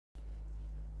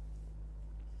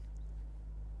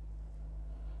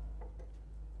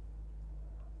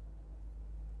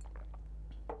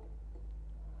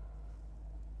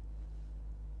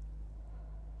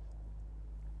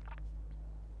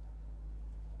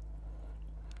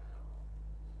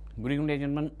Good evening, ladies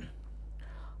and gentlemen.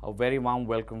 A very warm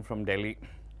welcome from Delhi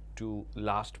to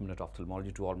last minute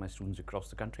ophthalmology to all my students across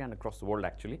the country and across the world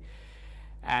actually.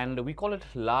 And we call it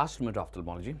last minute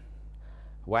ophthalmology.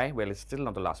 Why? Well, it's still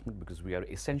not the last minute because we are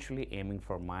essentially aiming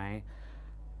for my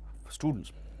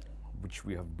students, which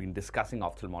we have been discussing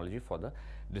ophthalmology for the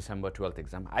December 12th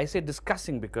exam. I say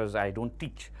discussing because I don't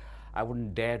teach. I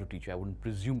wouldn't dare to teach you. I wouldn't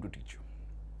presume to teach you.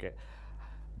 Okay.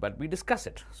 But we discuss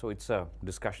it, so it's a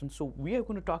discussion. So we are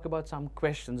going to talk about some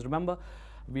questions. Remember,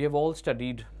 we have all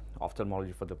studied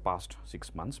ophthalmology for the past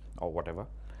 6 months or whatever.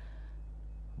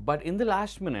 But in the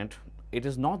last minute, it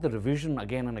is not the revision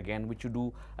again and again, which you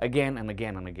do again and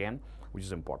again and again, which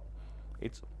is important.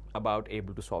 It's about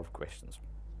able to solve questions.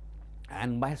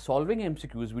 And by solving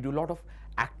MCQs, we do a lot of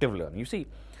active learning. You see,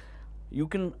 you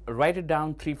can write it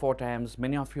down 3-4 times.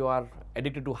 Many of you are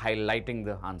addicted to highlighting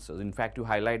the answers. In fact, you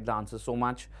highlight the answers so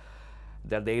much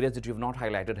that the areas that you have not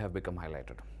highlighted have become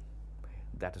highlighted.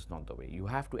 That is not the way. You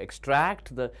have to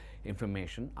extract the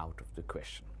information out of the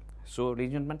question. So, ladies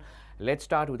and gentlemen, let's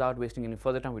start without wasting any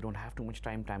further time. We don't have too much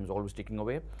time. Time is always ticking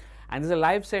away. And this is a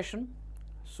live session.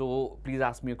 So, please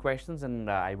ask me your questions and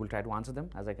I will try to answer them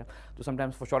as I can. So,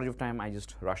 sometimes for shortage of time, I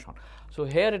just rush on. So,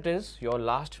 here it is, your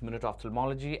last minute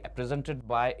ophthalmology presented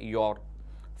by your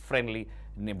friendly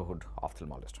neighborhood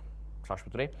ophthalmologist,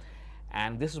 Sashwat.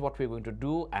 And this is what we're going to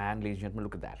do. And ladies and gentlemen,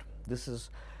 look at that. This is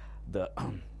the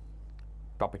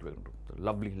topic we're going to do, the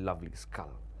lovely, lovely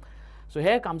skull. So,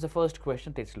 here comes the first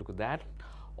question. Take a look at that.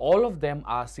 All of them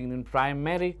are seen in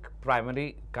primary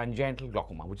congenital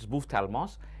glaucoma, which is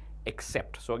ophthalmos,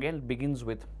 except. So again, it begins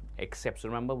with except. So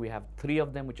remember, we have 3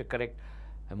 of them which are correct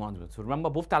among them. So remember,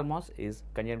 ophthalmos is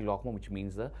congenital glaucoma, which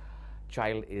means the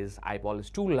child's eyeball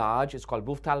is too large. It's called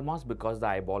ophthalmos because the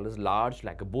eyeball is large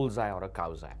like a bullseye or a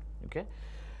cow's eye. Okay.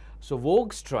 So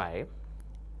Voges striae,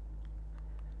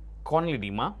 corneal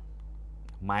edema,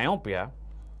 myopia,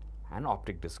 and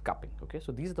optic disc cupping. Okay.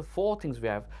 So these are the 4 things we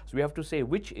have. So we have to say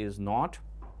which is not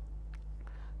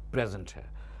present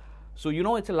here. So you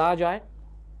know it's a large eye.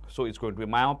 So it's going to be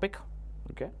myopic,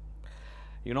 okay.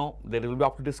 You know, there will be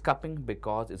optic disc cupping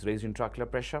because it's raised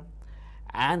intraocular pressure,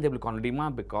 and there will be corneal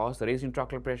edema because the raised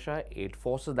intraocular pressure, it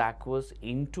forces the aqueous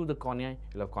into the cornea.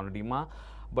 You'll have corneal edema,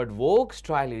 but Voges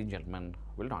striae, ladies and gentlemen,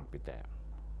 will not be there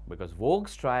because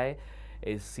Voges striae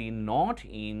is seen not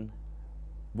in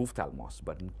ophthalmos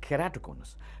but in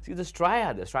keratoconus. See, the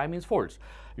striae, the striae means folds.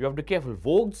 You have to be careful.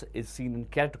 Voges is seen in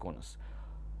keratoconus.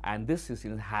 And this is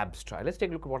seen as Habs striae. Let's take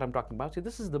a look at what I'm talking about. See,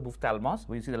 this is the ophthalmos.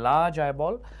 When you see the large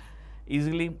eyeball,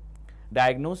 easily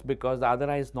diagnosed because the other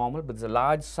eye is normal, but it's a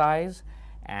large size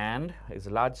and it's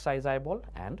a large size eyeball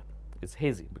and it's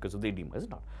hazy because of the edema, is it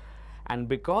not? And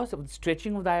because of the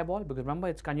stretching of the eyeball, because remember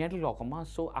it's congenital glaucoma,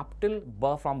 so up till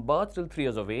from birth till 3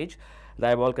 years of age, the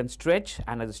eyeball can stretch,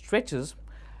 and as it stretches,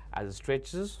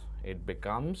 it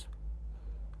becomes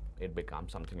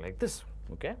something like this.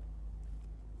 Okay.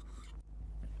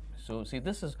 So, see,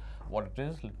 this is what it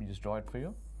is. Let me just draw it for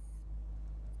you.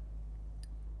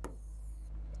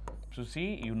 So,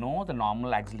 see, you know the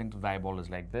normal axial length of the eyeball is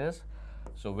like this.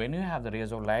 So, when you have the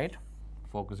rays of light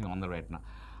focusing on the retina,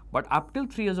 but up till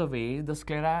 3 years of age, the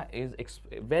sclera is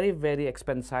very, very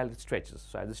expansile. It stretches.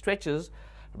 So, as it stretches,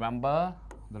 remember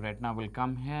the retina will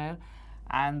come here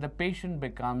and the patient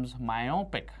becomes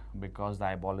myopic because the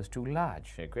eyeball is too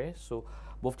large. Okay. So,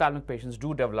 ophthalmic patients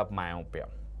do develop myopia,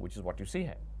 which is what you see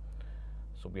here.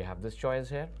 So we have this choice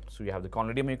here. So you have the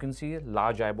corneal edema, you can see,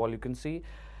 large eyeball you can see,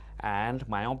 and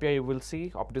myopia you will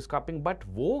see, optic disc cupping. But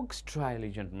Voges striae,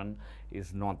 ladies and gentlemen,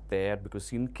 is not there because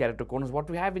seen keratoconus. What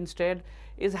we have instead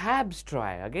is Habs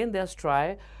striae. Again, they are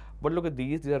striae, but look at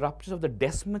these. These are ruptures of the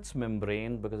Descemet's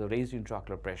membrane because of raised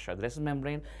intraocular pressure. The Descemet's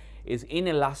membrane is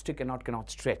inelastic and cannot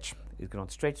stretch. It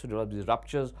cannot stretch, so develop these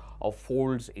ruptures of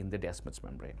folds in the Descemet's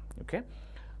membrane. Okay,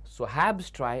 so Habs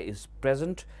striae is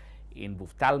present in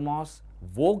ophthalmos.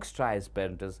 Voges striae is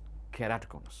present as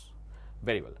keratoconus.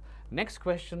 Very well. Next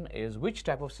question is, which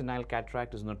type of senile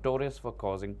cataract is notorious for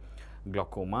causing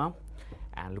glaucoma?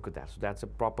 And look at that. So that's a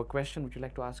proper question which you'd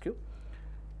like to ask you.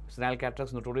 Senile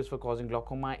cataracts notorious for causing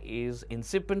glaucoma is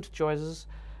incipient choices,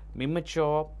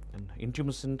 immature, and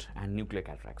intumescent, and nuclear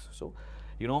cataracts. So,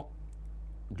 you know,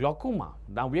 glaucoma.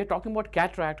 Now we are talking about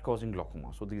cataract causing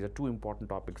glaucoma. So these are 2 important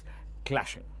topics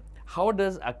clashing. How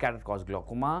does a cataract cause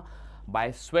glaucoma?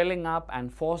 By swelling up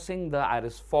and forcing the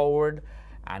iris forward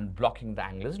and blocking the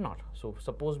angle, is not. So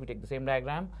suppose we take the same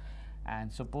diagram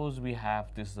and suppose we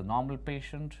have this is the normal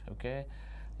patient. Okay,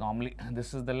 normally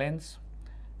this is the lens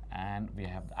and we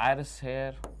have the iris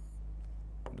here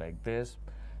like this.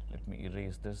 Let me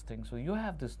erase this thing. So you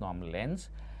have this normal lens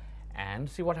and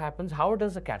see what happens. How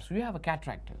does a cataract? So you have a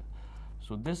cataract here.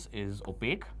 So this is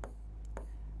opaque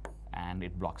and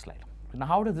it blocks light. Now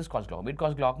how does this cause glaucoma? It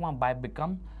causes glaucoma by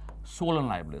become swollen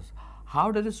iris.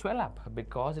 How does it swell up?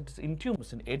 Because it is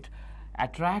intumescent. It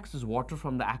attracts this water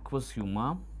from the aqueous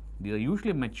humor. These are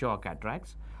usually mature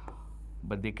cataracts,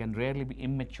 but they can rarely be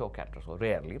immature cataracts, or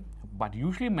rarely, but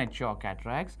usually mature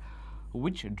cataracts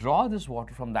which draw this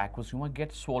water from the aqueous humor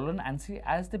get swollen, and see,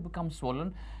 as they become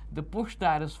swollen, they push the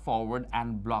iris forward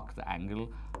and block the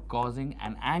angle, causing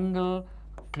an angle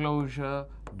closure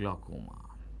glaucoma.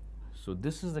 So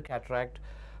this is the cataract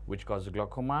which causes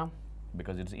glaucoma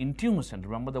because it is intumescent.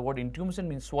 Remember, the word intumescent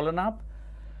means swollen up.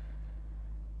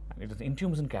 And it is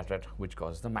intumescent cataract which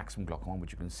causes the maximum glaucoma,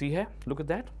 which you can see here. Look at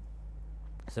that.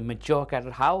 It's a mature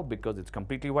cataract. How? Because it's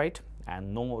completely white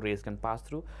and no rays can pass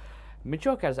through.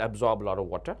 Mature cataracts absorb a lot of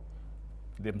water.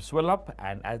 They swell up,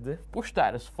 and as they push the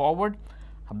iris forward,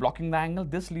 blocking the angle,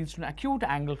 this leads to an acute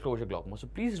angle closure glaucoma. So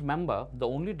please remember, the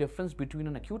only difference between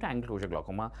an acute angle closure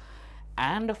glaucoma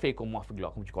and a phacomorphic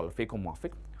glaucoma, which you call a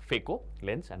phacomorphic, phaco,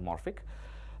 lens, and morphic,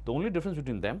 the only difference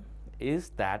between them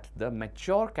is that the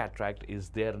mature cataract is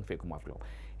there in phacomorphic glaucoma.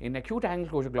 In acute angle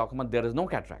closure glaucoma, there is no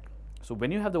cataract. So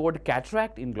when you have the word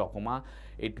cataract in glaucoma,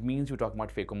 it means you're talking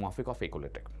about phacomorphic or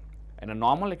phacolytic. In a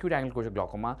normal acute angle closure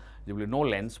glaucoma, there will be no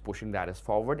lens pushing the iris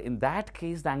forward. In that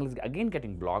case, the angle is again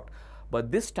getting blocked,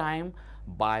 but this time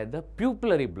by the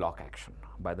pupillary block action,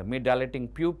 by the mid-dilating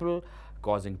pupil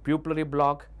causing pupillary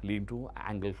block, leading to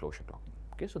angle closure glaucoma.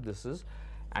 Okay, so this is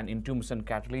an intumescent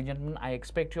cataract. Ladies and gentlemen, I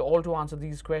expect you all to answer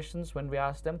these questions when we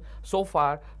ask them. So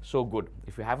far, so good.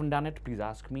 If you haven't done it, please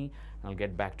ask me, and I'll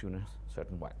get back to you in a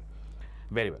certain while.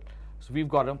 Very well. So we've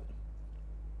got a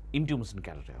intumescent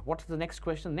cataract. What's the next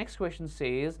question? The next question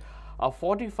says, a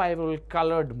 45-year-old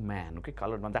colored man. Okay,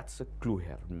 colored man, that's a clue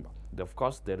here. Remember, of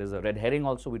course, there is a red herring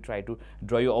also. We try to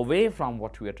draw you away from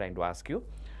what we are trying to ask you.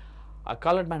 A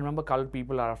colored man, remember, colored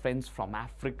people are our friends from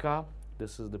Africa.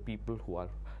 This is the people who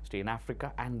stay in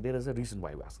Africa, and there is a reason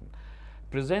why we ask them.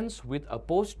 Presents with a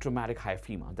post-traumatic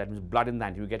hyphema. That means blood in the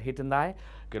ante. You get hit in the eye,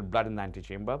 get blood in the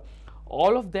antechamber.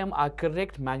 All of them are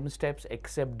correct management steps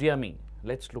except, dear me,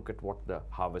 let's look at what the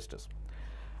harvest is.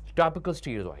 Topical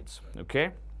steroids,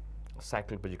 okay,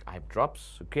 cycloplegic eye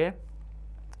drops, okay,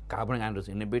 carbonic anhydrase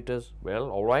inhibitors, well,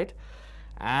 all right,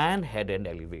 and head-end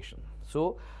elevation.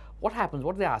 So what happens,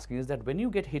 what they're asking is that when you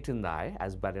get hit in the eye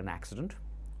as by an accident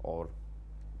or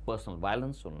personal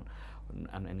violence or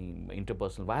any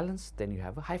interpersonal violence, then you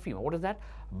have a hyphema. What is that?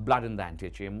 Blood in the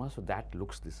antechamber. So that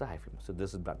looks, this is a hyphema. So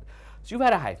this is blood. So you've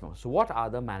had a hyphema. So what are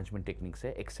the management techniques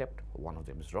here, except one of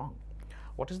them is wrong?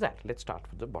 What is that? Let's start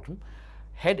with the bottom.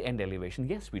 Head-end elevation.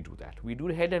 Yes, we do that. We do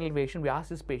the head elevation. We ask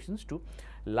these patients to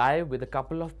lie with a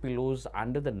couple of pillows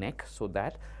under the neck so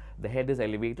that the head is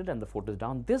elevated and the foot is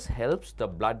down. This helps the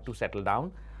blood to settle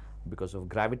down because of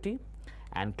gravity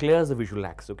and clears the visual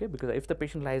axis, okay? Because if the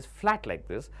patient lies flat like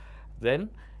this, then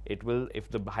it will, if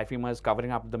the hyphema is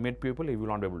covering up the mid-pupil, you will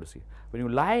not be able to see. When you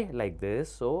lie like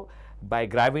this, so by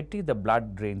gravity, the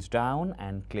blood drains down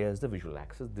and clears the visual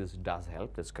axis. This does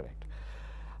help, that's correct.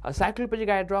 A cycloplegic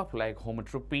eye drop like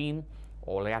homatropine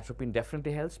or atropine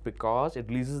definitely helps because it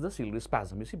releases the ciliary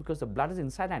spasm. You see, because the blood is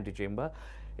inside the antechamber,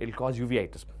 it will cause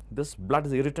uveitis. This blood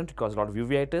is irritant, it causes a lot of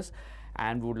uveitis,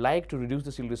 and we would like to reduce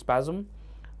the ciliary spasm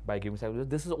by giving cycloplegic.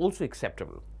 This is also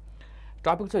acceptable.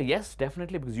 Topicals are yes,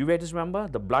 definitely, because uveitis, remember,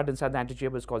 the blood inside the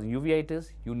antechamber is causing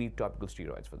uveitis. You need topical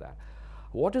steroids for that.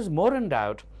 What is more in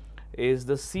doubt is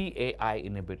the CAI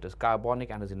inhibitors, carbonic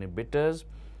anhydrase inhibitors.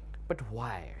 But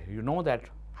why? You know that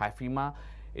hyphema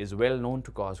is well known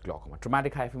to cause glaucoma.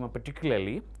 Traumatic hyphema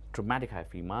particularly,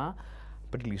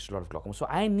 but it leads to a lot of glaucoma. So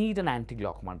I need an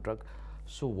anti-glaucoma drug.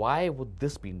 So why would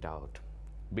this be in doubt?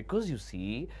 Because you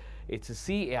see, it's a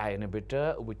CAI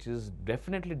inhibitor, which is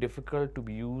definitely difficult to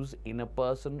be used in a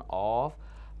person of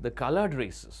the colored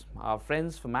races. Our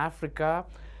friends from Africa,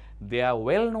 they are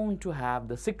well known to have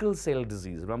the sickle cell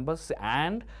disease, remember,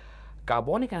 and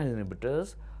carbonic anhydrase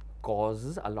inhibitors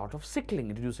causes a lot of sickling,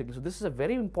 introduce sickling. So this is a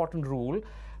very important rule,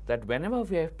 that whenever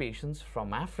we have patients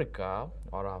from Africa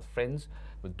or our friends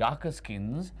with darker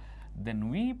skins, then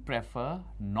we prefer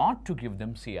not to give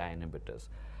them CAI inhibitors.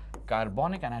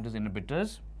 Carbonic anhydrase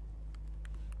inhibitors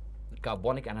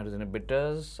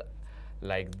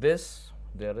like this,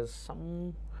 there is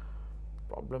some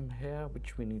problem here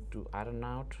which we need to iron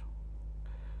out,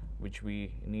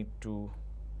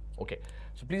 okay.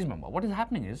 So please remember, what is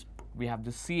happening is, we have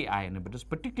the CAI inhibitors,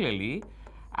 particularly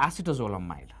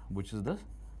acetazolamide, which is the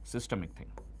systemic thing.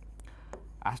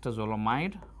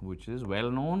 Acetazolamide, which is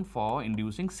well known for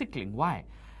inducing sickling. Why?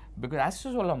 Because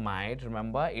acetazolamide,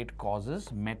 remember, it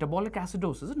causes metabolic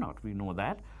acidosis, is it not? We know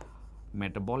that.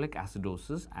 metabolic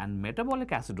acidosis, and metabolic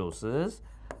acidosis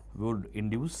would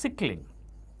induce sickling.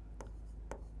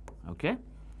 Okay,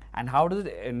 and how does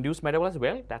it induce metabolic?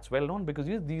 Well, that's well known because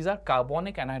these are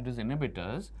carbonic anhydrase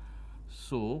inhibitors.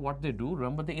 So what they do,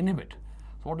 remember, they inhibit.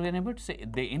 So what do they inhibit? Say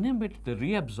they inhibit the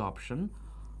reabsorption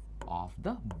of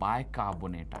the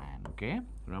bicarbonate ion. Okay,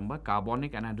 remember,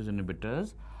 carbonic anhydrase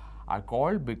inhibitors are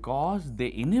called because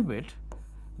they inhibit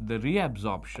the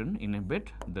reabsorption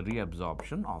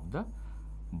of the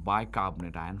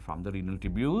bicarbonate ion from the renal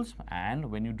tubules, and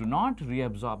when you do not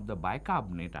reabsorb the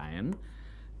bicarbonate ion,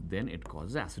 then it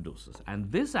causes acidosis,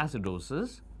 and this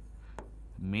acidosis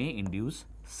may induce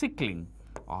sickling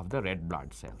of the red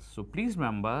blood cells. So please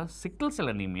remember, sickle cell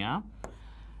anemia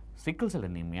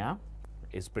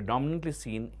is predominantly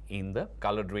seen in the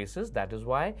colored races. That is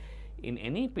why in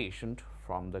any patient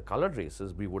from the colored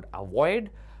races, we would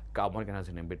avoid carbonic anhydrase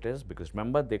inhibitors, because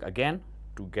remember, they again,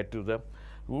 to get to the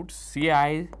root,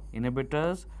 CI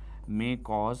inhibitors may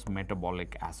cause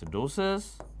metabolic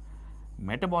acidosis.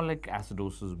 Metabolic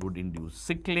acidosis would induce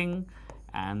sickling,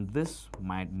 and this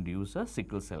might induce a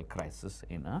sickle cell crisis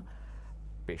in a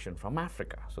patient from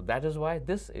Africa. So that is why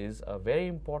this is a very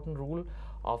important rule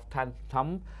of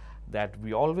thumb, that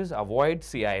we always avoid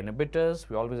CI inhibitors.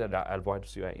 We always avoid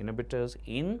CI inhibitors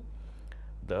in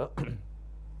the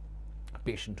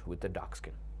patient with the dark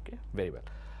skin. Okay, very well.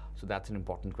 So that's an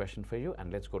important question for you,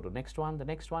 and let's go to the next one. The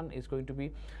next one is going to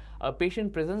be a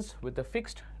patient presents with a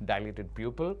fixed dilated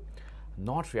pupil,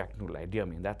 not reacting to light. Dear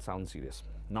me, that sounds serious.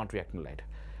 Not reacting to light.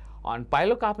 On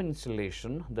pilocarpine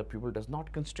instillation, the pupil does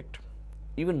not constrict.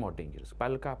 Even more dangerous.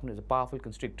 Pilocarpine is a powerful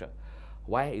constrictor.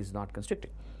 Why is it not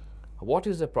constricting? What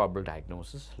is the probable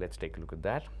diagnosis? Let's take a look at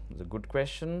that. It's a good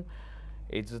question.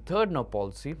 It's a third nerve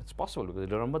palsy. It's possible because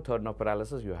remember, third nerve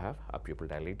paralysis, you have a pupil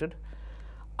dilated.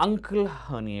 Uncal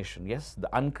herniation. Yes, the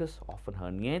uncus often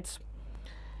herniates,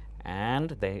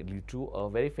 and they lead to a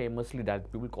very famously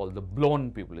dilated pupil called the blown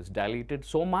pupil. It's dilated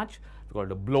so much, it's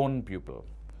called a blown pupil.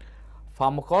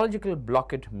 Pharmacological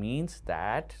blockade means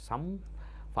that some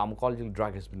pharmacological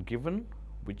drug has been given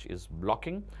which is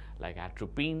blocking, like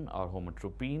atropine or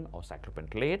homatropine or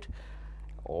cyclopentolate,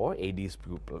 or AD's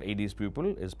pupil. AD's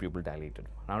pupil is pupil dilated.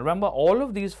 Now remember, all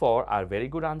of these four are very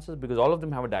good answers because all of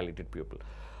them have a dilated pupil.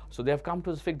 So they have come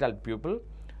to this fixed dilated pupil,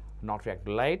 not react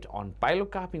to light. On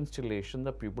pilocarpine instillation,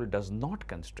 the pupil does not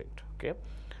constrict. Okay,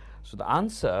 so the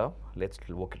answer, let's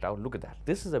work it out. Look at that.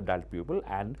 This is a dilated pupil,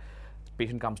 and the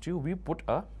patient comes to you. We put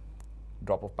a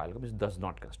drop of pilocarpine, which does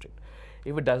not constrict.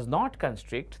 If it does not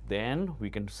constrict, then we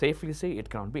can safely say it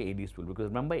cannot be AD's pupil, because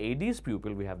remember, AD's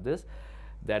pupil, we have this,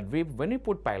 that when we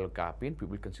put pilocarpine,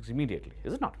 pupil constricts immediately,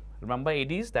 is it not? Remember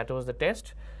AD's, that was the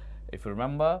test. If you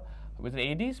remember, with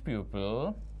AD's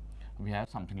pupil, we have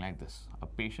something like this. A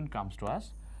patient comes to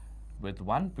us with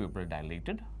one pupil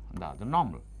dilated and the other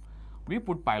normal. We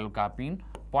put pilocarpine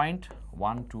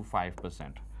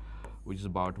 0.125%, which is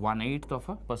about 1/8 of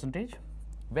a percentage,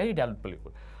 very diluted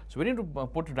pupil. So we need to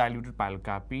put diluted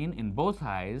pilocarpine in both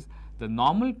eyes. The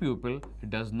normal pupil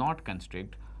does not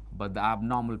constrict, but the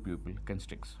abnormal pupil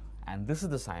constricts, and this is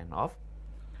the sign of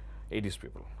AD's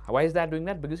pupil. Why is that doing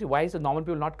that? Because see, why is the normal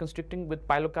pupil not constricting with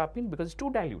pilocarpine? Because it's too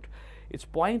dilute. It's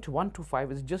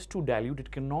 0.125, it's just too dilute,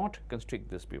 it cannot constrict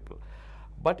this pupil.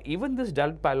 But even this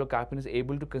diluted pilocarpine is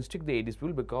able to constrict the AD's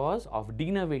pupil because of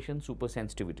denervation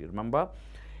supersensitivity. Remember,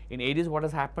 in AD's what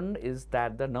has happened is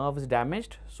that the nerve is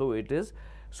damaged, so it is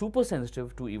super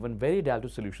sensitive to even very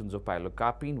diluted solutions of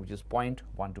pilocarpine, which is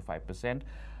 0.125%.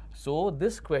 So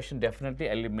this question definitely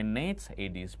eliminates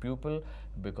AD's pupil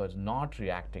because not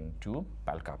reacting to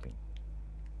pilocarpine.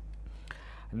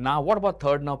 Now what about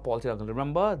third nerve palsy?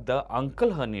 Remember, the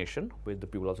uncal herniation, where the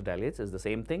pupil also dilates, is the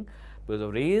same thing because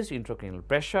of raised intracranial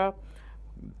pressure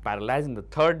paralyzing the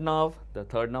third nerve. The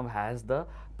third nerve has the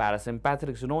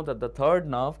parasympathetics. You know that the third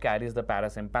nerve carries the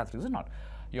parasympathetics, is it not?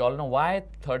 You all know why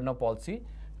third nerve palsy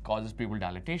causes pupil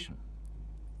dilatation.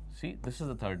 See, this is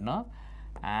the third nerve,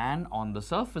 and on the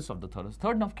surface of the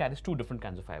third nerve carries two different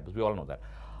kinds of fibers. We all know that.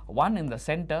 One in the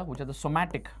center, which are the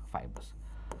somatic fibers.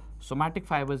 Somatic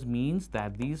fibers means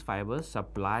that these fibers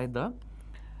supply the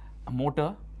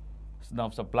motor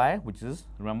nerve supply, which is,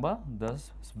 remember, the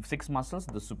 6 muscles,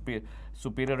 the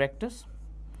superior rectus,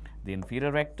 the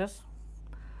inferior rectus,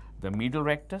 the medial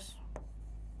rectus,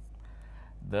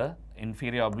 the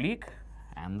inferior oblique,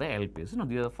 and the LPS. You know,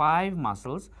 these are 5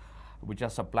 muscles which are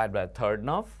supplied by the third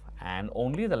nerve, and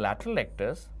only the lateral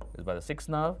rectus is by the 6th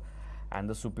nerve, and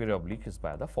the superior oblique is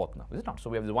by the 4th nerve, is it not? So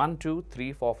we have 1, 2,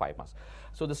 3, 4, 5 muscles.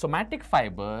 So the somatic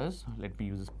fibers, let me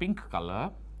use this pink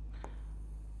color,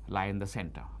 lie in the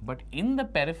center. But in the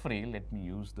periphery, let me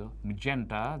use the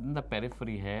magenta, in the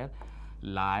periphery here,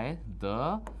 lie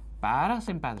the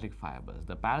parasympathetic fibers.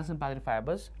 The parasympathetic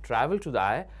fibers travel to the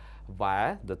eye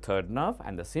via the third nerve,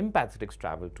 and the sympathetics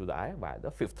travel to the eye via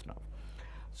the fifth nerve.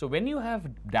 So when you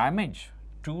have damage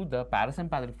to the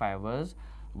parasympathetic fibers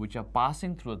which are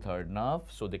passing through the third nerve,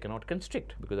 so they cannot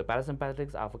constrict because the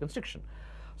parasympathetics are for constriction.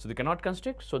 So they cannot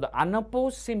constrict, so the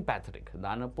unopposed sympathetic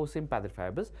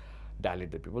fibers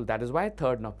dilate the pupil. That is why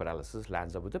third nerve paralysis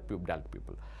lands up with the dilated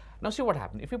pupil. Now see what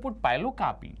happens. If you put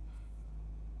pilocarpine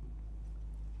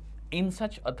in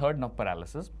such a third nerve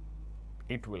paralysis,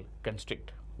 it will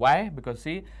constrict. Why? Because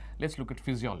see, let's look at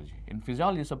physiology. In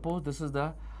physiology, suppose this is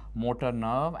the motor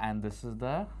nerve and this is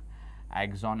the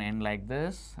axon end like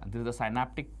this, and this is the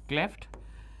synaptic cleft,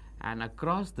 and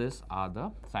across this are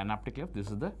the synaptic cleft, this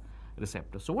is the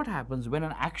receptor. So what happens when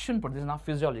an action, this is now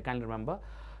physiology, kindly remember,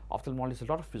 ophthalmology is a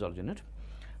lot of physiology in it.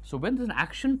 So when this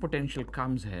action potential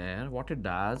comes here, what it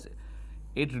does,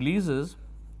 it releases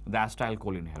the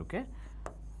acetylcholine here, okay?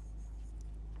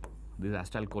 This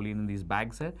acetylcholine in these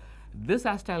bags here. This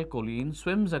acetylcholine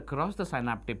swims across the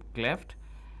synaptic cleft,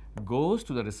 goes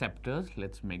to the receptors,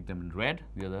 let's make them in red,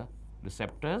 these are the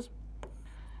receptors,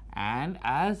 and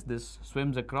as this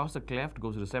swims across the cleft,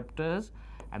 goes to receptors,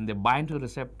 and they bind to the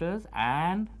receptors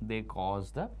and they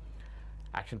cause the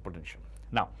action potential.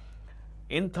 Now,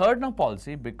 in third nerve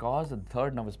palsy, because the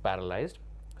third nerve is paralyzed,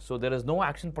 so there is no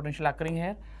action potential occurring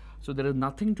here, so there is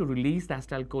nothing to release the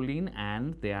acetylcholine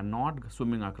and they are not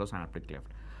swimming across synaptic cleft.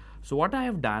 So what I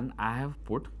have done, I have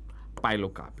put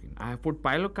pilocarpine. I have put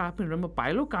pilocarpine. Remember,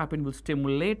 pilocarpine will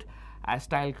stimulate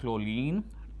acetylcholine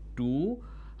to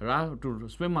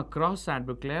swim across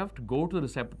synaptic cleft, go to the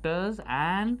receptors,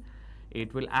 and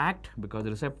it will act because the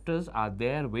receptors are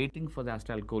there waiting for the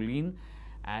acetylcholine,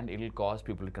 and it will cause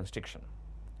pupillary constriction.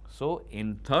 So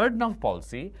in third nerve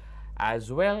palsy,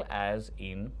 as well as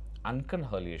in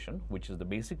unconcurrent herniation, which is the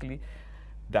basically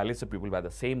dilates the pupil by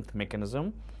the same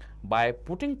mechanism, by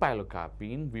putting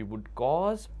pilocarpine, we would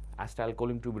cause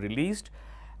acetylcholine to be released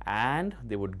and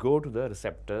they would go to the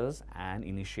receptors and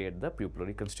initiate the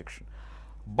pupillary constriction.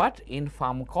 But in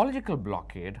pharmacological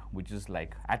blockade, which is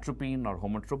like atropine or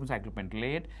homotropin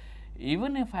cyclopentolate,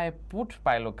 even if I put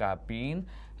pilocarpine,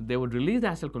 they would release the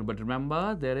acetylcholine. But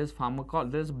remember, there is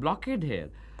blockade here.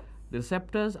 The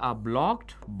receptors are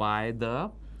blocked by the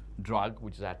drug,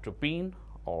 which is atropine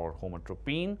or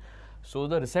homotropin. So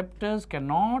the receptors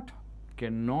cannot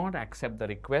accept the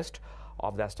request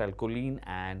of the acetylcholine,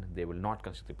 and they will not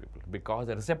constrict the pupil because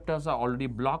the receptors are already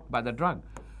blocked by the drug.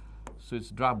 So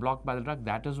it's blocked by the drug.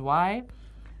 That is why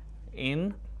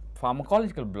in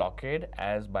pharmacological blockade,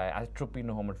 as by atropine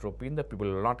or homotropin, the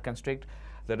pupil will not constrict.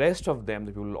 The rest of them,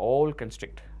 the pupil will all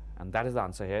constrict, and that is the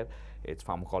answer here. It's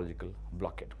pharmacological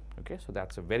blockade. Okay, so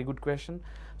that's a very good question.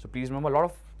 So please remember, a lot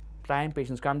of time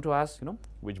patients come to us,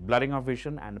 with blurring of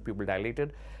vision and the pupil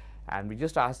dilated, and we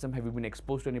just ask them, have you been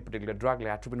exposed to any particular drug like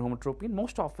atropine, homotropin?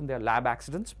 Most often they are lab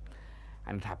accidents,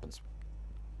 and it happens.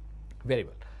 Very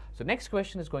well. So next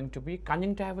question is going to be,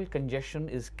 conjunctival congestion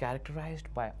is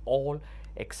characterized by all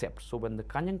except. So when the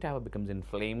conjunctiva becomes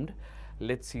inflamed,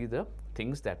 let's see the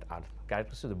things that are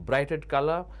characteristic. The bright red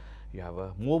color, you have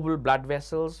mobile blood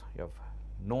vessels, you have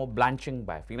no blanching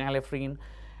by phenylephrine,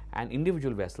 and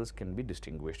individual vessels can be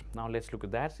distinguished. Now let's look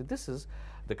at that. So this is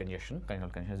the congestion,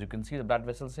 conjunctival congestion. As you can see, the blood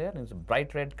vessels here, it's a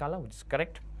bright red color, which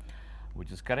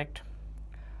is correct.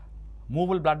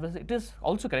 Movable blood vessels, it is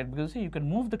also correct because you can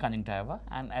move the conjunctiva,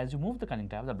 and as you move the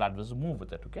conjunctiva, the blood vessels move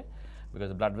with it, okay? Because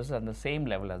the blood vessels are on the same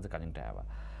level as the conjunctiva.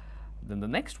 Then the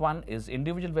next one is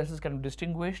individual vessels can be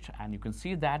distinguished, and you can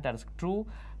see that is true.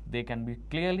 They can be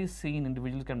clearly seen,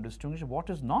 individuals can be distinguished. What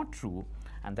is not true,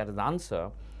 and that is the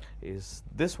answer, is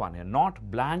this one here, not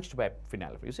blanched by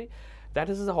phenylephrine. You see, that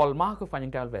is the hallmark of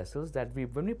conjunctival vessels, that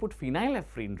when we put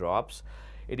phenylephrine drops,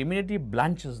 it immediately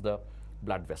blanches the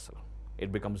blood vessel.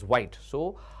 It becomes white.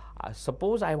 So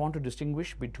suppose I want to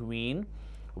distinguish between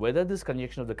whether this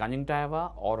congestion of the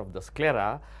conjunctiva or of the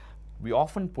sclera, we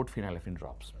often put phenylephrine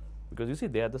drops because you see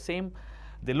they are the same,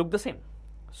 they look the same.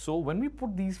 So when we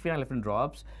put these phenylephrine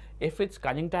drops, if it's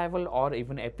conjunctival or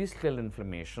even episcleral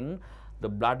inflammation, the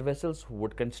blood vessels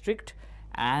would constrict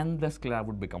and the sclera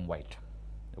would become white.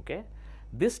 Okay,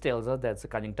 this tells us that's a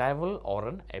conjunctival or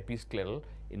an episcleral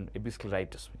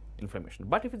episcleritis inflammation.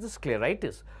 But if it's a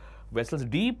scleritis, vessels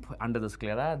deep under the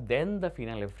sclera, then the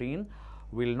phenylephrine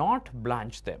will not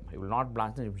blanch them. It will not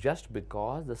blanch them just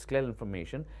because the scleral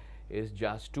inflammation is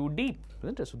just too deep,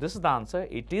 isn't it? So this is the answer.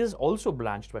 It is also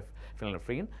blanched by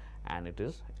phenylephrine, and it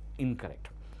is incorrect.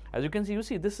 As you can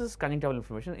see, this is conjunctival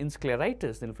inflammation. In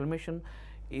scleritis, the inflammation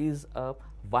is a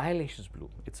violaceous blue.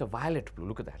 It's a violet blue.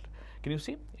 Look at that. Can you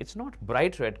see? It's not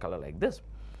bright red color like this.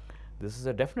 This is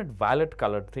a definite violet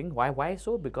colored thing. Why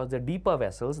so? Because they're deeper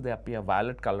vessels, they appear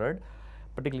violet colored,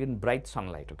 particularly in bright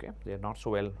sunlight, okay? They are not so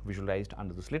well visualized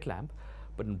under the slit lamp,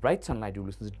 but in bright sunlight you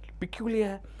will see this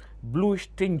peculiar bluish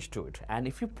tinge to it, and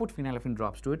if you put phenylephrine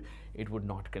drops to it, it would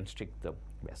not constrict the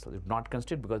vessel. It would not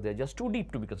constrict because they're just too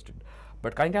deep to be constricted.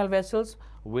 But conjunctival vessels,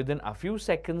 within a few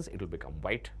seconds, it will become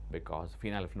white because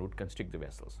phenylephrine would constrict the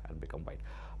vessels and become white.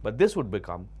 But this would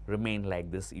remain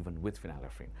like this even with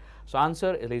phenylephrine. So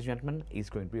answer, ladies and gentlemen, is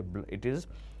going to be, it is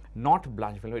not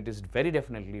blanched, it is very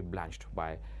definitely blanched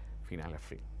by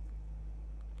phenylephrine.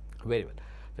 Very well.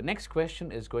 The next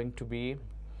question is going to be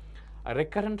a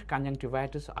recurrent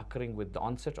conjunctivitis occurring with the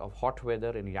onset of hot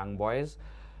weather in young boys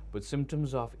with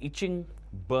symptoms of itching,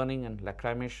 burning and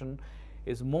lacrimation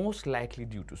is most likely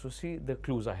due to. So see, the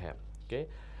clues are here, okay?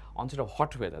 Onset of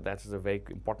hot weather, that is a very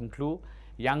important clue.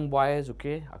 Young boys,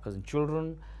 okay, occurs in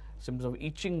children. Symptoms of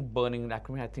itching, burning,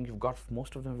 lacrimation, I think you've got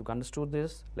most of them, you've understood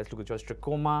this. Let's look at your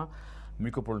trachoma,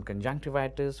 mucopollulant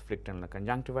conjunctivitis, flictural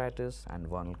conjunctivitis and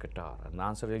vernal catarrh. And the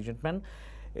answer, ladies and gentlemen,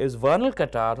 is vernal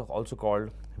catarrh, also called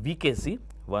VKC,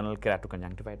 vernal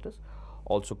keratoconjunctivitis,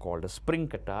 also called a spring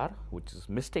catarrh, which is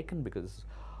mistaken because it's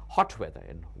hot weather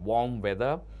and warm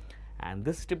weather. And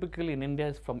this typically in India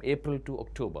is from April to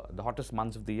October, the hottest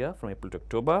months of the year, from April to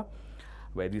October,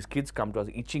 where these kids come to us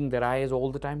itching their eyes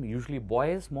all the time, usually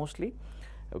boys mostly,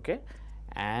 okay?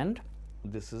 And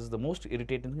this is the most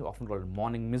irritating thing, often called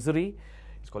morning misery.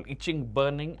 It's called itching,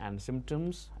 burning and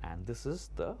symptoms, and this is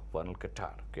the vernal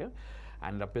catarrh, okay?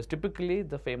 And it appears typically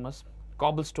the famous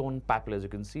cobblestone papillae, as you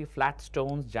can see, flat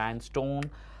stones, giant stone,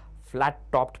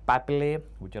 flat-topped papillae,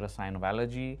 which are a sign of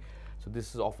allergy. So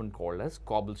this is often called as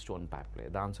cobblestone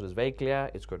papillae. The answer is very clear,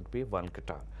 it's going to be vernal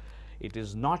catarrh. It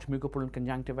is not mucopollulant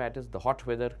conjunctivitis. The hot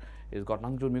weather is got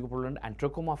nothing to do with mucopollulant, and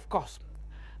trachoma, of course,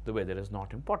 the weather is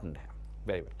not important here.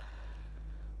 Very well.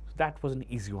 So that was an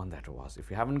easy one, that was. If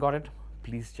you haven't got it,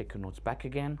 please check your notes back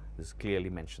again. This is clearly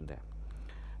mentioned there.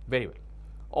 Very well.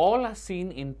 All are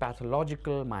seen in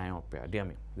pathological myopia. Dear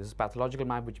me, this is pathological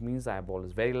myopia, which means the eyeball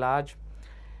is very large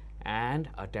and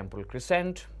a temporal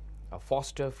crescent, a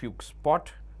Foster-Fuchs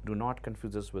spot. Do not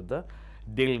confuse this with the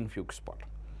Dalen-Fuchs spot.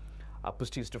 A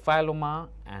posterior staphyloma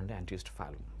and anterior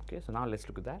staphyloma. Okay, so now let's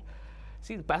look at that.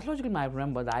 See, the pathological myopia,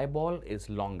 remember, the eyeball is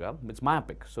longer, it's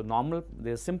myopic. So normal,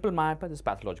 there's simple myopia, there's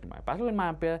pathological myopia. Pathological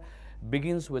myopia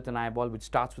begins with an eyeball which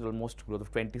starts with almost growth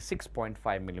of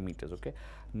 26.5 millimeters, okay?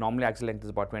 Normally axial length is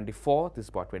about 24, this is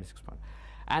about 26.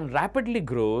 And rapidly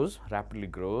grows,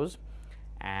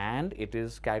 and it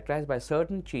is characterized by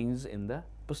certain changes in the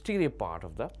posterior part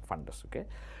of the fundus, okay?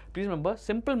 Please remember,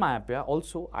 simple myopia,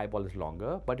 also eyeball is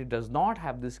longer, but it does not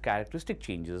have these characteristic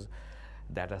changes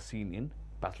that are seen in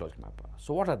pathological myopia.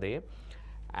 So what are they?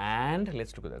 And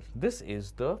let's look at that. This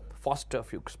is the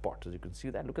Foster-Fuchs spot. As you can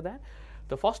see that, look at that.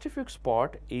 The Foster-Fuchs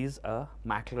spot is a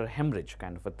macular hemorrhage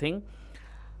kind of a thing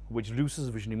which loses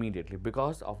vision immediately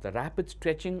because of the rapid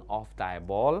stretching of the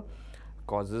eyeball,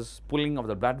 causes pulling of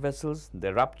the blood vessels,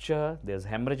 they rupture, there's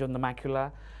hemorrhage on the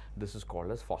macula. This is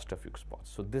called as Foster-Fuchs spot.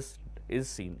 So this is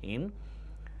seen in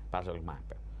pathological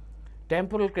myopia.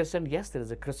 Temporal crescent, yes, there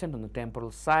is a crescent on the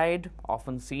temporal side,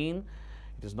 often seen.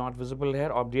 It is not visible here.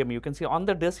 Or you can see on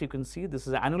the disc, you can see this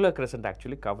is an annular crescent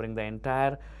actually covering the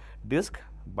entire disc,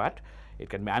 but it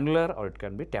can be annular or it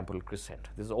can be temporal crescent.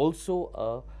 This is also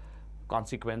a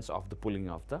consequence of the pulling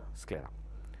of the sclera.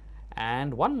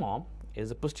 And one more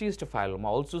is a posterior staphyloma,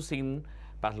 also seen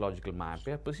pathological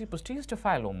myopia. Posterior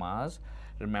staphylomas,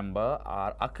 remember,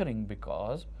 are occurring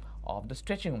because of the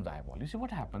stretching of the eyeball. You see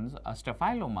what happens? A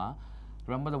staphyloma,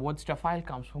 remember the word staphyle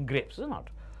comes from grapes, is it not?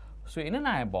 So in an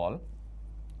eyeball,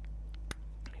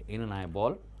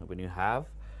 when you have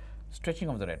stretching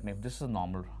of the retina, if this is a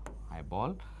normal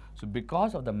eyeball, so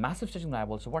because of the massive stretching of the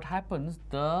eyeball, so what happens,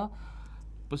 the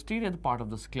posterior part of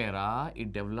the sclera,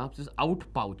 it develops this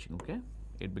outpouching, okay?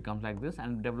 It becomes like this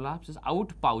and develops this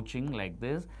outpouching like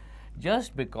this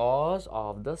just because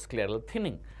of the scleral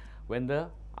thinning. When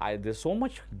there's so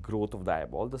much growth of the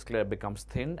eyeball, the sclera becomes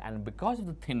thinned, and because of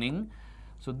the thinning,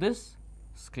 so this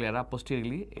sclera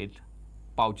posteriorly, it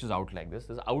pouches out like this.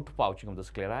 This outpouching of the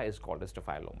sclera is called a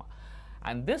staphyloma.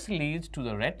 And this leads to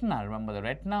the retina. Remember, the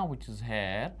retina which is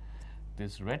here,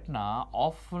 this retina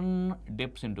often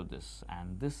dips into this,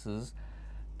 and this is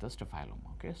the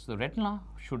staphyloma, okay? So the retina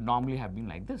should normally have been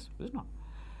like this, is it not?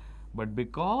 But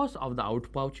because of the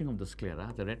outpouching of the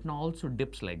sclera, the retina also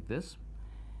dips like this,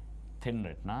 thin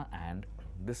retina, and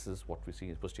this is what we see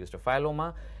as posterior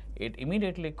staphyloma. It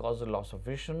immediately causes loss of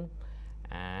vision,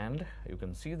 and you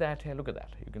can see that here. Look at that.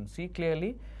 You can see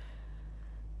clearly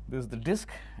This is the disc,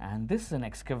 and this is an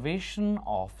excavation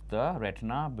of the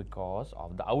retina because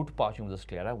of the outpouching of the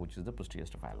sclera, which is the posterior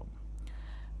staphyloma.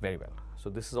 Very well. So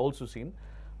this is also seen,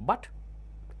 but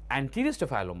anterior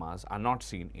staphylomas are not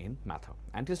seen in matho.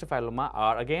 Anterior staphyloma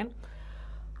are again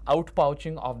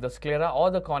outpouching of the sclera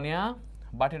or the cornea,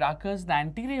 but it occurs in the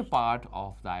anterior part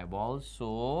of the eyeball.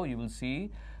 So you will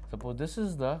see, suppose this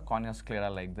is the cornea sclera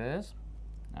like this,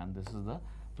 and this is the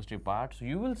posterior part. So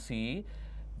you will see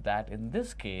that in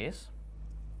this case,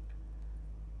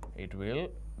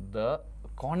 the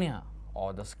cornea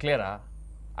or the sclera,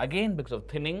 again because of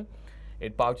thinning,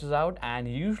 it pouches out, and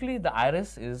usually the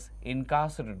iris is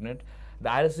incarcerated in it.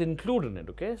 The iris is included in it.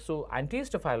 Okay, so anterior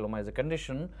staphyloma is a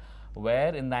condition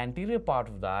where in the anterior part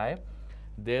of the eye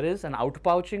there is an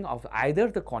outpouching of either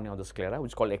the cornea or the sclera,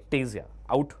 which is called ectasia,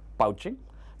 outpouching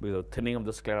because of thinning of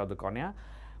the sclera of the cornea,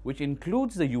 which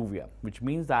includes the uvea, which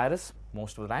means the iris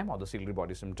most of the time or the ciliary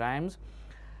body sometimes.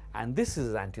 And this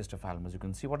is anterior staphyloma. As you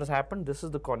can see what has happened, this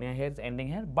is the cornea here, it's ending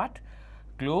here, but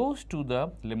close to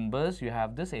the limbus you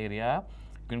have this area.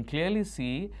 You can clearly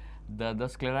see the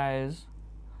sclera is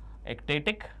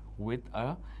ectatic with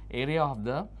a area of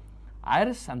the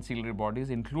iris and ciliary bodies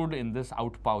included in this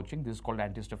outpouching. This is called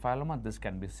anterior staphyloma. This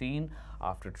can be seen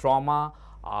after trauma,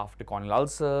 after corneal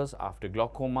ulcers, after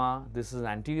glaucoma. This is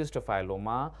anterior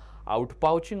staphyloma,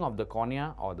 outpouching of the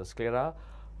cornea or the sclera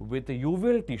with the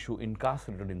uveal tissue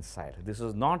incarcerated inside. This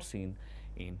is not seen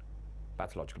in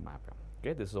pathological myopia.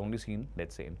 Okay, this is only seen,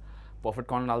 let's say, in perfect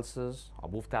corneal ulcers or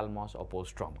ophthalmos or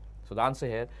post-trauma. So the answer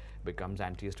here becomes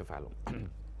anterior staphyloma.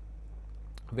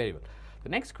 Very well. The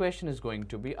next question is going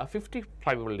to be a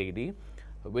 55-year-old lady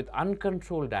with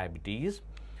uncontrolled diabetes.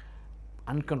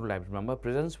 Uncontrolled diabetes, remember,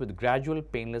 presents with gradual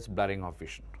painless blurring of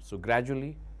vision. So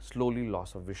gradually, slowly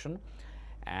loss of vision,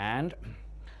 and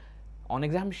on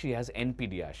exam she has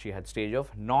NPDR. She had stage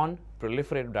of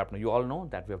non-proliferative diabetes. You all know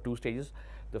that we have two stages.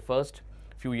 The first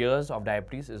few years of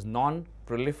diabetes is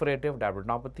non-proliferative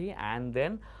diabetinopathy, and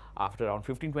then after around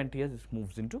 15-20 years it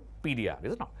moves into PDR,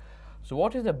 is it not? So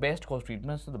what is the best course of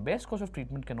treatment? So the best course of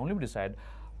treatment can only be decided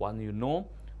when you know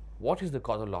what is the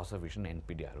cause of loss of vision in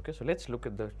NPDR. Okay, so let's look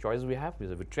at the choices we have.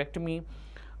 There's a vitrectomy,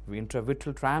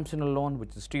 intravitreal triamcinolone,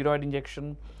 which is steroid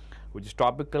injection, which is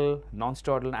topical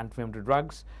non-steroidal anti-inflammatory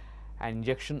drugs, and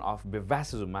injection of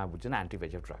bevacizumab, which is an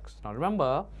anti-VEGF drugs. Now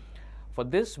remember, for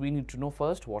this we need to know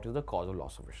first what is the cause of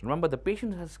loss of vision. Remember, the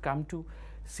patient has come to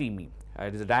see me.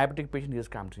 It is a diabetic patient. He has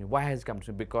come to me. Why has he come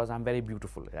to me? Because I'm very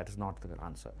beautiful. That is not the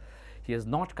answer. He has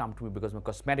not come to me because of my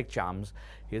cosmetic charms.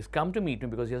 He has come to meet me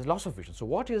because he has loss of vision. So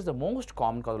what is the most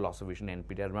common cause of loss of vision in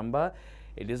NPDR? Remember,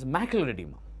 it is macular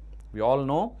edema. We all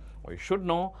know, or you should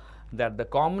know, that the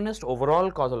commonest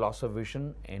overall cause of loss of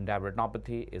vision in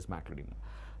diabetinopathy is macular edema.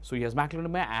 So he has macular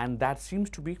edema, and that seems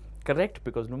to be correct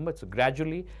because remember, it's a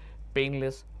gradually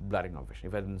painless blurring of vision.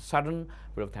 If it had been sudden,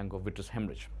 we would have think of vitreous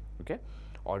hemorrhage, okay,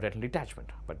 or retinal detachment,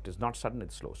 but it is not sudden,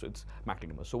 it's slow. So it's macular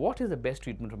edema. So what is the best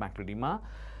treatment for macular edema?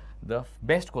 The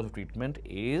best course of treatment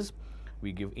is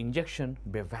we give injection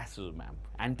bevacizumab.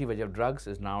 Anti-VEGF drugs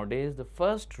is nowadays the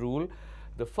first rule.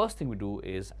 The first thing we do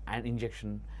is an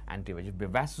injection anti-VEGF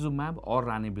bevacizumab or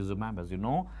ranibizumab, as you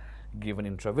know, given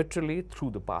intravitreally through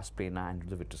the pars plana and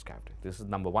into the vitreous cavity. This is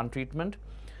number one treatment.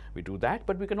 We do that,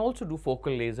 but we can also do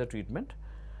focal laser treatment,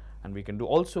 and we can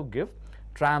also give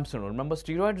triamcinolone. Remember,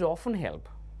 steroids often help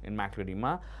in macular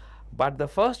edema, but the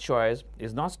first choice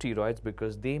is not steroids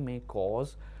because they may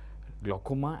cause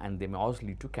glaucoma and they may also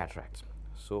lead to cataracts.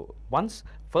 So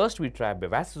first we try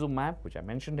bevacizumab, which I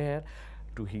mentioned here,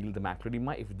 to heal the macular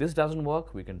edema. If this doesn't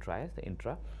work, we can try the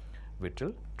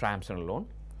intravitreal triamcinolone.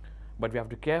 But we have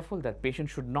to be careful that patient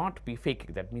should not be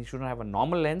faking. That means should not have a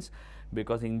normal lens,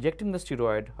 because injecting the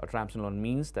steroid or triamcinolone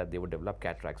means that they would develop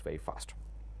cataracts very fast.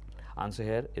 Answer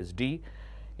here is D,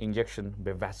 injection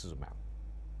bevacizumab.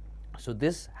 So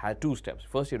this had two steps.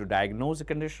 First, you have to diagnose the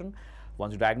condition.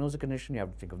 Once you diagnose the condition, you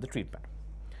have to think of the treatment.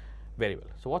 Very well.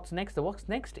 So what's next? What's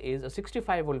next is a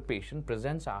 65-year-old patient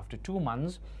presents after 2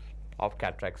 months of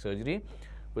cataract surgery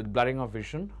with blurring of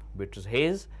vision, which is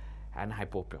haze and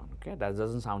hypopyon. Okay, that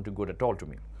doesn't sound too good at all to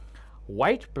me.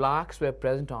 White plaques were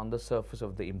present on the surface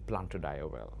of the implanted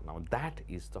IOL. Now that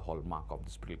is the hallmark of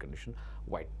this particular condition,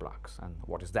 white plaques. And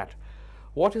what is that?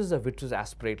 What is the vitreous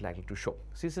aspirate likely to show?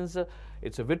 See, since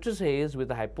it's a vitreous haze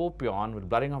with a hypopyon with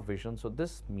blurring of vision, so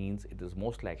this means it is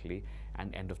most likely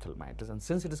an endophthalmitis. And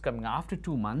since it is coming after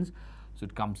 2 months, so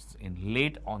it comes in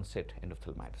late onset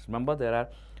endophthalmitis. Remember, there are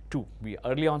two.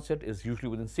 Early onset is usually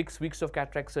within 6 weeks of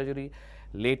cataract surgery.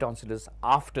 Late onset is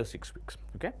after 6 weeks.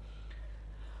 Okay.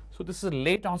 So this is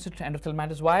late onset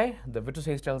endophthalmitis. Why? The vitreous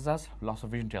haze tells us, loss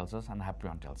of vision tells us, and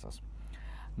hypopyon tells us.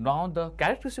 Now the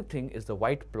characteristic thing is the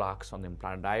white plaques on the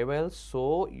implanted IOLs.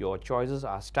 So your choices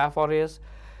are Staph aureus,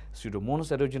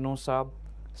 Pseudomonas aeruginosa,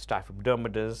 Staph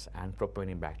epidermidis, and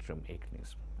Propionibacterium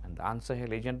acnes. And the answer here,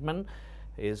 ladies and gentlemen,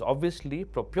 is obviously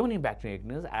Propionibacterium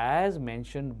acnes, as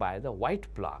mentioned by the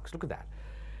white plaques. Look at that.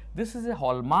 This is a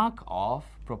hallmark of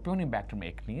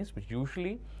Propionibacterium acnes, which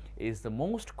usually is the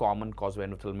most common cause of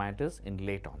endophthalmitis in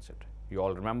late onset. You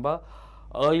all remember,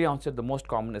 early onset, the most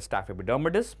common is Staph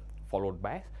epidermidis, followed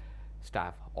by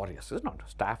Staph aureus, is it not?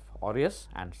 Staph aureus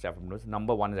and Staph epidermidis.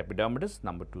 Number 1 is epidermidis,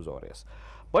 number 2 is aureus.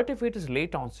 But if it is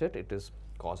late onset, it is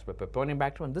caused by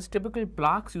Propionibacterium. And this typical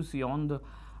plaques you see on the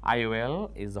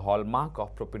IOL is the hallmark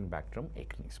of Propionibacterium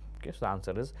acnes. Okay, so the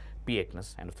answer is P.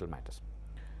 acnes endophthalmitis.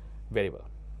 Very well.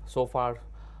 So far,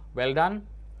 well done.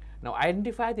 Now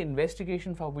identify the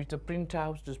investigation for which the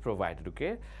printout is provided.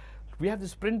 Okay, we have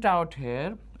this printout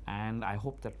here, and I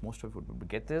hope that most of you would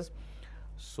get this.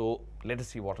 So let us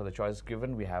see what are the choices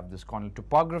given. We have this corneal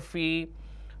topography,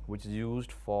 which is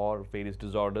used for various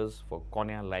disorders for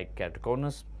cornea like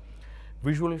keratoconus,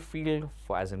 visual field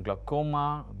for as in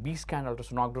glaucoma, B-scan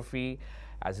ultrasonography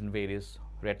as in various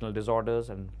retinal disorders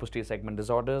and posterior segment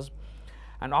disorders,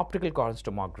 and optical coherence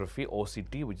tomography,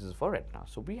 OCT, which is for retina.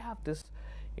 So we have this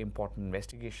important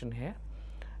investigation here,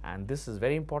 and this is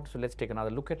very important. So let's take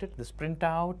another look at it. This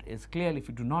printout is clear. If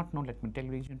you do not know, let me tell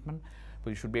you, ladies and gentlemen, but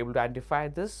you should be able to identify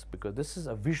this because this is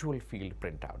a visual field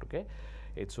printout. Okay,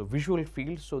 it's a visual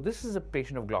field. So this is a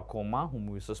patient of glaucoma whom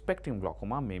we are suspecting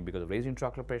glaucoma, maybe because of raised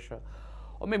intraocular pressure,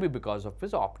 or maybe because of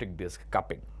his optic disc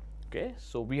cupping. Okay,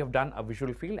 so we have done a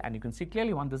visual field, and you can see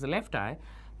clearly one. There's a left eye,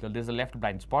 there's a left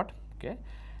blind spot. Okay,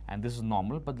 and this is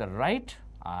normal, but the right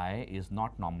eye is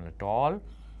not normal at all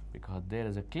because there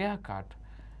is a clear-cut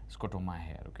scotoma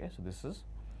here. Okay, so this is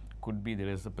could be there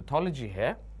is a pathology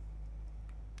here.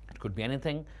 It could be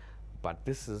anything, but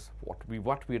this is what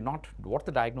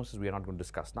the diagnosis we are not going to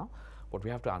discuss now. What we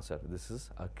have to answer, this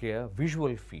is a clear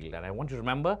visual field, and I want you to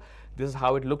remember this is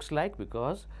how it looks like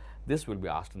because this will be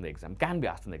asked in the exam, can be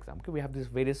asked in the exam. Okay, we have these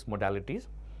various modalities.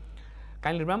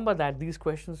 Kindly remember that these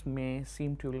questions may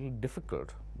seem to be a little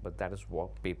difficult, but that is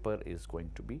what paper is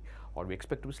going to be, or we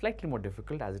expect to be slightly more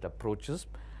difficult as it approaches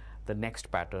the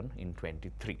next pattern in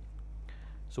 23.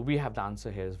 So we have the answer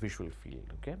here is visual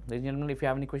field. Okay, ladies and gentlemen, if you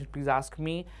have any questions, please ask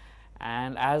me,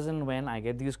 and as and when I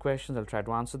get these questions, I'll try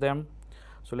to answer them.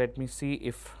 So let me see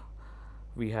if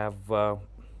we have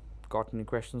got any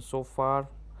questions so far.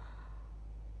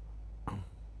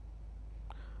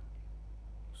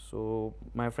 So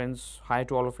my friends, hi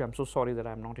to all of you. I'm so sorry that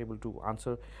I'm not able to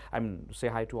answer, say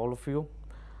hi to all of you,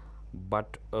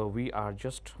 but we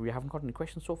haven't got any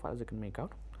questions so far as I can make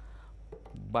out,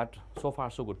 but so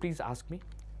far so good. Please ask me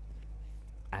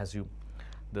as you,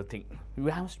 the thing, you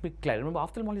have to be clear. Remember,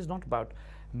 ophthalmology is not about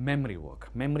memory work.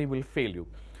 Memory will fail you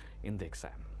in the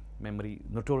exam. Memory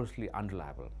notoriously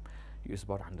unreliable. It's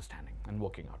about understanding and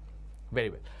working out. Very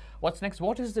well. What's next?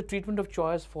 What is the treatment of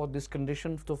choice for this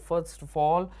condition? So first of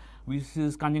all, we see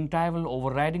this conjunctival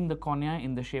overriding the cornea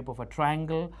in the shape of a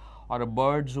triangle or a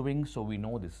bird's wing. So we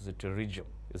know this is a pterygium.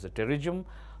 This is a pterygium.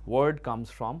 Word comes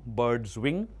from bird's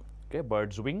wing. Okay,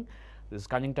 bird's wing. This is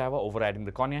conjunctiva overriding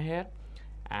the cornea here.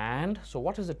 And so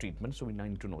what is the treatment? So we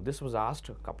need to know. This was asked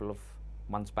a couple of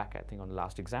months back, I think, on the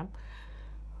last exam.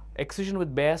 Excision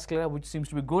with bare sclera, which seems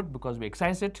to be good because we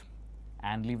excise it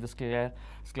and leave the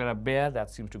sclera bare. That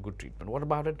seems to be good treatment. What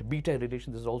about it? Beta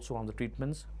irradiation, this is also one of the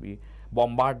treatments. We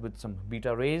bombard with some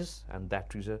beta rays, and that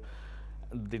treats the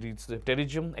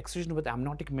pterygium. Excision with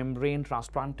amniotic membrane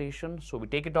transplantation. So we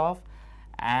take it off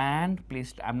and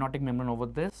place amniotic membrane over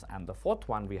this. And the fourth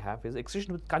one we have is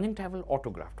excision with conjunctival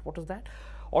autograft. What is that?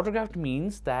 Autograft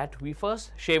means that we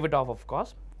first shave it off, of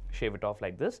course, shave it off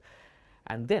like this,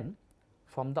 and then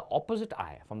from the opposite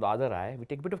eye, from the other eye, we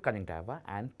take a bit of conjunctiva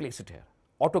and place it here.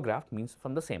 Autograft means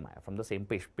from the same eye, from the same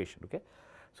patient. Okay,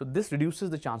 so this reduces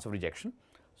the chance of rejection.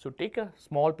 So take a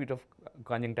small bit of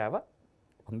conjunctiva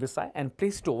on this eye and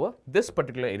place it over this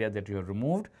particular area that you have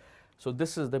removed. So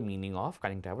this is the meaning of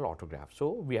conjunctival autograft.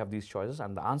 So we have these choices,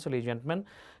 and the answer, ladies and gentlemen,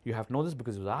 you have to know this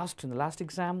because it was asked in the last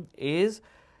exam, is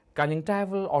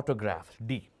conjunctival autograft,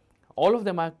 D. All of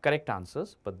them are correct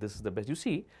answers, but this is the best. You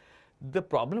see, the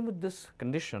problem with this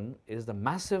condition is the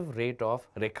massive rate of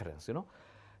recurrence. You know,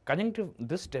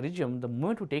 this pterygium, the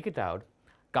moment we take it out,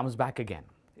 comes back again.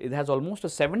 It has almost a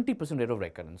 70% rate of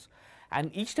recurrence, and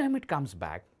each time it comes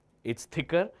back, it's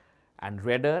thicker and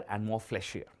redder and more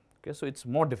fleshier. Okay, so it's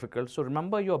more difficult. So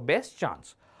remember, your best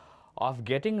chance of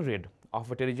getting rid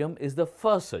of a pterygium is the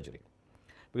first surgery,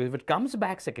 because if it comes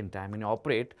back second time and you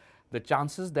operate, the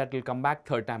chances that it will come back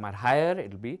third time are higher.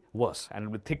 It will be worse, and it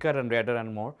will be thicker and redder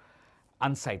and more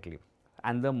unsightly.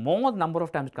 And the more number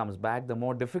of times it comes back, the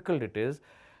more difficult it is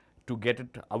to get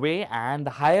it away, and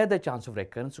the higher the chance of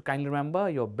recurrence. So kindly remember,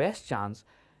 your best chance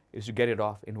is to get it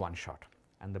off in one shot.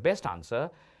 And the best answer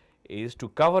is to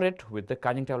cover it with the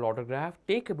conjunctival autograft.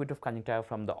 Take a bit of conjunctiva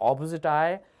from the opposite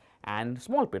eye, and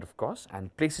small bit of course,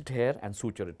 and place it here and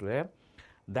suture it to here.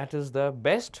 That is the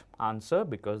best answer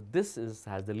because this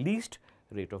has the least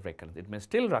rate of recurrence. It may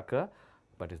still recur,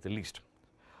 but it's the least.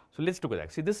 So let's look at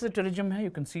that. See, this is a pterygium here.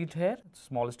 You can see it here. It's the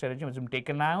smallest pterygium. It's been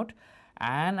taken out,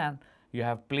 and we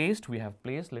have placed.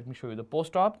 Let me show you the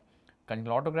post-op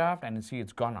conjunctival autograft, and you see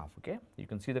it's gone off. Okay, you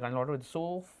can see the conjunctival autograft is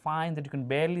so fine that you can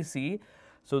barely see.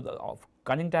 So the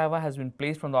conjunctiva has been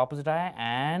placed from the opposite eye,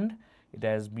 and it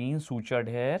has been sutured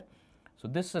here. So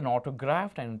this is an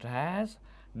autograft, and it has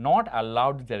not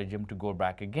allowed the pterygium to go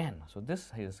back again. So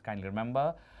this is, kindly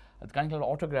remember, the conjunctival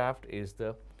autograft is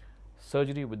the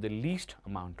surgery with the least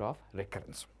amount of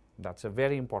recurrence. That's a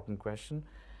very important question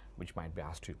which might be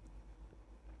asked to you.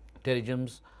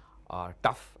 Pterygiums are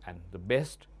tough, and the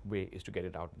best way is to get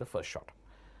it out in the first shot.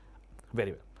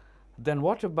 Very well. Then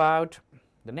what about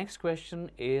the next question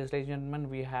is, ladies and gentlemen,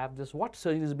 we have this, what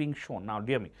surgery is being shown? Now,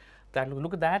 dear me,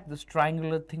 look at that, this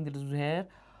triangular thing that is here,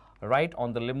 right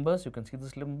on the limbus. You can see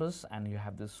this limbus, and you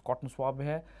have this cotton swab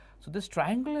here. So this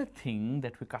triangular thing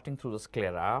that we're cutting through the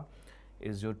sclera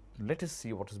is your, let us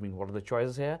see what are the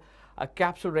choices here. A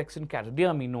capsule rexin catheter.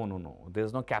 Dear me, no,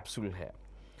 there's no capsule here.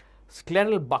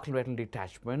 Scleral buccal retinal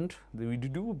detachment, we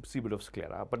do see a bit of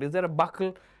sclera, but is there a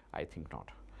buccal? I think not.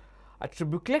 A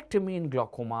trabeculectomy in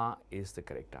glaucoma is the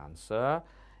correct answer.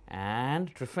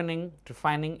 And trephining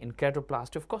in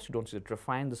keratoplasty, of course you don't see the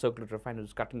trephine, the circular trephine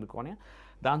is cutting the cornea.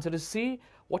 The answer is C.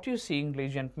 What you're seeing,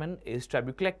 ladies and gentlemen, is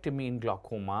trabeculectomy in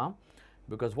glaucoma,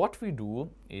 because what we do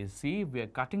is, see, we are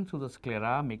cutting through the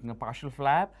sclera, making a partial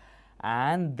flap,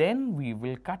 and then we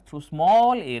will cut through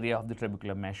small area of the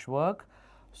trabecular meshwork,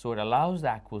 so it allows the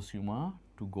aqueous humor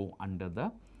to go under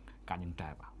the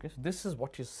conjunctiva. Okay, so this is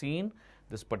what you've seen,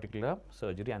 this particular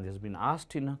surgery, and this has been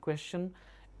asked in a question.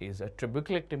 Is a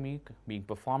trabeculectomy being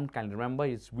performed? Can you remember,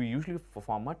 we usually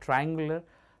perform a triangular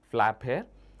flap here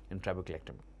in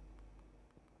trabeculectomy.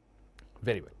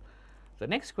 Very well. The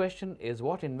next question is,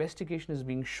 what investigation is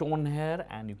being shown here?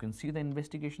 And you can see the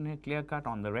investigation here, clear cut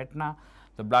on the retina,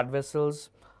 the blood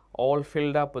vessels all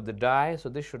filled up with the dye. So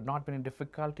this should not be any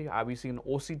difficulty. Are we seeing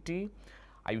OCT?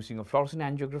 Are you seeing a fluorescent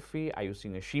angiography? Are you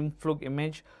seeing a Scheimpflug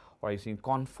image? Or are you seeing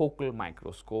confocal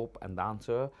microscope? And the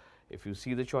answer, if you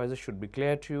see the choices, should be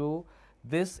clear to you.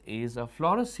 This is a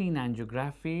fluorescein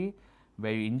angiography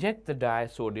where you inject the dye,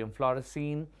 sodium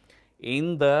fluorescein,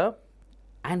 in the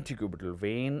antecubital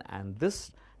vein, and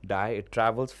this dye, it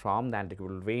travels from the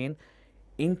antecubital vein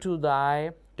into the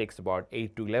eye, takes about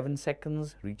 8 to 11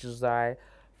 seconds, reaches the eye,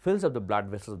 fills up the blood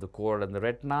vessels of the choroid and the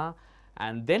retina,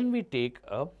 and then we take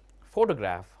a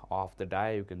photograph of the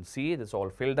dye. You can see it's all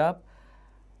filled up.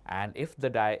 And if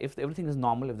everything is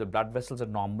normal, if the blood vessels are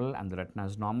normal and the retina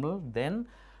is normal, then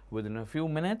within a few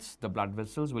minutes, the blood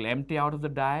vessels will empty out of the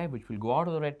dye, which will go out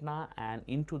of the retina and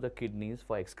into the kidneys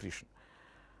for excretion.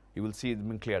 You will see it's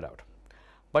been cleared out.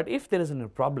 But if there is any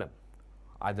problem,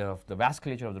 either of the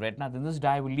vasculature of the retina, then this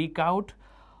dye will leak out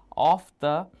of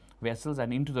the vessels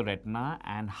and into the retina,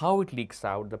 and how it leaks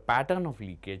out, the pattern of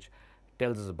leakage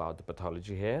tells us about the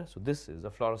pathology here. So this is a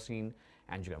fluorescein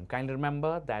angiogram. Kindly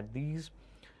remember that these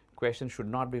questions should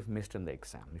not be missed in the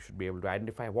exam. You should be able to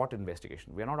identify what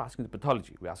investigation. We are not asking the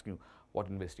pathology, we are asking you what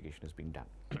investigation is being done.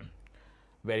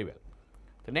 Very well.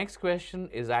 The next question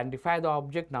is identify the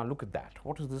object. Now look at that.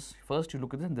 What is this? First you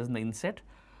look at this, this is the inset.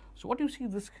 So what you see,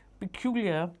 this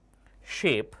peculiar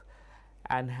shape,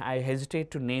 and I hesitate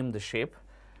to name the shape,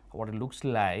 what it looks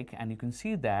like, and you can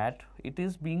see that it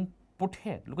is being put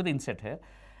here. Look at the inset here,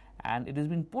 and it has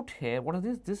been put here. What is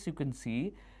this? This you can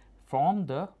see from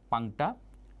the puncta.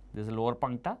 There is a lower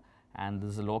puncta, and this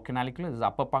is a lower canaliculus, this is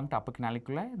upper puncta, upper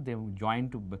canaliculi. They join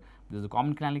to, this is the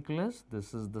common canaliculus,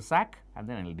 this is the sac, and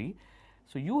then LD.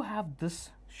 So you have this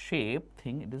shape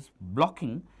thing, it is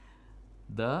blocking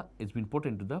the, it's been put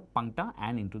into the puncta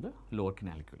and into the lower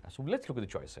canalicula. So let's look at the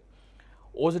choice here.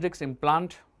 Ozurdex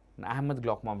implant, an Ahmed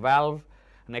glaucoma valve,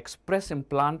 an express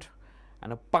implant,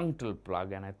 and a punctal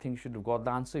plug. And I think you should have got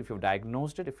the answer if you have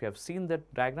diagnosed it, if you have seen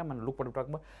that diagram and look what I'm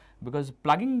talking about. Because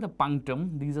plugging the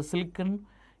punctum, these are silicon,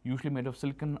 usually made of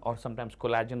silicon or sometimes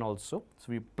collagen also. So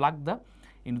we plug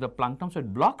into the punctum, so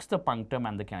it blocks the punctum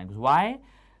and the canaliculus. Why?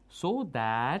 So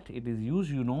that it is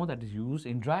used, you know, that is used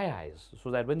in dry eyes.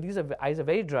 So that when these eyes are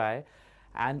very dry,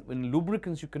 and in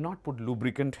lubricants, you cannot put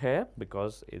lubricant here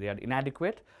because they are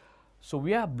inadequate. So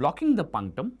we are blocking the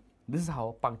punctum. This is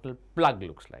how a punctal plug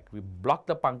looks like. We block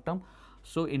the punctum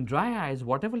So in dry eyes,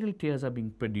 whatever little tears are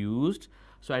being produced,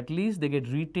 so at least they get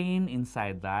retained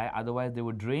inside the eye, otherwise they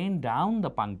would drain down the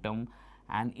punctum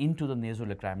and into the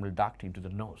nasolacrimal duct, into the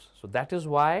nose. So that is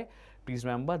why, please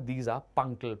remember, these are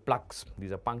punctal plugs.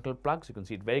 These are punctal plugs. You can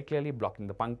see it very clearly blocking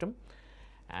the punctum.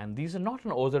 And these are not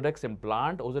an Ozurdex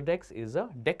implant. Ozurdex is a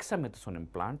dexamethasone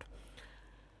implant.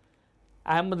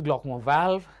 And with the glaucoma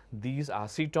valve, these are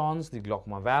cetons, the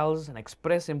glaucoma valves. An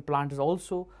express implant is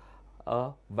also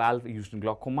a valve used in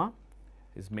glaucoma.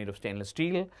 It's made of stainless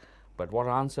steel. But what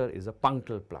answer is a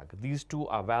punctal plug. These two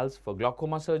are valves for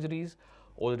glaucoma surgeries.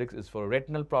 Ozurdex is for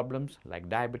retinal problems like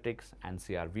diabetics and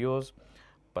CRVOs.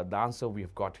 But the answer we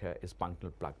have got here is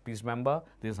punctal plug. Please remember,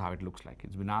 this is how it looks like.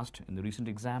 It's been asked in the recent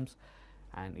exams,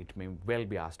 and it may well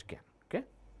be asked again. Okay?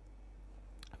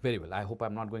 Very well. I hope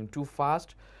I'm not going too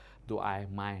fast, though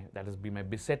that has been my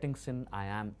besetting sin. I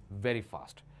am very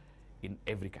fast in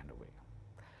every kind of way.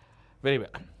 Very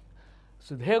well.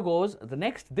 So here goes the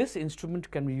next. This instrument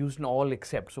can be used in all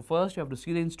except. So first you have to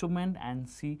see the instrument and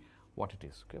see what it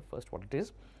is. Okay, first what it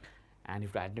is, and you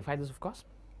have to identify this, of course.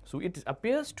 So it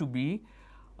appears to be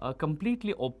a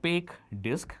completely opaque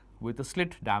disc with a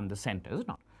slit down the center, is it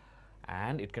not?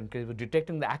 And it can be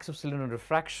detecting the axis of cylinder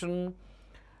refraction,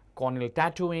 corneal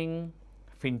tattooing,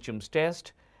 Finchem's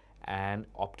test, and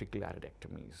optical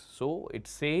iridectomies. So it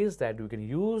says that we can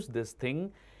use this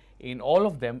thing in all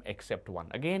of them except one.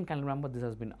 Again, can you remember, this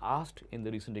has been asked in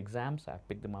the recent exams. I've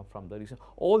picked them up from the recent,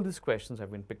 all these questions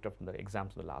have been picked up from the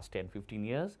exams of the last 10-15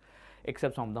 years,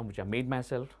 except some of them which I made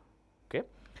myself. Okay,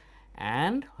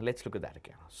 and let's look at that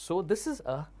again. So this is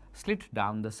a slit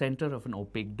down the center of an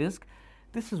opaque disc.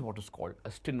 This is what is called a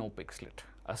stenopic slit.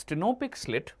 A stenopic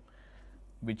slit,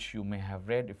 which you may have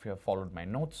read if you have followed my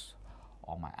notes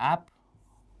or my app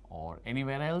or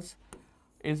anywhere else,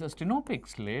 is a stenopic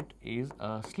slit is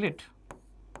a slit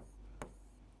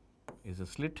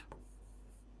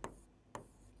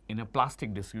in a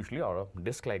plastic disc usually, or a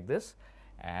disc like this,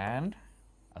 and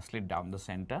a slit down the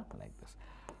center like this.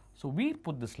 So we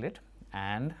put the slit,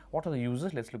 and what are the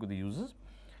uses? Let's look at the uses.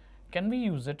 Can we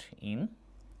use it in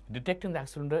detecting the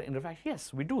axis of cylinder in refraction?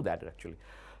 Yes, we do that actually.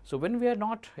 So when we are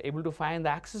not able to find the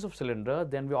axis of cylinder,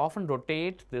 then we often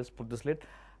rotate this, put the slit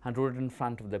and rotate it in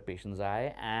front of the patient's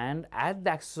eye, and at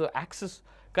the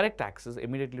correct axis,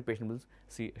 immediately the patient will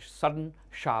see sudden,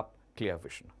 sharp, clear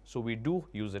vision. So we do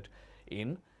use it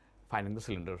in finding the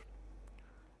cylinder.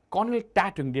 Corneal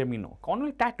tattooing, dear me, no.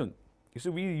 Corneal tattooing, you see,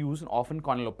 we use often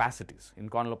corneal opacities. In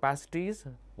corneal opacities,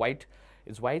 white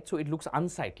is white, so it looks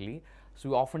unsightly. So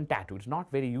we often tattoo. It's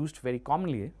not very used very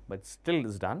commonly, but still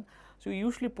is done. So we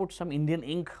usually put some Indian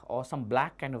ink or some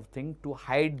black kind of thing to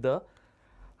hide the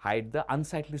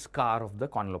unsightly scar of the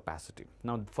corneal opacity.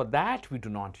 Now for that we do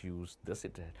not use this.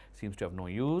 It seems to have no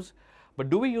use. But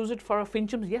do we use it for a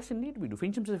Finchem's? Yes, indeed we do.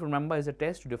 Finchem's, if you remember, is a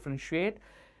test to differentiate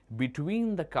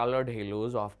between the colored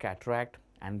halos of cataract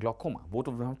and glaucoma. Both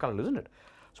of them have color, isn't it?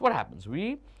 So what happens?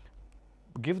 We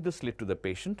give the slit to the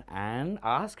patient and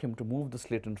ask him to move the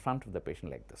slit in front of the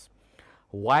patient like this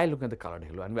while looking at the colored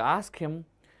halo, and we ask him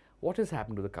what is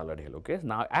happening to the colored halo. Okay,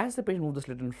 now as the patient moves the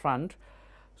slit in front,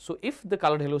 so if the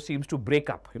colored halo seems to break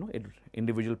up,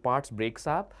 individual parts breaks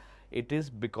up, it is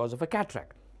because of a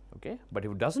cataract. Okay, but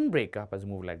if it doesn't break up as you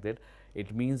move like that,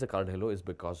 it means the colored halo is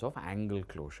because of angle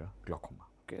closure glaucoma.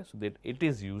 Okay, so that it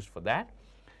is used for that.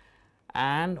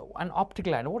 And an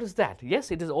optical iridectomy, what is that?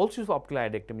 Yes, it is also used for optical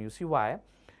iridectomy. You see why?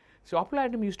 So optical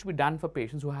iridectomy used to be done for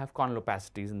patients who have corneal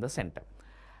opacities in the center.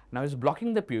 Now it's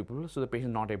blocking the pupil, so the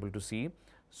patient is not able to see.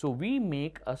 So we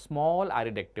make a small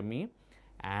iridectomy,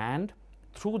 and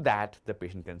through that the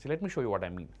patient can see. Let me show you what I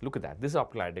mean. Look at that. This is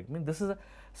optical iridectomy. This is a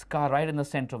scar right in the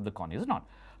center of the cornea, is it not?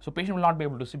 So patient will not be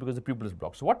able to see because the pupil is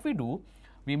blocked. So what we do,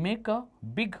 we make a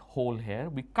big hole here.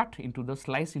 We cut into the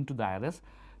slice into the iris.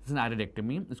 This is an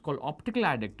iridectomy. It's called optical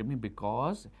iridectomy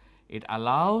because it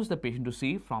allows the patient to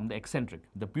see from the eccentric.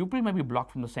 The pupil may be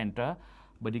blocked from the center,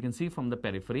 but you can see from the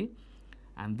periphery.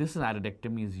 And this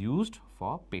iridectomy is used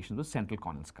for patients with central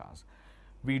corneal scars.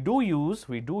 We do use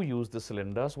the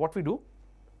cylinders. What we do?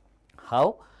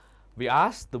 How? We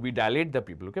dilate the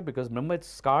pupil, okay? Because remember it's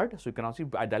scarred, so you can also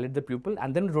I dilate the pupil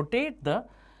and then rotate the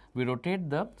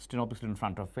stenopic slit in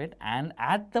front of it, and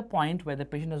at the point where the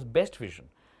patient has best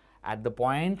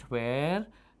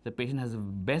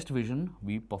vision,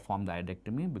 we perform the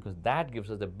iridectomy, because that gives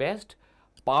us the best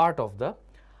part of the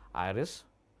iris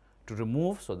to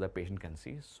remove so the patient can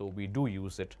see. So we do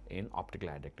use it in optical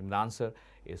iridectomy. The answer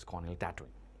is corneal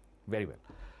tattooing. Very well.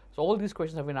 So all these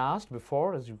questions have been asked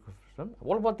before, as you have.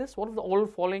 What about this? What if the all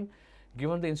following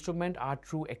given the instrument are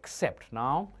true except?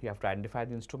 Now you have to identify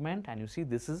the instrument, and you see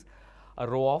this is a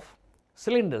row of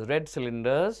cylinders, red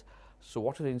cylinders. So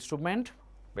what is the instrument?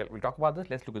 Well, we'll talk about this.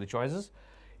 Let's look at the choices.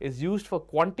 Is used for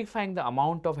quantifying the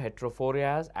amount of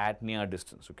heterophorias at near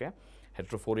distance. Okay,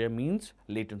 heterophoria means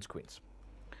latent squints.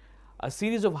 A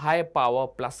series of high power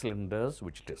plus cylinders,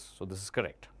 which it is. So this is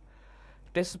correct.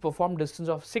 Test is performed distance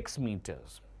of 6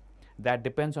 meters. That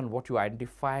depends on what you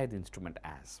identify the instrument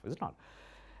as, is it not?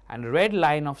 And red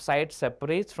line of sight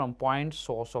separates from point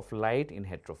source of light in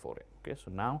heterophoria. Okay,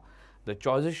 so now the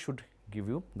choices should give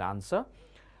you the answer.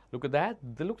 Look at that.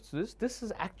 Look at this. This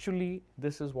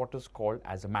is what is called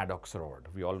as a Maddox rod.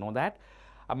 We all know that.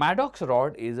 A Maddox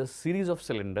rod is a series of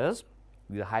cylinders.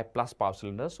 These are high plus power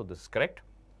cylinders. So this is correct.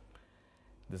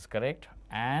 This is correct.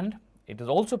 And it is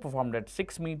also performed at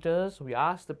 6 meters. We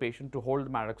ask the patient to hold the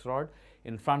Maddox rod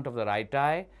in front of the right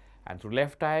eye, and through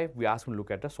left eye we ask him to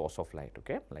look at a source of light,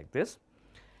 okay, like this.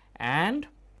 And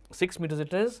 6 meters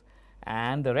it is,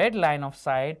 and the red line of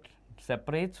sight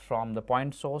separates from the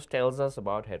point source, tells us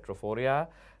about heterophoria.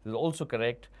 This is also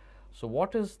correct. So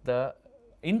what is the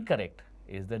incorrect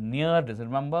is the near distance.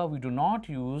 Remember, we do not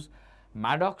use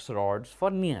Maddox rods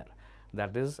for near.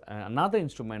 That is another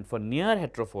instrument for near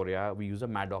heterophoria. We use a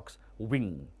Maddox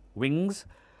wings,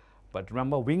 but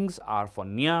remember, wings are for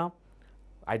near.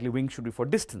 Ideally, wings should be for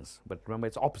distance, but remember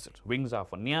it's opposite. Wings are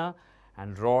for near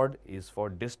and rod is for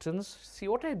distance. See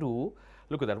what I do,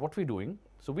 look at that, what we're doing.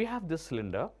 So we have this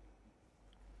cylinder,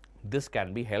 this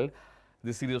can be held,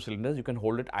 this series of cylinders, you can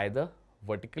hold it either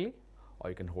vertically or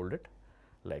you can hold it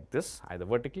like this, either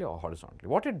vertically or horizontally.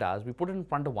 What it does, we put it in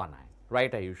front of one eye,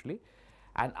 right eye usually,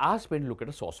 and ask when to look at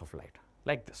a source of light,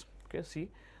 like this. Okay, see,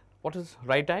 what is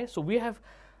right eye? So we have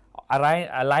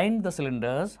aligned the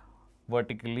cylinders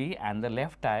vertically and the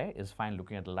left eye is fine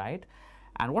looking at the light,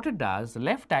 and what it does, the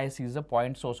left eye sees the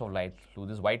point source of light through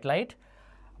this white light,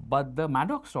 but the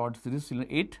Maddox rod,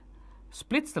 it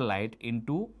splits the light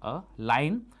into a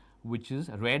line which is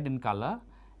red in color,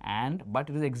 but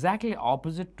it is exactly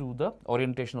opposite to the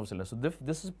orientation of cylinder. So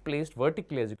this is placed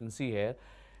vertically, as you can see here,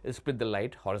 is split the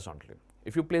light horizontally.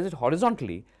 If you place it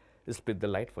horizontally, it split the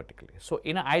light vertically. So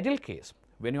in an ideal case,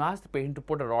 when you ask the patient to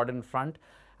put a rod in front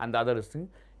and the other is thing,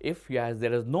 if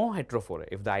there is no heterophoria,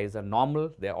 if the eyes are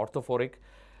normal, they are orthophoric,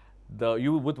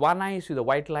 with one eye you see the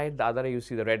white light, the other eye you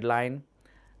see the red line,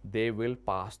 they will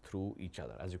pass through each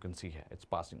other. As you can see here, it's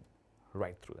passing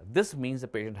right through that. This means the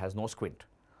patient has no squint.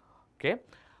 Okay,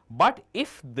 but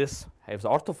if this has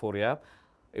orthophoria,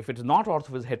 if it is not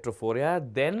ortho, heterophoria,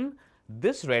 then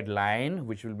this red line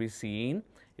which will be seen,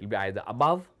 it will be either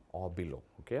above or below.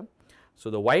 Okay, so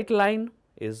the white line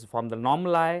is from the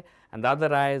normal eye, and the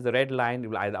other eye is the red line, it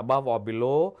will either above or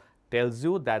below, tells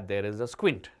you that there is a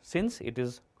squint. Since it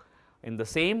is in the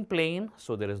same plane,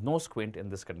 so there is no squint in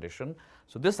this condition.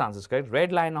 So this answer is correct.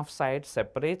 Red line of sight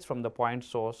separates from the point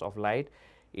source of light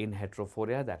in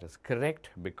heterophoria. That is correct,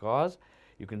 because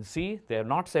you can see they are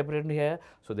not separated here,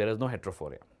 so there is no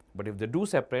heterophoria. But if they do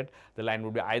separate, the line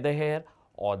will be either here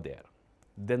or there.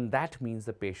 Then that means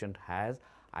the patient has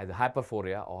either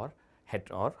hyperphoria or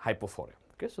hypophoria.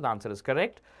 Okay, so the answer is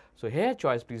correct. So here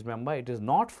choice, please remember, it is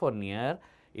not for near,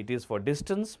 it is for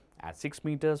distance. At 6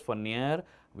 meters for near,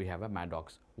 we have a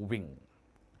Maddox wing.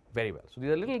 Very well. So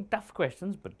these are little tough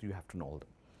questions, but you have to know them.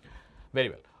 Very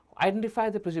well.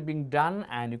 Identify the procedure being done,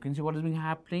 and you can see what is being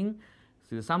happening.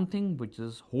 So there's something which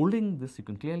is holding this, you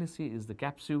can clearly see, is the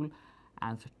capsule,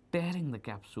 and it's tearing the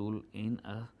capsule in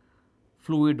a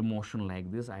fluid motion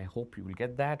like this. I hope you will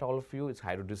get that, all of you. It's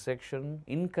hydrodissection.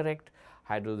 Incorrect.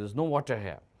 There's no water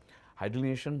here.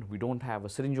 Hydrogenation, we don't have a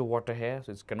syringe of water here,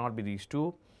 so it cannot be these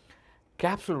two.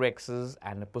 Capsulorhexis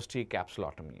and a posterior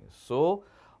capsulotomy. So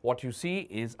what you see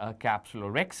is a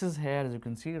capsulorhexis here, as you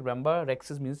can see. Remember,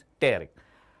 rhexis means tearing.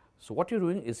 So what you're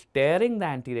doing is tearing the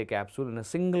anterior capsule in a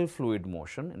single fluid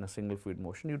motion.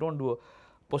 You don't do a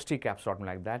posterior capsulotomy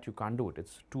like that. You can't do it.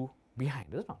 It's too behind,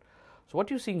 is it not? So what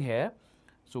you're seeing here,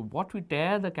 so what we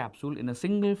tear the capsule in a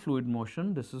single fluid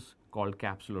motion, this is called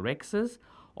capsulorhexis,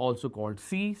 also called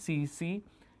CCC,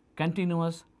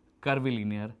 continuous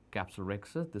curvilinear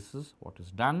capsulorhexis. This is what is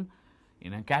done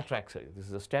in a cataract surgery. This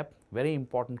is a step, very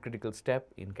important critical step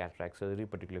in cataract surgery,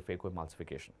 particularly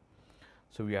phacoemulsification.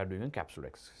 So we are doing a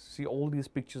capsulorhexis. See, all these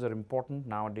pictures are important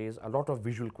nowadays. A lot of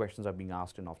visual questions are being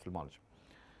asked in ophthalmology.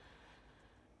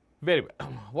 Very well.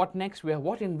 What next? We have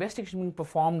what investigation being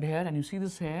performed here, and you see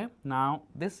this here. Now,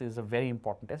 this is a very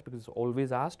important test because it's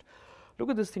always asked.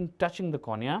 Look at this thing touching the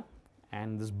cornea,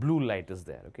 and this blue light is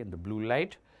there. Okay, and the blue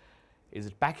light, is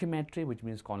it pachymetry, which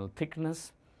means corneal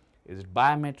thickness? Is it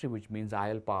biometry, which means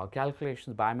IL power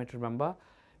calculations? Biometry, remember,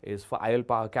 is for IL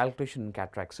power calculation in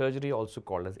cataract surgery, also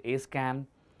called as A-scan.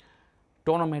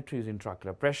 Tonometry is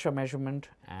intraocular pressure measurement,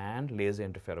 and laser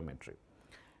interferometry.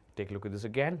 Take a look at this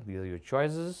again. These are your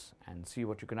choices and see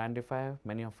what you can identify.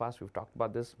 Many of us, we've talked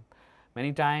about this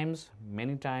many times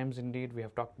indeed we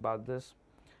have talked about this.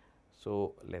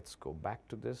 So let's go back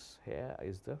to this. Here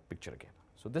is the picture again.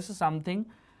 So this is something,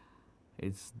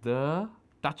 it's the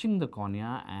touching the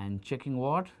cornea and checking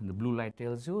what the blue light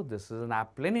tells you. This is an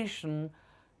applanation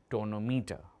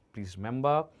tonometer. Please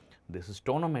remember, this is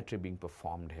tonometry being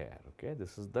performed here. Okay,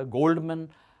 this is the Goldman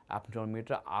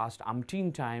tonometer, asked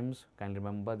umpteen times. Can you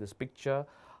remember this picture,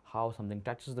 how something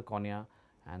touches the cornea,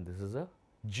 and this is a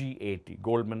GAT,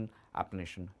 Goldman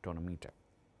applanation tonometer.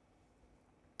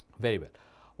 Very well.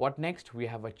 What next? We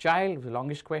have a child, the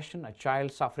longest question, a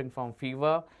child suffering from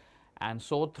fever and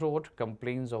sore throat,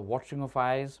 complains of watering of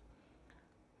eyes.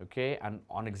 Okay, and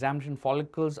on examination,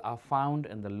 follicles are found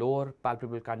in the lower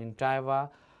palpebral conjunctiva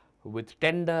with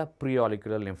tender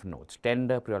preauricular lymph nodes.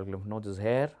 Tender preauricular lymph nodes is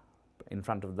here in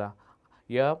front of the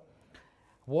ear.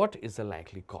 What is the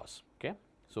likely cause? Okay,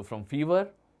 so from fever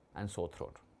and sore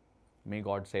throat, may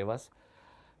God save us.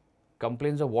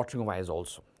 Complaints of watering of eyes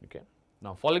also. Okay,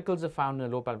 now follicles are found in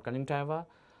the lower palpebral conjunctiva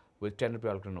with tender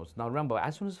preauricular nodes. Now remember,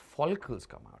 as soon as follicles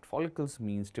come out, follicles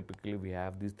means typically we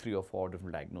have these 3 or 4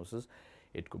 different diagnoses.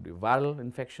 It could be viral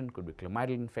infection, could be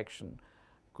chlamydal infection,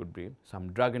 could be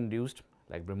some drug induced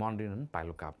like brimonidine and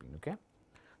pilocarpine. Okay,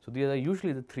 so these are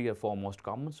usually the 3 or 4 most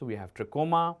common. So we have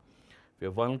trachoma, we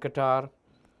have vernal catarrh,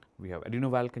 we have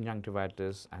adenoviral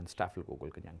conjunctivitis and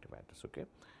staphylococcal conjunctivitis. Okay,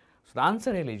 so the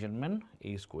answer here, ladies and gentlemen,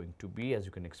 is going to be, as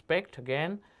you can expect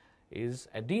again, is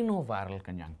adenoviral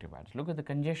conjunctivitis. Look at the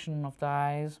congestion of the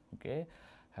eyes. Okay,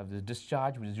 have this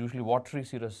discharge which is usually watery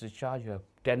serous discharge. You have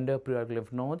tender preauricular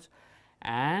lymph nodes,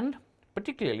 and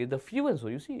particularly the fever. So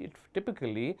you see, it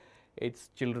typically it's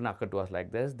children occur to us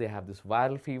like this. They have this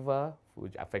viral fever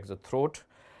which affects the throat,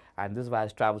 and this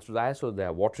virus travels to the eyes. So they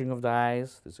are watering of the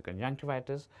eyes. This is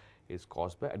conjunctivitis is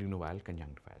caused by adenoviral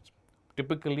conjunctivitis.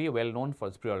 Typically well known for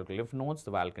its preauricular lymph nodes,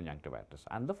 the viral conjunctivitis,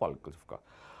 and the follicles, of course.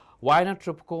 Why not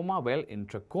trachoma? Well, in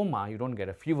trachoma, you don't get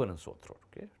a fever and sore throat.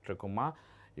 Okay, trachoma,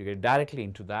 you get directly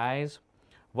into the eyes.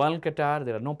 Vernal catarrh,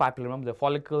 there are no papillae, remember the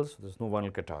follicles, so there is no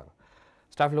vernal catarrh.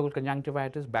 Staphylococcal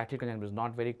conjunctivitis, bacterial conjunctivitis is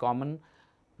not very common.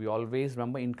 We always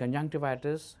remember in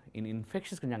conjunctivitis, in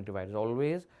infectious conjunctivitis,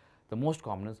 always the most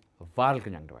common is viral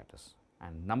conjunctivitis.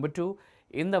 And number 2,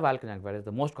 in the viral conjunctivitis,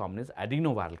 the most common is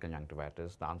adenoviral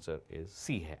conjunctivitis. The answer is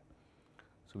C here.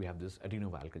 So we have this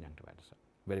adenoviral conjunctivitis.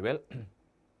 Very well.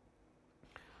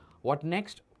 What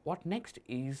next? What next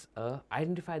is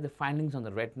identify the findings on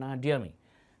the retina. Dear me,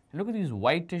 look at these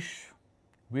whitish,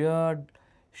 weird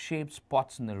shaped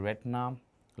spots in the retina.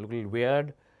 Look a little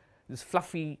weird. This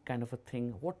fluffy kind of a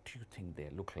thing. What do you think they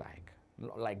look like?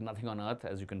 Like nothing on earth,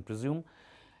 as you can presume.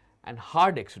 And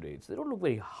hard exudates. They don't look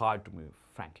very hard to me,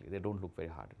 frankly. They don't look very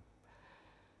hard.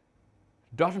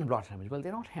 Dot and blot hemorrhage. Well,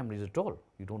 they're not hemorrhages at all.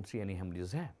 You don't see any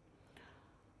hemorrhages there.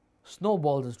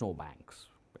 Snowballs and snowbanks.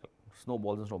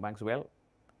 Snowballs and snowbanks, well,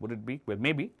 would it be? Well,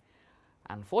 maybe.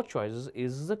 And 4th choices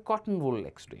is the cotton wool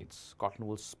exudates. Cotton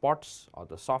wool spots or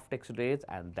the soft exudates,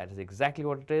 and that is exactly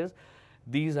what it is.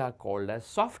 These are called as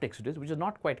soft exudates, which is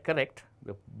not quite correct.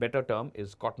 The better term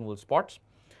is cotton wool spots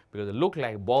because they look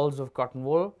like balls of cotton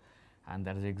wool, and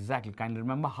that is exactly. Kindly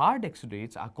remember, hard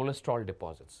exudates are cholesterol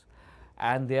deposits,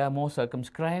 and they are more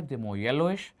circumscribed, they are more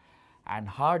yellowish, and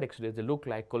hard exudates, they look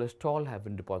like cholesterol have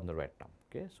been deposited in the retina.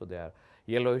 Okay, so they are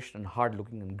yellowish and hard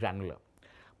looking and granular.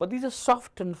 But these are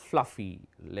soft and fluffy,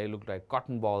 they look like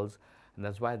cotton balls, and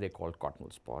that's why they're called cotton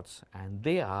wool spots. And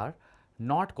they are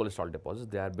not cholesterol deposits,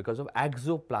 they are because of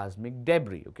exoplasmic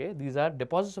debris. Okay, these are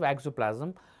deposits of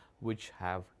exoplasm which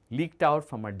have leaked out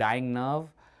from a dying nerve.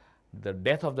 The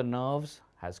death of the nerves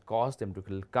has caused them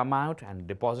to come out and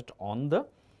deposit on the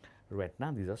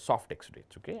retina. These are soft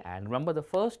exudates. Okay, and remember the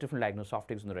first different diagnosis of soft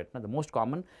exudates in the retina, the most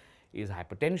common is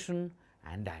hypertension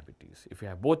and diabetes. If you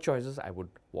have both choices, I would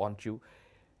want you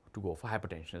to go for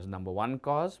hypertension as number 1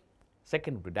 cause.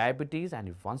 Second would be diabetes, and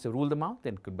if once you rule them out,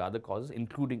 then it could be other causes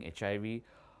including HIV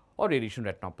or radiation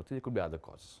retinopathy. There could be other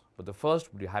causes, but the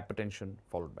first would be hypertension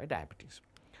followed by diabetes.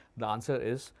 The answer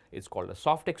is, it's called a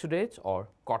soft exudates or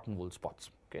cotton wool spots.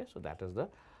 Okay, so that is the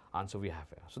answer we have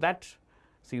here. So that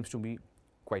seems to be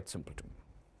quite simple to me.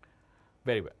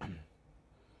 Very well.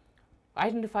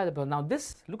 Identify the, now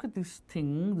this, look at this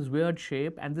thing, this weird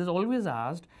shape, and this is always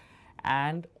asked,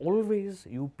 and always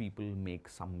you people make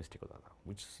some mistake or the other,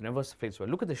 which never fails well.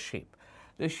 Look at the shape.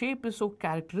 The shape is so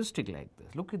characteristic like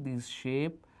this. Look at this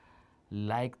shape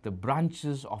like the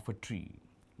branches of a tree,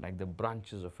 like the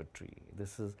branches of a tree.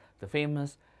 This is the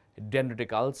famous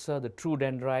dendritic ulcer, the true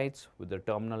dendrites with the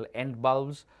terminal end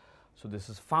bulbs. So this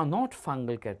is not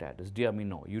fungal keratitis, dear me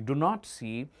no. You do not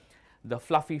see the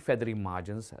fluffy feathery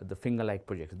margins, the finger-like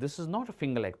projection. This is not a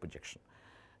finger-like projection.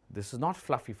 This is not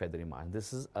fluffy feathery margin.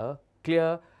 This is a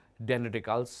clear dendritic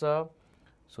ulcer.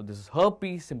 So this is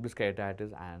herpes simplex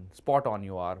keratitis, and spot on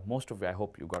you are. Most of you, I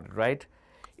hope you got it right.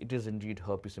 It is indeed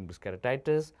herpes simplex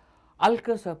keratitis.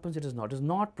 Ulcus serpens, it is not. It is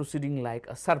not proceeding like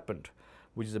a serpent,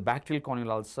 which is a bacterial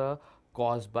corneal ulcer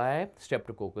caused by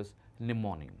Streptococcus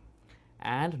pneumoniae.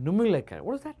 And nummular keratitis.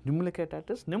 What is that? Nummular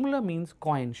keratitis. Nummular means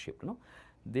coin shaped.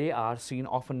 They are seen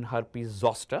often herpes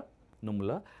zoster,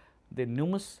 nummular. The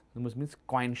nummus means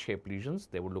coin shaped lesions.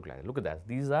 They would look like that. Look at that.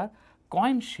 These are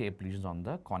coin shaped lesions on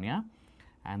the cornea,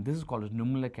 and this is called as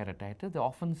nummular keratitis. They are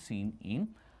often seen in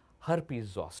herpes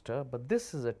zoster, but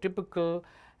this is a typical,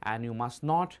 and you must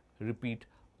not repeat,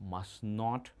 must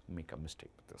not make a mistake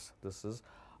with this. This is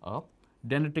a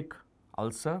dendritic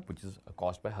ulcer which is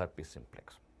caused by herpes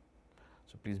simplex.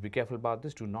 So please be careful about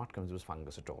this. Do not confuse with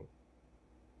fungus at all.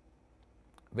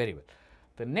 Very well.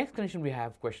 The next condition we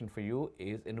have question for you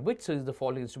is, in which series the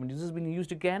following instrument is being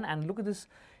used again? And look at this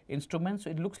instrument. So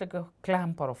it looks like a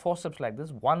clamp or a forceps like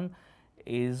this. One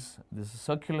is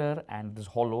circular and this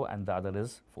hollow, and the other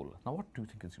is full. Now what do you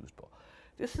think it's used for?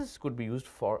 This could be used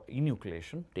for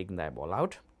enucleation, taking the eyeball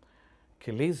out,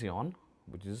 chalazion,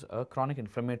 which is a chronic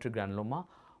inflammatory granuloma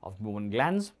of movement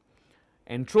glands,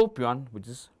 entropion, which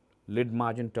is lid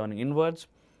margin turning inwards,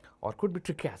 or could be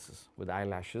trichiasis with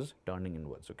eyelashes turning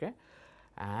inwards. Okay,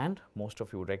 and most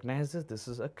of you recognize this. This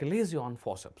is a chalazion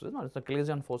forceps. It's a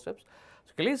chalazion forceps.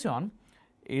 So chalazion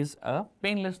is a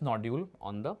painless nodule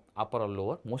on the upper or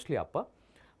lower, mostly upper,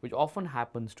 which often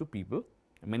happens to people.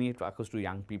 Many it occurs to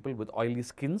young people with oily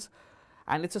skins,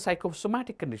 and it's a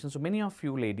psychosomatic condition. So many of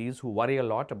you ladies who worry a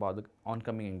lot about the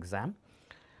oncoming exam,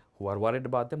 who are worried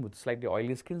about them with slightly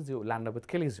oily skins, you land up with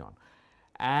chalazion.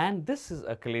 And this is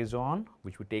a chalazion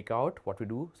which we take out. What we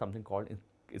do, something called,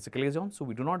 it's a chalazion. So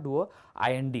we do not do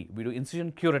a IND, we do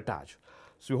incision curettage.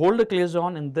 So you hold the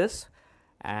chalazion in this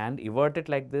and invert it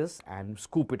like this and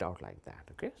scoop it out like that.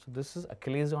 Okay, so this is a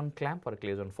chalazion clamp or a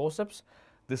chalazion forceps.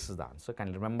 This is the answer. Can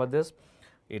you remember this?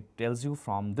 It tells you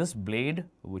from this blade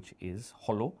which is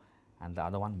hollow and the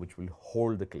other one which will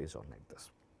hold the chalazion like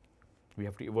this. We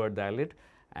have to invert the eyelid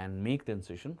and make the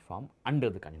incision from under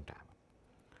the conjunctiva.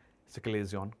 It's a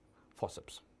chalazion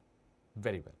forceps.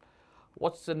 Very well.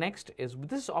 What's the next is,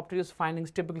 this opticus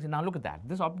findings typically. Now look at that.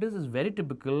 This opticus is very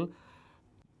typical.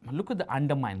 Look at the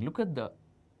undermine. Look at the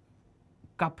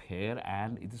cup here,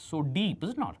 and it is so deep,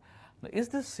 is it not? Now, is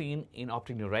this seen in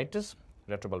optic neuritis,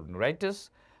 retrobulbar neuritis,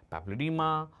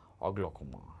 papilledema, or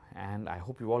glaucoma? And I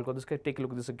hope you all got this. Take a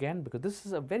look at this again, because this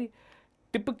is a very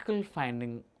typical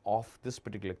finding of this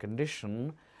particular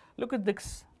condition. Look at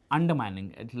this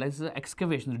undermining. It is an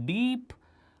excavation. The deep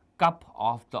cup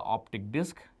of the optic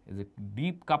disc is a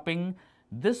deep cupping.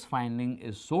 This finding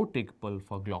is so typical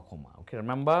for glaucoma. Okay,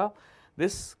 remember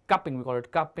this cupping, we call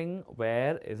it cupping,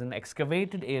 where is an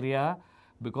excavated area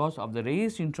because of the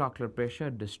raised intraocular pressure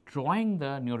destroying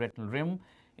the neuroretinal rim,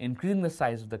 increasing the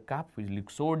size of the cup, which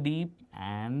looks so deep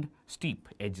and steep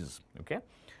edges. Okay,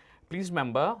 please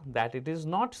remember that it is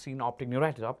not seen optic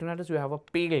neuritis. Optic neuritis, you have a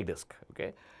pale disc.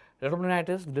 Okay,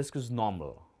 retrobulbar disc is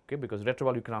normal. Okay, because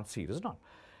retrobulbar you cannot see, it is not.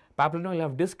 Papilledema, you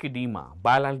have disc edema,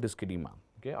 bilateral disc edema.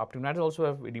 Okay, optic neuritis also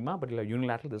have edema, but you have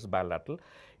unilateral. This is bilateral.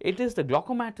 It is the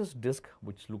glaucomatous disc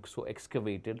which looks so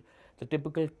excavated, the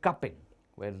typical cupping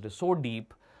where it is so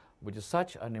deep, which is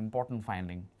such an important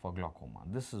finding for glaucoma.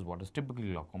 This is what is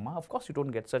typically glaucoma. Of course, you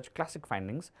don't get such classic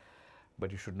findings,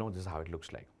 but you should know this is how it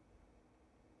looks like.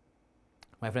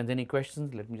 My friends, any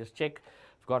questions? Let me just check.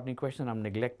 If you've got any questions, I'm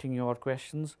neglecting your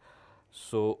questions.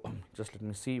 So just let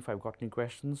me see if I've got any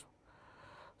questions.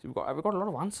 So I've got a lot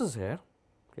of answers here.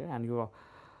 Okay, and you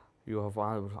have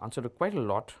answered quite a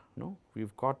lot.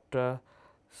 We've got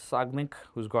Sagnik,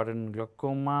 who's got in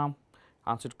glaucoma,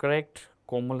 answered correct.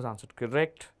 Komal has answered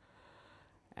correct,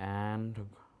 and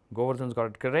Govardhan's got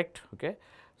it correct. Okay,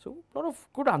 so a lot of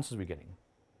good answers we're getting.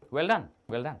 Well done,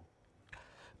 well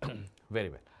done. Very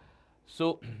well.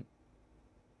 So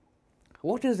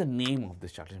what is the name of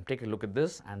this chart? Let me take a look at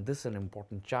this, and this is an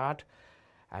important chart.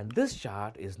 And this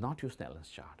chart is not your Snellen's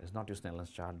chart. It's not your Snellen's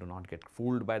chart. Do not get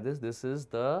fooled by this. This is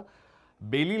the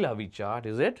Bailey-Lovie chart,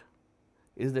 is it?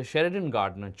 Is the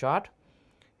Sheridan-Gardner chart?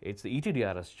 It's the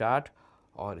ETDRS chart,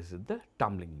 or is it the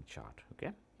Tumbling chart?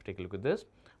 Okay, take a look at this.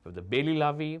 We have the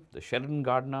Bailey-Lovie, the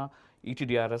Sheridan-Gardner,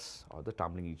 ETDRS, or the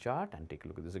Tumbling chart, and take a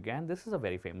look at this again. This is a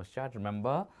very famous chart.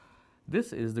 Remember,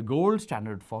 this is the gold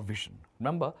standard for vision.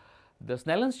 Remember, the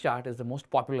Snellen's chart is the most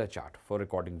popular chart for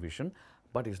recording vision,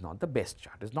 but it's not the best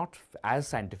chart. It's not as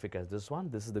scientific as this one.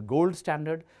 This is the gold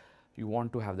standard you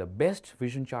want to have the best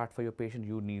vision chart for your patient,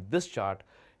 you need this chart.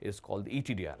 Is called the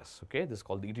ETDRS. Okay, this is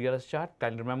called the ETDRS chart.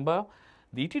 Can you remember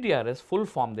the ETDRS full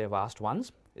form? They have asked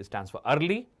once. It stands for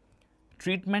Early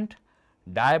Treatment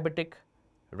Diabetic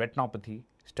Retinopathy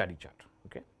Study Chart.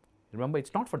 Okay, remember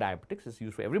it's not for diabetics; it's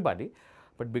used for everybody.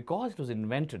 But because it was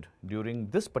invented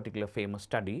during this particular famous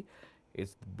study,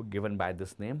 it's given by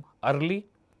this name, Early.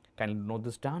 Can you note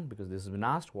this down, because this has been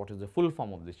asked? What is the full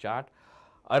form of this chart?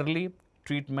 Early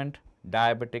Treatment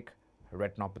Diabetic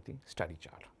Retinopathy Study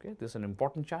Chart. Okay, this is an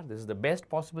important chart. This is the best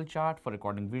possible chart for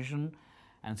recording vision,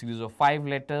 and series of 5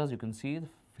 letters. You can see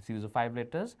the series of 5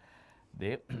 letters.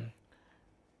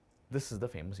 This is the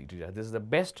famous ETDRS. This is the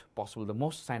best possible, the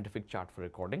most scientific chart for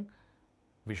recording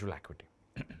visual acuity.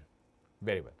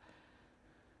 Very well.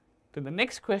 Then the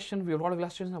next question, we have a lot of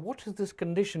questions. What is this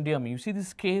condition, dear me? You see these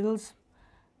scales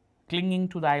clinging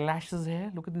to the eyelashes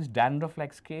here. Look at these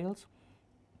dandruff-like scales.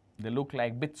 They look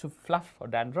like bits of fluff or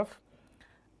dandruff,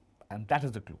 and that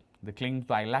is the clue. They cling to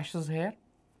the eyelashes here,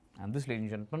 and this,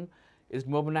 ladies and gentlemen, is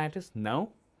myoblenitis?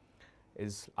 No.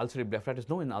 Is ulcerative blepharitis?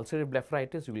 No. In ulcerative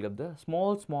blepharitis, you will get the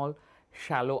small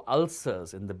shallow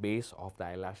ulcers in the base of the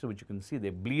eyelashes, which you can see they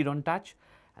bleed on touch,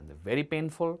 and they're very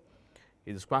painful.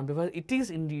 It is squamous blepharitis. It is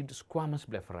indeed squamous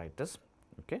blepharitis,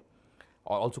 okay,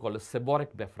 or also called a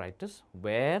seborrheic blepharitis,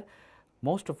 where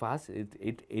most of us,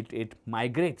 it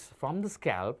migrates from the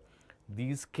scalp,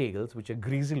 these scales which are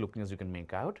greasy looking, as you can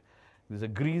make out. These are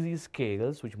greasy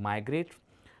scales which migrate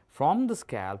from the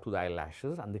scalp to the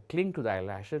eyelashes, and they cling to the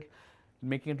eyelashes,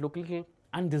 making it look a little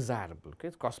undesirable. Okay,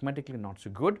 it's cosmetically not so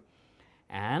good,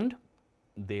 and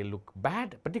they look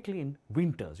bad, particularly in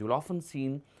winters. You'll often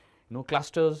see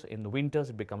clusters in the winters.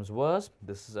 It becomes worse.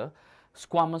 This is a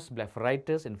squamous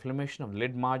blepharitis, inflammation of the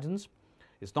lid margins.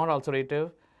 It's not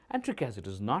ulcerative, and trichas it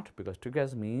is not, because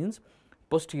trichas means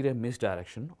posterior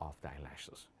misdirection of the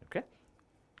eyelashes. Okay.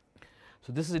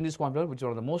 So this is indeed squamous blepharitis, which is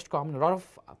one of the most common. A lot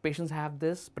of patients have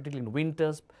this, particularly in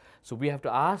winters. So we have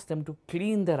to ask them to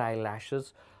clean their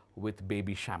eyelashes with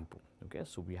baby shampoo. Okay.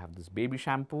 So we have this baby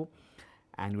shampoo,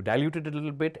 and you dilute it a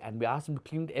little bit, and we ask them to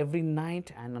clean it every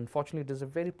night, and unfortunately it is a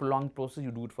very prolonged process.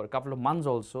 You do it for a couple of months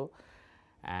also,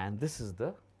 and this is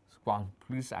the squamous.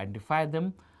 Please identify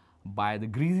them by the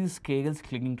greasy scales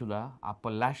clinging to the upper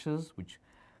lashes, which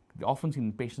they often seen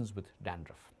in patients with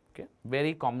dandruff. Okay,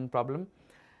 very common problem,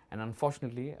 and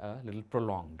unfortunately a little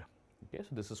prolonged. Okay,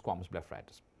 so this is squamous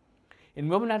blepharitis. In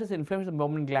myoblenitis, inflammation of the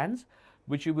myoblin glands,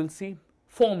 which you will see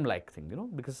foam-like thing,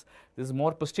 because this is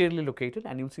more posteriorly located,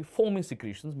 and you will see foamy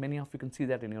secretions. Many of you can see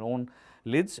that in your own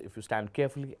lids if you stand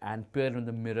carefully and peer in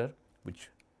the mirror, which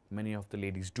many of the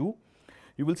ladies do.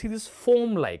 You will see this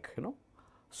foam-like,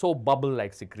 so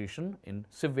bubble-like secretion in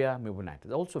severe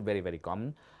myoblenitis. Also very, very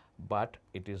common, but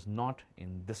it is not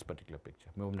in this particular picture.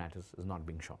 Myoblenitis is not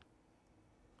being shown.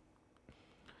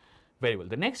 Very well.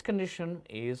 The next condition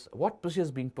is what procedure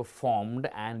is being performed,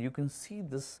 and you can see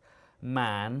this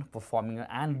man performing,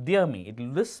 and dear me,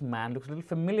 this man looks a little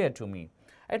familiar to me.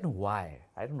 I don't know why.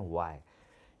 I don't know why.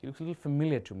 He looks a little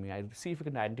familiar to me. I'll see if we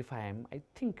can identify him, I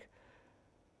think,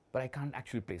 but I can't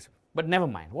actually place him. But never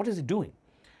mind. What is he doing?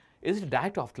 Is it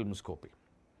direct ophthalmoscopy?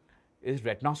 Is it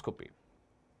retinoscopy?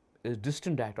 Is it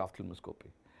distant direct ophthalmoscopy?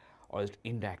 Or is it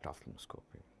indirect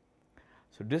ophthalmoscopy?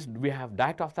 So this, we have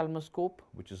direct ophthalmoscope,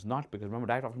 which is not, because remember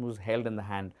direct ophthalmoscope is held in the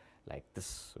hand like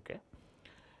this, okay?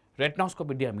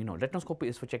 Retinoscopy, dear me, no. Retinoscopy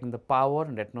is for checking the power,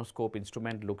 and retinoscope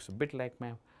instrument looks a bit like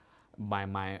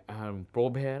my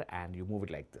probe here, and you move it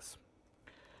like this.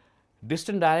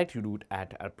 Distant direct, you do it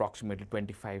at approximately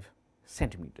 25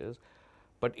 centimeters.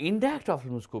 But indirect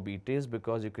ophthalmoscopy it is,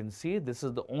 because you can see this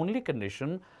is the only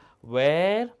condition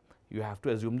where you have to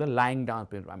assume the lying down.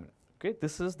 Okay,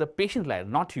 this is the patient lying,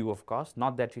 not you, of course,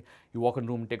 not that you walk in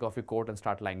the room, take off your coat and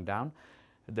start lying down.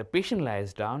 The patient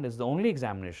lies down is the only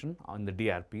examination on the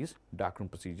DRPs, darkroom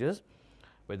procedures,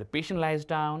 where the patient lies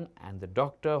down and the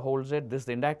doctor holds it. This is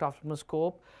the indirect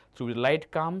ophthalmoscope. Through the light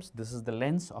comes, this is the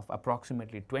lens of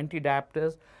approximately 20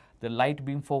 diopters. The light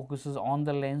beam focuses on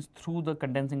the lens through the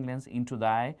condensing lens into the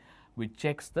eye, which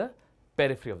checks the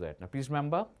periphery of the retina. Please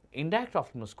remember, indirect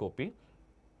ophthalmoscopy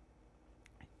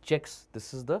checks,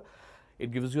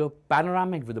 it gives you a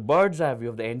panoramic with a bird's eye view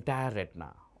of the entire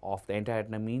retina. Of the entire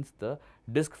retina means the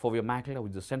disc fovea macula,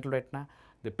 which is the central retina,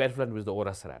 the peripheral, which is the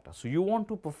ora serrata. So you want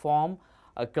to perform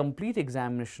a complete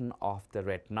examination of the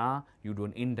retina, you do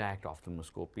an indirect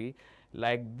ophthalmoscopy,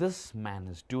 like this man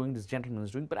is doing, this gentleman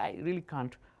is doing, but I really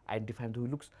can't identify him. He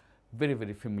looks very,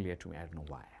 very familiar to me. I don't know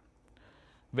why.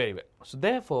 Very well. So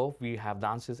therefore, we have the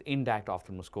answers indirect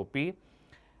ophthalmoscopy.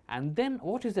 And then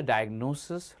what is the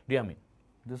diagnosis? Dear me,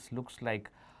 this looks like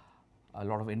a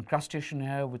lot of incrustation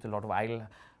here with a lot of eye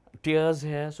tears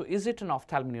here. So is it an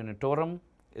ophthalmionitorum?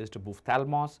 Is it a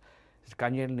ophthalmos? Is it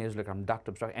congenital nasolacrimal duct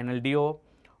obstruction, NLDO,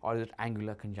 or is it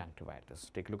angular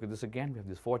conjunctivitis? Take a look at this again. We have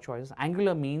these 4 choices.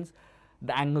 Angular means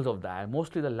the angles of the eye,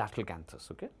 mostly the lateral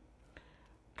canthus. Okay.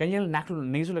 Congenital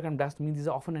nasolacrimal duct means these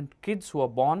are often in kids who are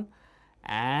born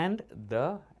and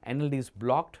the NLD is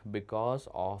blocked because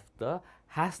of the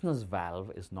Hasner's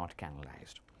valve is not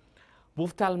canalized.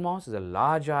 Ophthalmos is a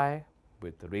large eye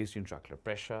with raised intraocular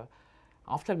pressure.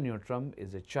 Ophthalmionitorum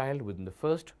is a child within the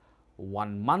first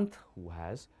 1 month who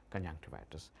has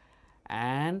conjunctivitis.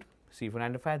 And see, if you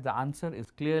identify, the answer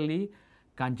is clearly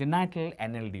congenital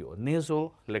NLDO,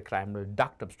 nasolacrimal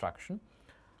duct obstruction.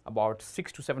 About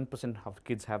 6 to 7% of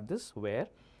kids have this, where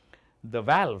the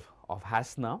valve of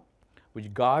Hasner,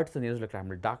 which guards the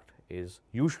nasolacrimal duct, is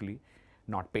usually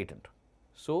not patent.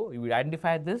 So you would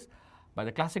identify this by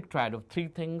the classic triad of 3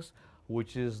 things,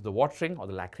 which is the watering or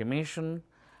the lacrimation,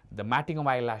 the matting of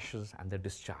eyelashes, and the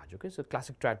discharge. Okay, so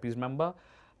classic triad, please remember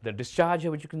the discharge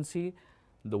here, which you can see,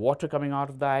 the water coming out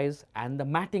of the eyes, and the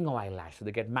matting of eyelashes.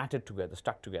 They get matted together,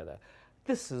 stuck together.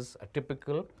 This is a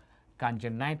typical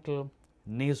congenital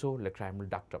nasolacrimal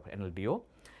duct of NLDO.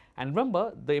 And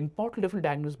remember the important different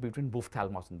diagnosis between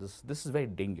ophthalmos and this is very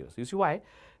dangerous. You see why?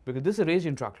 Because this is a raised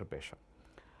intraocular pressure.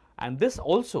 And this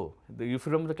also, if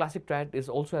you remember the classic triad, is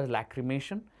also has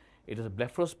lacrimation, it is a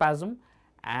blepharospasm,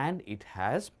 and it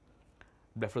has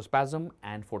blepharospasm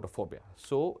and photophobia.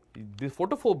 So the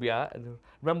photophobia,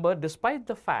 remember, despite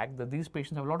the fact that these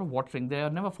patients have a lot of watering, they are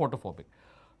never photophobic.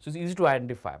 So it's easy to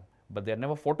identify, but they are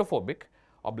never photophobic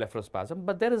or blepharospasm,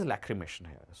 but there is lacrimation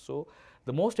here. So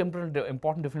the most important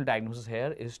differential diagnosis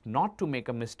here is not to make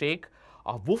a mistake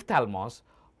of ophthalmos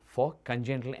for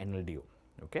congenital NLDO.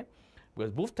 Okay,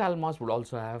 because ophthalmos would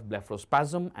also have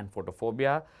blepharospasm and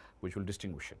photophobia, which will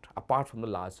distinguish it apart from the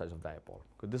large size of the eyeball.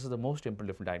 Because this is the most important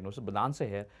different diagnosis, but the answer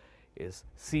here is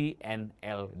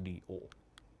CNLDO.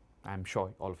 I am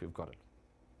sure all of you have got it.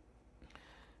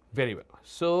 Very well.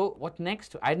 So what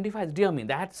next? Identify the deer mean.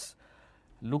 That's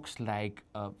looks like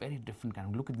a very different kind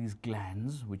of, look at these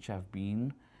glands which have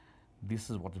been, this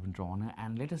is what has been drawn,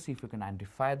 and let us see if we can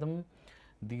identify them.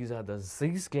 These are the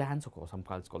Zeiss glands, of course, some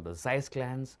it's called the Zeiss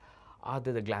glands. Are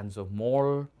they the glands of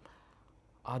Moll?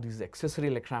 Are these accessory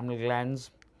lacrimal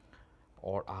glands?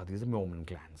 Or are these the Meibomian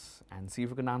glands? And see if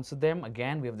we can answer them.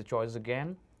 Again, we have the choice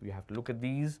again. We have to look at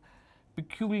these.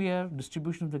 Peculiar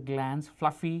distribution of the glands,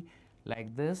 fluffy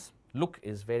like this. Look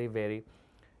is very, very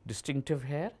distinctive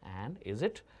here. And is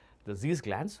it the Zeiss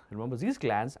glands? Remember, Zeiss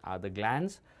glands are the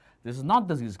glands. This is not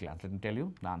the Zeiss glands. Let me tell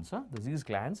you the answer. The Zeiss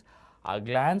glands are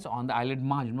glands on the eyelid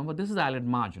margin. Remember, this is the eyelid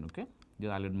margin. Okay, the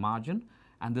eyelid margin,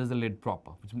 and this is the lid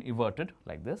proper, which is inverted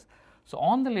like this. So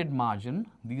on the lid margin,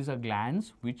 these are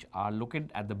glands which are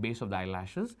located at the base of the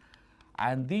eyelashes,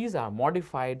 and these are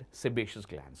modified sebaceous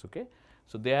glands. Okay,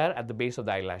 so they are at the base of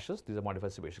the eyelashes. These are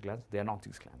modified sebaceous glands. They are not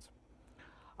these glands.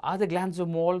 Are the glands of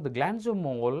Moll? The glands of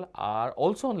Moll are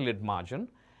also on the lid margin,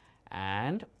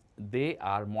 and they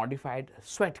are modified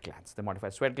sweat glands. They are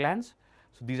modified sweat glands.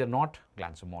 So these are not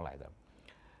glands of Moll either.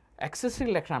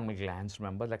 Accessory lacrimal glands,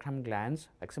 remember, lacrimal glands,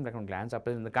 accessory lacrimal glands are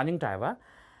present in the conjunctiva,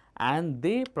 and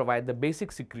they provide the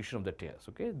basic secretion of the tears.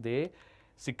 Okay, they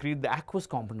secrete the aqueous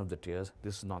component of the tears.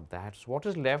 This is not that. So what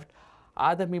is left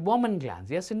are the Meibomian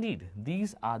glands. Yes, indeed,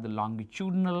 these are the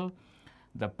longitudinal,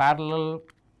 the parallel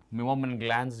Meibomian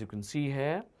glands you can see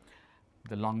here.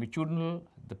 The longitudinal,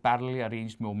 the parallelly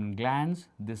arranged Meibomian glands,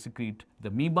 they secrete the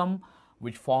meibum,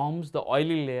 which forms the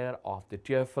oily layer of the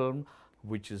tear film,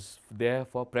 which is there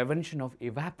for prevention of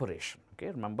evaporation. Okay,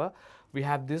 remember, we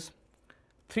have this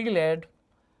 3-layered,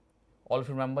 all of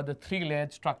you remember the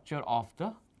 3-layered structure of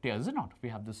the tears, is it not? We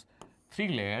have this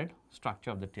 3-layered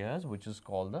structure of the tears, which is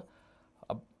called the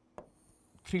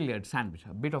 3-layered sandwich,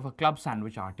 a bit of a club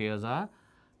sandwich our tears are.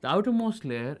 The outermost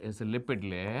layer is a lipid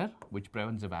layer which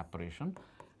prevents evaporation.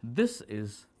 This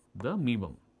is the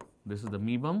meibum. This is the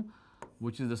meibum,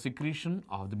 which is the secretion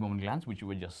of the Meibomian glands, which you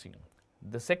were just seeing.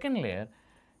 The second layer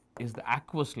is the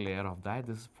aqueous layer of that.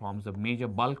 This forms the major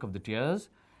bulk of the tears,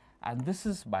 and this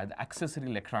is by the accessory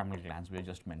lacrimal glands we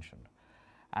just mentioned.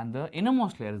 And the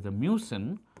innermost layer is the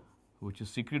mucin, which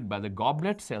is secreted by the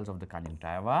goblet cells of the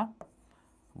conjunctiva,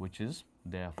 which is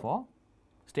therefore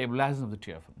stabilization of the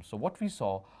tear film. So what we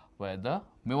saw were the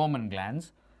Meibomian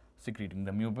glands secreting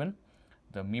the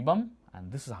meibum,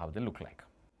 and this is how they look like.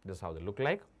 This is how they look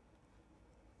like.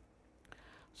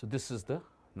 So this is the,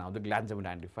 now the glands have been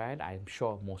identified. I am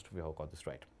sure most of you have got this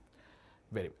right.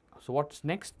 Very well. So what's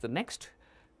next? The next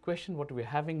question what we're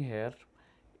having here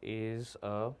is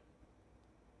the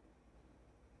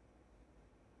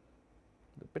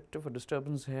bit of a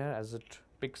disturbance here as it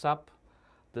picks up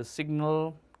the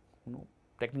signal.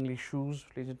 Technical issues,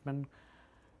 ladies and gentlemen.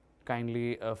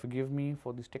 Kindly forgive me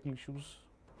for these technical issues,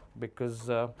 because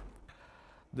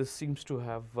this seems to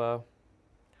have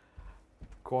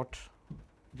got.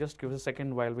 Just give us a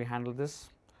second while we handle this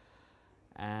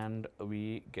and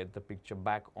we get the picture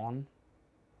back on.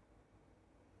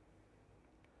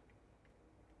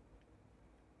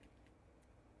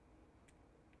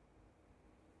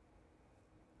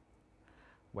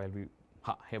 While we,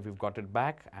 here we've got it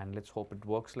back, and let's hope it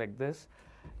works like this.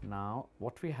 Now,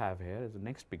 what we have here is the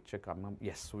next picture coming up.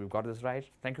 Yes, so we've got this right.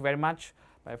 Thank you very much,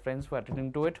 my friends, for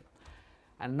attending to it.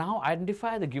 And now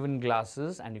identify the given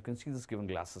glasses, and you can see this given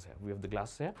glasses here. We have the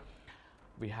glasses here.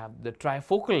 We have the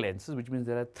trifocal lenses, which means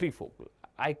there are 3 focal.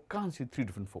 I can't see 3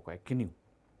 different foci, can you?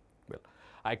 Well,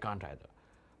 I can't either.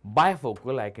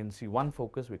 Bifocal, I can see 1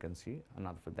 focus, we can see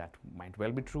another. That might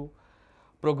well be true.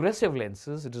 Progressive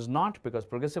lenses, it is not, because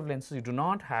progressive lenses, you do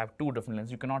not have 2 different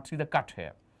lenses. You cannot see the cut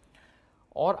here.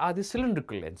 Or are they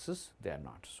cylindrical lenses? They are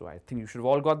not. So I think you should have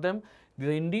all got them. These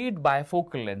are indeed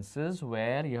bifocal lenses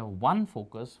where you have 1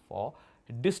 focus for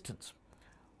distance,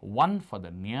 1 for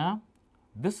the near.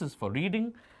 This is for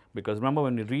reading, because remember,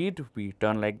 when we read, we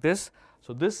turn like this.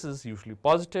 So this is usually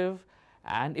positive,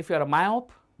 and if you are a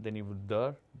myope, then you would,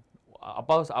 the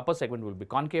upper segment will be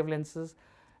concave lenses,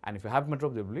 and if you have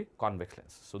metrope, there will be convex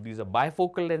lenses. So these are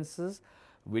bifocal lenses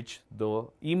which the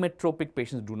emetropic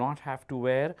patients do not have to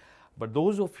wear. But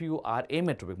those of you who are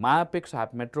ametropic, myopics, or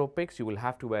have metropics, you will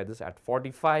have to wear this at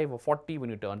 45 or 40 when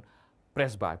you turn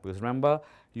presbyopia. Because remember,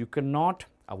 you cannot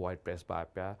avoid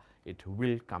presbyopia. It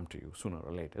will come to you sooner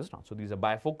or later. So these are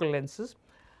bifocal lenses.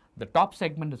 The top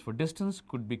segment is for distance,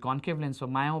 could be concave lens for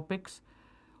myopics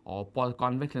or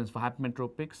convex lens for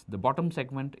hypermetropics. The bottom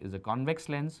segment is a convex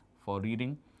lens for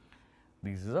reading.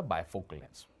 This is a bifocal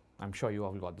lens. I'm sure you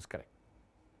all got this correct.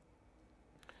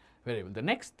 Very well. The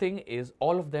next thing is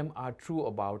all of them are true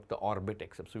about the orbit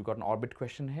except. So we've got an orbit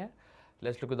question here.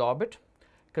 Let's look at the orbit.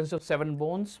 Consists of 7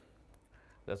 bones.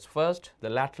 That's first. The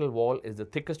lateral wall is the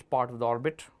thickest part of the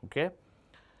orbit. Okay.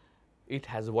 It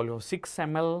has a volume of 6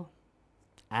 ml,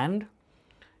 and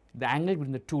the angle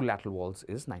between the 2 lateral walls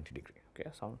is 90 degrees.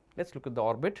 Okay. So let's look at the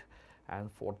orbit and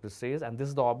what this says. And this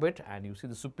is the orbit, and you see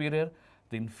the superior,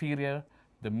 the inferior,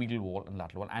 the middle wall and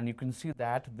lateral wall, and you can see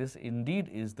that this indeed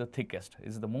is the thickest.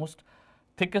 Is the most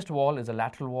thickest wall is the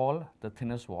lateral wall, the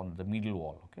thinnest wall, the middle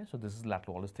wall. Okay, so this is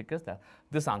lateral wall is thickest.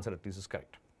 This answer at least is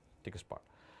correct, thickest part.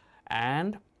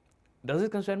 And does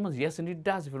it concern us? Yes, indeed it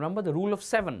does. If you remember the rule of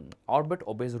 7, orbit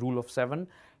obeys the rule of 7.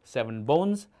 7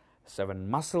 bones, 7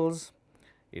 muscles,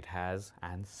 it has,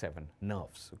 and 7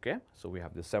 nerves. Okay, so we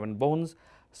have the 7 bones,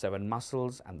 7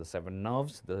 muscles, and the 7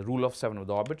 nerves. The rule of 7 of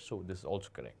the orbit. So this is also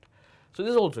correct. So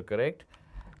this is also correct.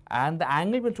 And the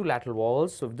angle between 2 lateral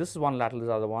walls, so if this is one lateral, this is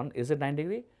the other one, is it 90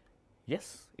 degree?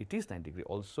 Yes, it is 90 degree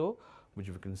also, which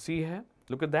you can see here.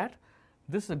 Look at that.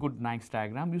 This is a good nice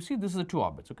diagram. You see this is the 2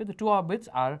 orbits. Okay, the 2 orbits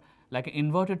are like an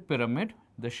inverted pyramid.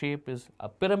 The shape is a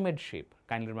pyramid shape.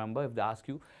 Kindly remember, if they ask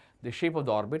you the shape of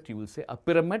the orbit, you will say a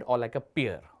pyramid or like a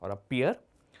pier or a pier.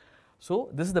 So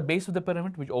this is the base of the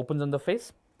pyramid which opens on the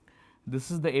face.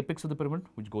 This is the apex of the pyramid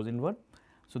which goes inward.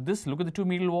 So this, look at the 2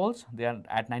 middle walls, they are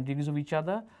at 90 degrees of each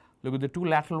other. Look at the 2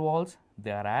 lateral walls,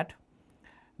 they are at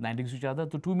 90 degrees of each other.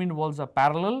 The 2 middle walls are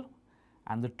parallel,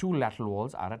 and the 2 lateral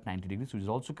walls are at 90 degrees, which is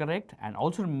also correct. And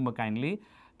also remember kindly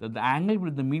that the angle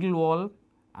between the middle wall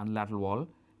and lateral wall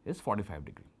is 45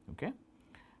 degrees. Okay,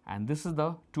 and this is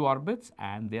the 2 orbits,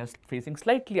 and they are facing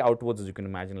slightly outwards, as you can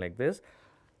imagine, like this.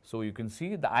 So you can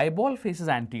see the eyeball faces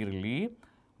anteriorly,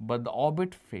 but the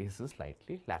orbit faces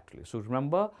slightly laterally. So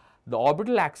remember, the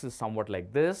orbital axis is somewhat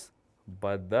like this,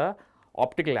 but the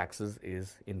optical axis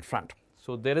is in front.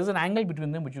 So there is an angle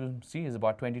between them which you can see is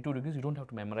about 22 degrees. You don't have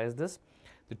to memorize this.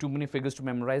 There are too many figures to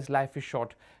memorize. Life is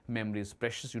short, memory is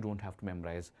precious. You don't have to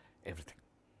memorize everything.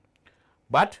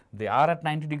 But they are at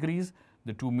 90 degrees.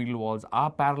 The 2 middle walls are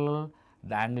parallel.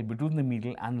 The angle between the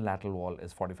middle and lateral wall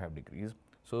is 45 degrees.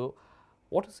 So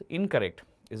what is incorrect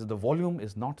is that the volume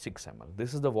is not 6 ml.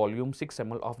 This is the volume 6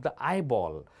 ml of the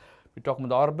eyeball. We talk about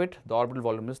the orbit, the orbital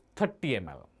volume is 30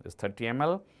 ml, is 30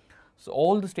 ml. So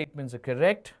all the statements are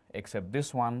correct except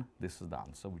this one. This is the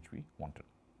answer which we wanted.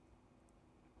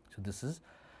 So this is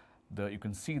the, you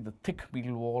can see the thick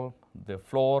middle wall, the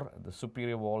floor, the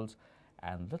superior walls,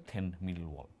 and the thin middle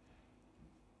wall.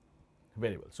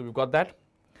 Very well. So we've got that.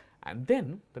 And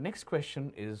then the next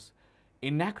question is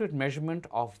inaccurate measurement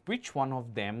of which one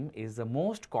of them is the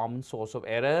most common source of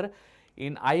error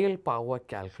in IL power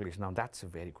calculation. Now that's a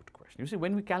very good question. You see,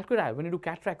 when we calculate, when you do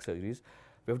cataract surgeries,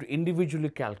 we we have to individually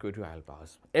calculate your IL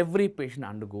powers. Every patient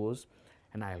undergoes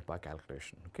an IL power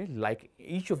calculation. Okay, like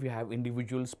each of you have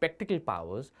individual spectacle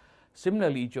powers,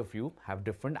 similarly each of you have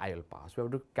different IL powers. We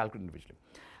have to calculate individually.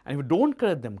 And if you don't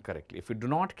correct them correctly, if you do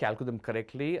not calculate them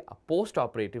correctly, a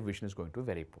post-operative vision is going to be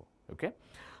very poor. Okay,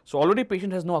 so already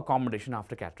patient has no accommodation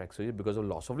after cataract surgery because of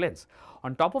loss of lens.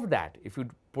 On top of that, if you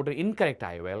put an incorrect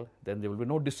IOL, then there will be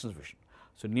no distance vision.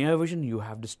 So near vision you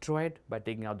have destroyed by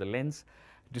taking out the lens.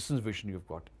 Distance vision you've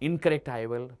got incorrect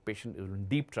IOL, patient is in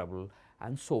deep trouble,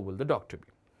 and so will the doctor be.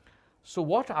 So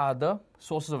what are the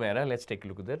sources of error? Let's take a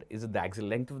look at that. Is it the axial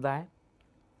length of the eye?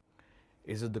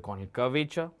 Is it the corneal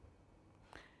curvature?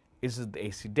 Is it the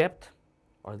AC depth,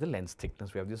 or the lens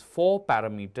thickness? We have these 4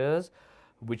 parameters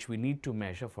which we need to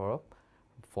measure for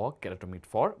keratometry,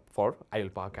 for IL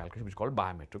power calculation, which is called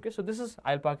biometry. Okay, so this is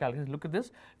IL power calculation. Look at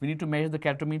this. We need to measure the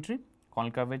keratometry,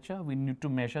 corneal curvature. We need to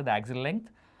measure the axial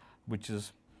length, which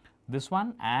is this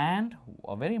one, and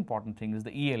a very important thing is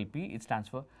the ELP. It stands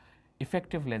for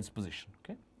effective lens position.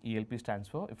 Okay, ELP stands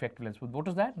for effective lens position. What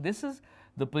is that? This is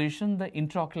the position the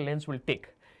intraocular lens will take.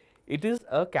 It is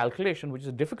a calculation which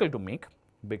is difficult to make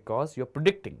because you're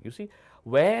predicting, you see,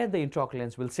 where the intraocular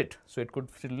lens will sit. So it could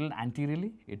sit a little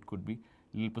anteriorly, it could be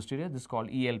a little posterior. This is called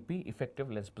ELP,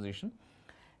 effective lens position,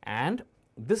 and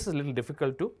this is a little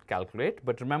difficult to calculate.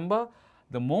 But remember,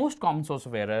 the most common source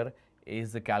of error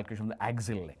is the calculation of the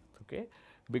axial length. Okay,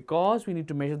 because we need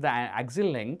to measure the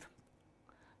axial length,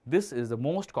 this is the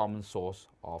most common source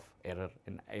of error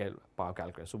in IL power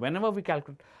calculation. So whenever we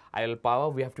calculate IL power,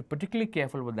 we have to be particularly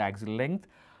careful with the axial length,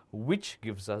 which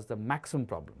gives us the maximum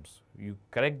problems. You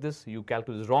correct this, you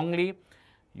calculate this wrongly,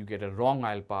 you get a wrong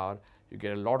IL power, you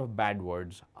get a lot of bad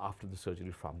words after the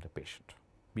surgery from the patient.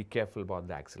 Be careful about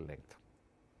the axial length.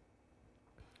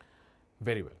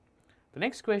 Very well. The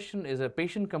next question is, a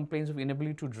patient complains of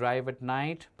inability to drive at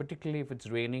night, particularly if it's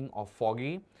raining or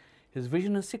foggy. His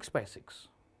vision is 6/6.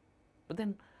 But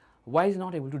then, why is he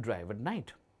not able to drive at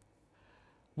night?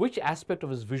 Which aspect of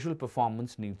his visual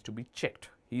performance needs to be checked?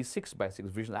 He is 6/6,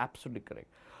 vision is absolutely correct.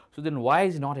 So then why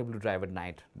is he not able to drive at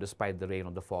night despite the rain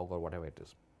or the fog or whatever it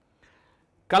is?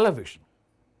 Color vision,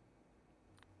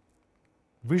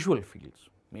 visual fields,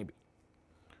 maybe.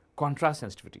 Contrast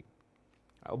sensitivity,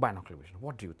 binocular vision.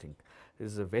 What do you think?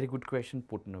 This is a very good question,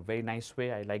 put in a very nice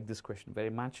way. I like this question very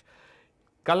much.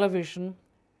 Color vision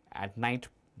at night,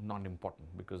 not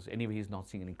important, because anyway he is not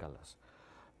seeing any colors.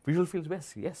 Visual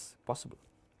fields, yes, possible.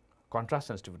 Contrast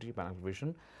sensitivity, binocular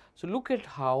vision. So look at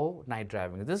how night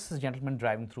driving. This is a gentleman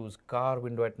driving through his car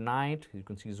window at night. You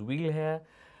can see his wheel here,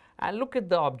 and look at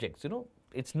the objects. You know,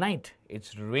 it's night,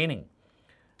 it's raining.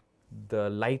 The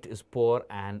light is poor,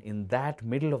 and in that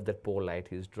middle of that poor light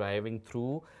he is driving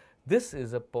through. This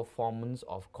is a performance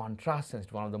of contrast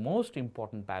sensitivity. One of the most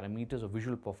important parameters of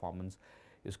visual performance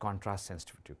is contrast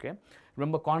sensitivity. Okay,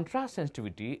 remember, contrast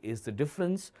sensitivity is the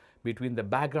difference between the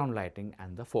background lighting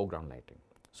and the foreground lighting.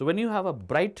 So when you have a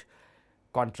bright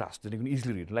contrast, then you can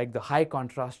easily read, like the high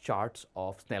contrast charts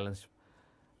of Snellen's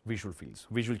visual fields,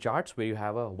 visual charts where you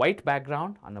have a white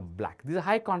background and a black. These are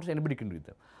high contrast, anybody can read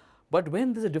them. But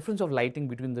when there's a difference of lighting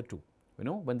between the two, you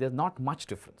know, when there's not much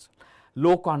difference,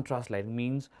 low contrast lighting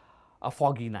means a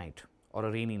foggy night or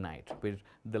a rainy night where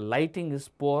the lighting is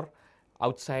poor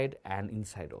outside and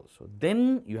inside also.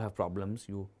 Then you have problems.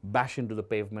 You bash into the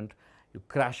pavement, you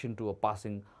crash into a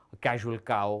casual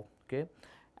cow, okay,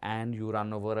 and you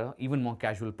run over a even more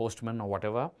casual postman or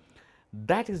whatever.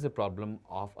 That is the problem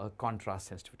of a contrast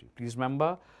sensitivity. Please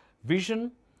remember, visual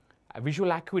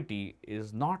acuity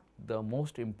is not the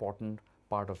most important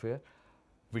part of your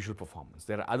visual performance.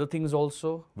 There are other things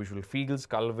also, visual fields,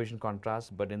 color vision,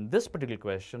 contrast, but in this particular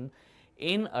question,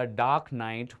 in a dark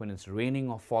night when it's raining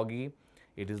or foggy,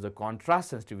 it is the contrast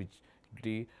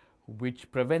sensitivity which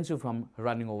prevents you from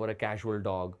running over a casual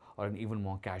dog or an even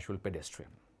more casual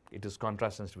pedestrian. It is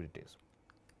contrast sensitivity.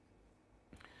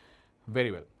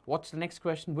 Very well. What's the next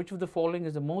question? Which of the following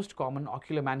is the most common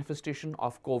ocular manifestation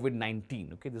of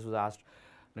COVID-19? Okay, this was asked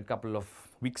a couple of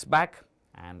weeks back,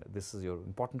 and this is your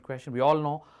important question. We all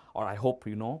know, or I hope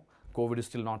you know, COVID is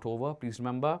still not over. Please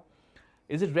remember,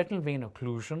 is it retinal vein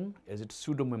occlusion? Is it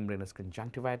pseudomembranous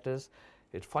conjunctivitis?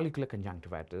 It's follicular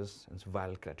conjunctivitis, and it's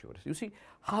viral keratosis. You see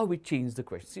how we change the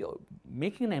question. See,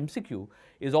 making an MCQ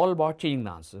is all about changing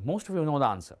the answer. Most of you know the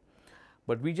answer,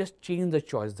 but we just change the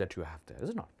choice that you have there,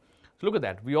 is it not? So look at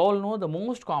that. We all know the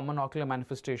most common ocular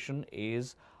manifestation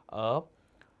is a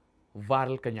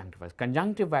viral conjunctivitis.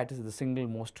 Conjunctivitis is the single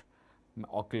most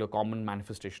ocular common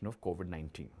manifestation of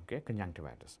COVID-19, okay,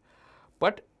 conjunctivitis.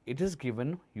 But it has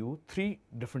given you 3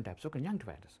 different types of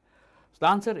conjunctivitis. So the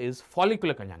answer is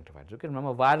follicular conjunctivitis. Okay,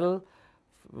 remember, viral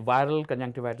viral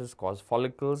conjunctivitis cause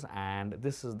follicles, and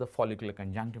this is the follicular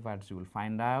conjunctivitis you will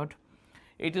find out.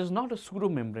 It is not a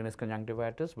pseudomembranous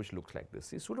conjunctivitis which looks like this.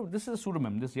 See, this is a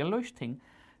pseudomembranous. This yellowish thing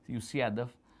you see at the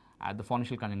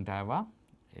pharyngeal conjunctiva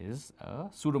is a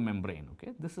pseudomembrane.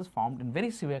 Okay, this is formed in very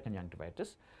severe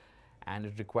conjunctivitis, and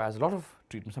it requires a lot of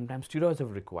treatment. Sometimes steroids are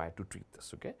required to treat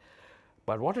this. Okay,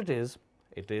 but what it is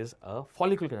a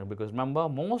follicular conjunctivitis, because remember,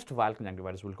 most viral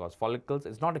conjunctivitis will cause follicles.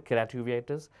 It's not a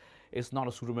keratuveitis, it's not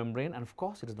a pseudomembrane, and of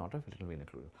course, it is not a little vena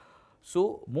occlusive.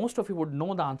 So, most of you would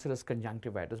know the answer is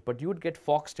conjunctivitis, but you would get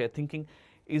foxed here thinking,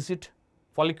 is it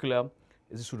follicular,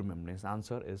 is it pseudomembranous? The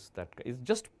answer is that it's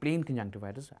just plain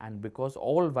conjunctivitis, and because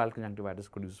all viral conjunctivitis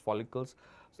produces follicles,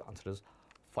 so the answer is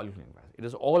follicular conjunctivitis. It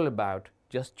is all about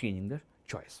just changing the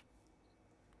choice.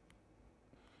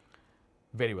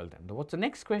 Very well done. What's the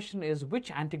next question is,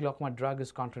 which anti-glaucoma drug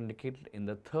is contraindicated in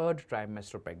the 3rd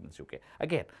trimester of pregnancy? Okay,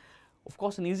 again, of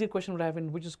course, an easier question would have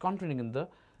been which is contraindicated in the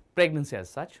pregnancy as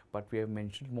such, but we have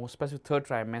mentioned more specific 3rd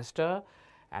trimester,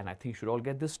 and I think you should all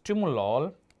get this: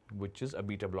 timolol, which is a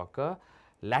beta blocker,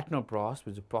 latanoprost,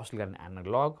 which is a prostaglandin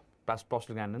analog, plus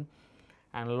prostaglandin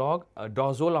analog, a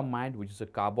dorzolamide, which is a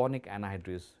carbonic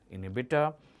anhydrase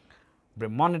inhibitor,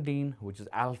 brimonidine, which is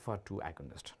alpha-2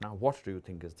 agonist. Now, what do you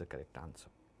think is the correct answer?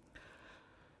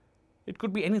 It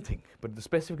could be anything, but the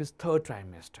specific is 3rd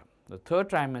trimester. The 3rd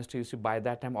trimester, you see, by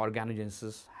that time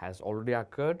organogenesis has already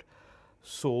occurred.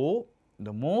 So,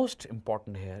 the most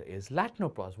important here is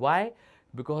latanoprost. Why?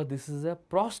 Because this is a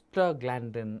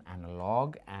prostaglandin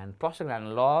analog, and prostaglandin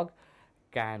analog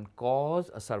can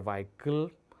cause a cervical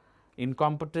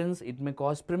incompetence. It may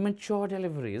cause premature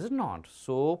delivery, is it not?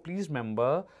 So, please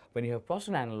remember, when you have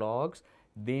prostaglandin analogs,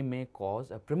 they may cause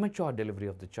a premature delivery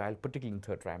of the child, particularly in the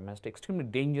 3rd trimester. Extremely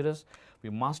dangerous. We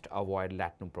must avoid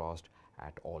latanoprost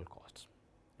at all costs.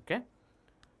 Okay?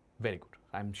 Very good.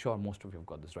 I'm sure most of you have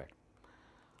got this right.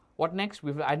 What next?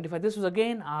 We've identified, this was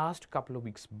again asked a couple of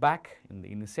weeks back in the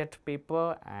INICET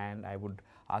paper, and I would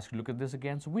ask you to look at this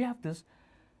again. So, we have this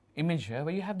image here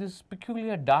where you have this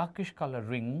peculiar darkish color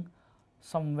ring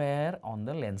somewhere on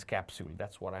the lens capsule.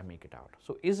 That's what I make it out.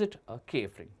 So, is it a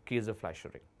KF ring, Kayser-Fleischer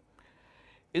ring?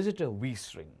 Is it a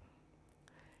Weiss ring?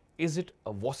 Is it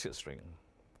a Vossius ring?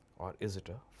 Or is it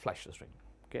a Fleischer's ring?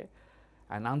 Okay.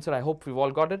 And answer, I hope we've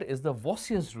all got it, is the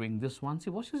Vossius ring, this one.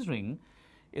 See, Vossius ring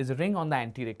is a ring on the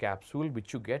anterior capsule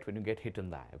which you get when you get hit in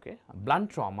the eye. Okay. A blunt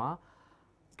trauma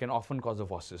can often cause a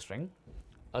Vossius ring.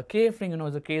 A KF ring, you know,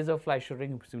 is a Kayser-Fleischer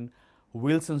ring between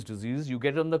Wilson's disease. You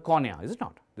get it on the cornea, is it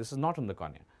not? This is not on the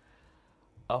cornea.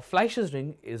 A Fleischer's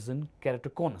ring is in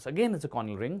keratoconus. Again, it's a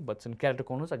corneal ring, but it's in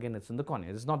keratoconus. Again, it's in the cornea.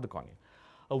 It's not the cornea.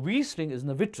 A Weiss ring is in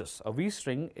the vitreous. A Weiss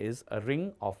ring is a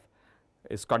ring of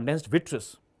condensed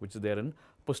vitreous, which is there in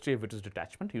posterior vitreous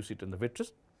detachment. You see it in the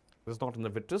vitreous. This is not in the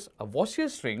vitreous. A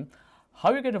Vossius ring,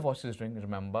 how you get a Vossius ring,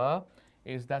 remember,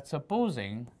 is that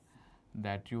supposing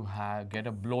that you get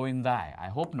a blow in the eye. I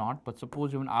hope not, but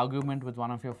suppose you have an argument with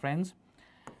one of your friends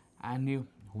and you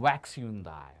wax you in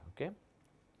the eye. Okay,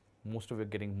 most of you are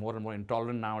getting more and more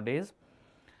intolerant nowadays.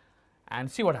 And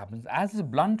see what happens as this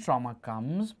blunt trauma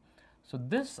comes. So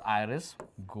this iris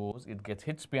goes, it gets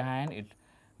hits behind, it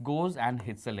goes and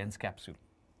hits the lens capsule.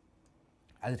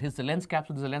 As it hits the lens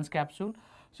capsule, there is a lens capsule.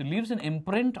 So, it leaves an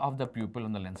imprint of the pupil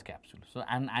on the lens capsule. So,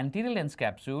 an anterior lens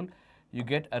capsule, you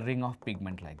get a ring of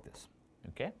pigment like this.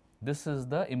 Okay. This is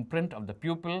the imprint of the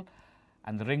pupil,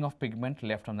 and the ring of pigment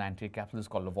left on the anterior capsule is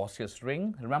called a Vossius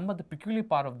ring. Remember, the peculiar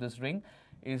part of this ring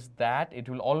is that it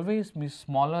will always be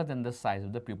smaller than the size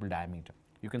of the pupil diameter.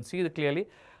 You can see that clearly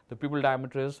the pupil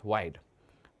diameter is wide,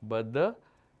 but the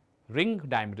ring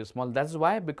diameter is small. That's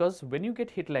why, because when you get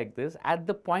hit like this, at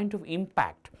the point of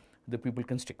impact, the pupil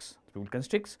constricts. The pupil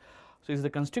constricts. So, it's the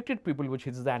constricted pupil which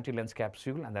hits the anterior lens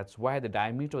capsule, and that's why the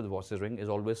diameter of the Vossius ring is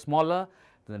always smaller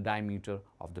than the diameter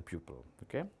of the pupil.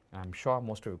 Okay, I'm sure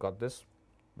most of you got this.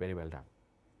 Very well done.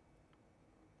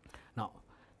 Now,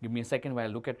 give me a second while I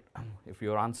look at if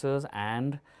your answers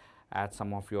and add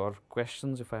some of your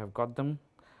questions if I have got them.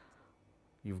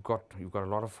 You've got a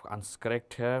lot of answers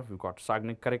correct here. We've got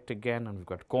Sagnik correct again, and we've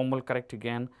got Komal correct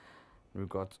again. We've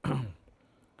got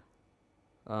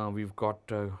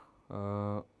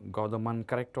Gaudaman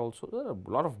correct also. There are a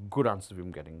lot of good answers we've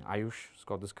been getting. Ayush has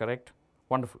got this correct.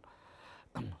 Wonderful.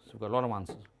 So, we've got a lot of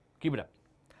answers. Keep it up.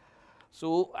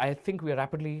 So, I think we are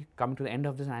rapidly coming to the end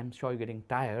of this. I'm sure you're getting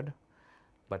tired,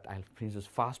 but I'll finish this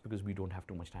fast because we don't have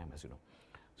too much time, as you know.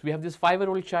 So, we have this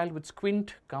 5-year-old child with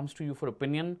squint comes to you for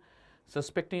opinion.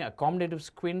 Suspecting accommodative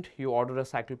squint, you order a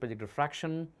cycloplegic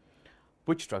refraction.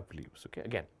 Which drug will you use? Okay,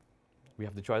 again, we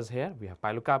have the choice here. We have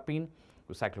pilocarpine,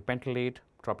 cyclopentolate,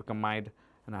 tropicamide,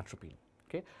 and atropine.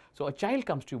 Okay. So a child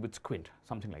comes to you with squint,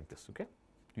 something like this. Okay.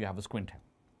 You have a squint here.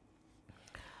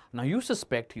 Now you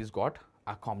suspect he's got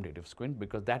accommodative squint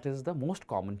because that is the most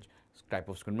common type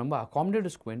of squint. Remember,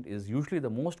 accommodative squint is usually the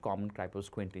most common type of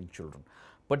squint in children,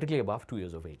 particularly above 2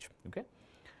 years of age. Okay.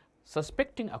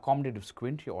 Suspecting accommodative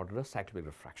squint, you order a cycloplegic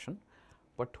refraction,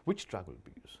 but which drug will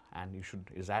be used? And you should,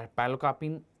 is that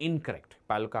pilocarpine? Incorrect.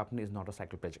 Pilocarpine is not a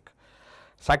cycloplegic.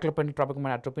 Cyclopentine,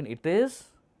 tropicamide, atropine, it is,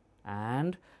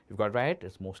 and you've got right,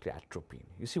 it's mostly atropine.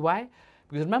 You see why?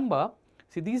 Because remember,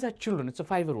 see, these are children, it's a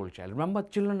 5-year-old child. Remember,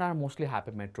 children are mostly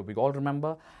hypermetropic. All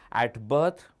remember, at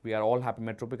birth, we are all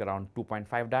hypermetropic, around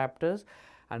 2.5 diopters,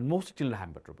 and most children are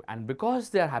hypermetropic. And because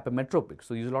they are hypermetropic,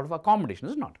 so use a lot of accommodation,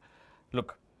 is it not?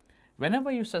 Look, whenever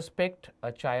you suspect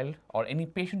a child or any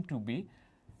patient to be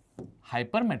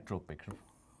hypermetropic,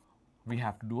 we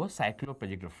have to do a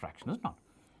cycloplegic refraction, is it not?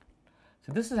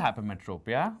 So this is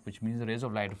hypermetropia, which means the rays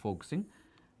of light are focusing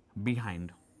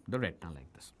behind the retina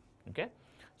like this. Okay.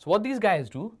 So what these guys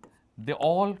do, they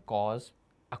all cause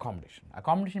accommodation.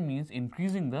 Accommodation means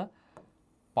increasing the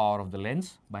power of the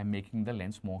lens by making the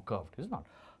lens more curved, is it not?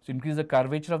 So increase the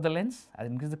curvature of the lens, as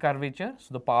increase the curvature,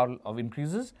 so the power of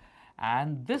increases,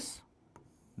 and this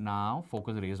now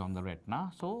focus rays on the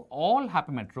retina. So all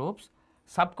hypermetropes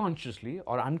subconsciously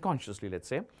or unconsciously, let's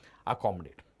say,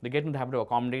 accommodate. They get into the habit of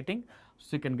accommodating,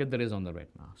 so you can get the rays on the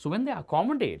retina. So when they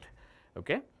accommodate,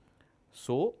 okay,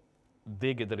 so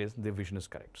they get the rays, their vision is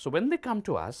correct. So when they come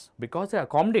to us, because they are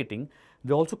accommodating,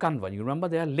 they also converge. You remember,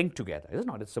 they are linked together, is it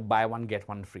not? It's a buy one, get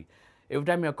one free. Every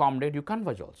time you accommodate, you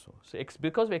converge also. So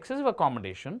because of excessive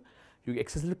accommodation, you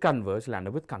excessively converge, you end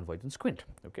up with convergent squint.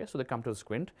 Okay, so they come to the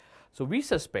squint. So we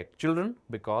suspect children,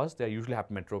 because they are usually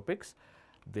hypermetropics,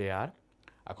 they are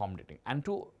accommodating. And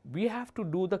we have to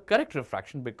do the correct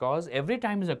refraction, because every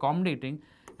time he's accommodating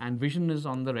and vision is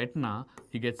on the retina,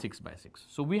 he gets 6 by 6.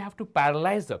 So we have to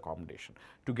paralyze the accommodation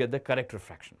to get the correct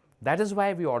refraction. That is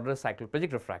why we order a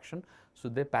cycloplegic refraction. So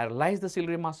they paralyze the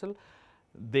ciliary muscle.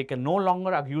 They can no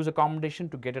longer use accommodation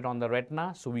to get it on the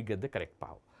retina, so we get the correct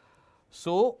power.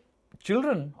 So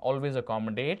children always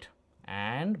accommodate,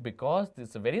 and because this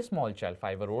is a very small child,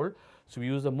 5-year-old, so we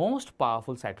use the most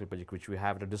powerful cycloplegic which we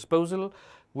have at our disposal,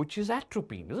 which is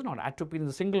atropine, is it not? Atropine is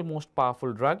the single most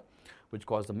powerful drug which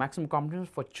causes the maximum accommodation.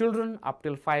 For children up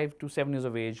till 5 to 7 years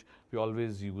of age, we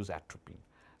always use atropine.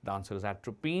 The answer is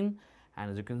atropine,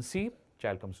 and as you can see,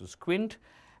 child comes to squint.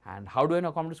 And how do I know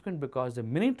accommodate squint? Because the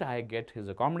minute I get his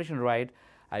accommodation right,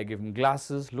 I give him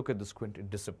glasses, look at the squint, it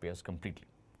disappears completely.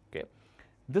 Okay.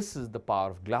 This is the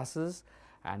power of glasses,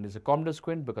 and is accommodative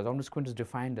squint, because accommodative squint is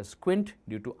defined as squint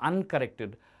due to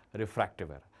uncorrected refractive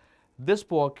error. This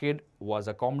poor kid was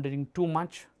accommodating too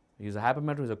much. He's a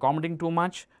hypermetropic, he's accommodating too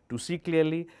much to see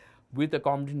clearly. With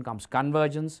accommodation comes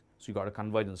convergence, so you got a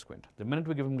convergent squint. The minute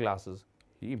we give him glasses,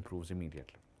 he improves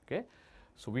immediately. Okay.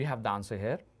 So we have the answer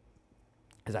here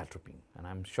is atropine, and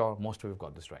I'm sure most of you have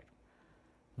got this right.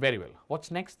 Very well.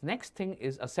 What's next? Next thing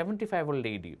is a 75-year-old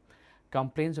lady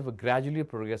complains of a gradually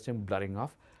progressive blurring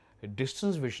of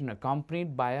distance vision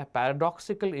accompanied by a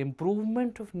paradoxical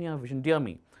improvement of near vision. Dear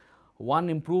me, one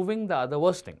improving, the other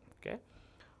worsening. Okay.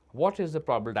 What is the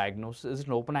probable diagnosis? Is it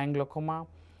an open angle glaucoma?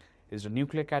 Is it a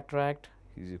nuclear cataract?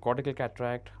 Is it cortical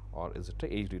cataract? Or is it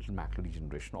an age-related macular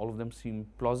degeneration? All of them seem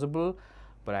plausible,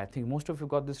 but I think most of you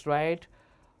got this right.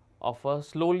 Of a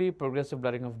slowly progressive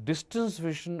blurring of distance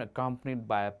vision accompanied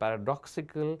by a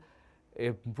paradoxical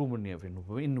improvement near vision,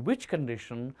 in which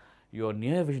condition your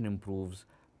near vision improves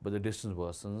but the distance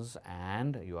worsens,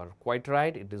 and you are quite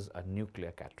right, it is a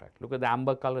nuclear cataract. Look at the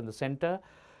amber color in the center.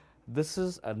 This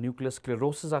is a nuclear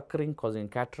sclerosis occurring causing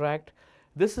cataract.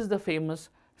 This is the famous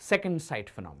second sight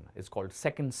phenomenon. It's called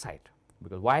second sight.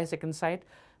 Because why second sight?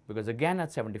 Because again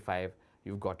at 75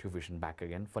 you've got your vision back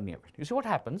again for near vision. You see what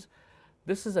happens?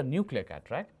 This is a nuclear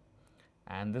cataract,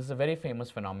 and this is a very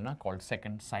famous phenomena called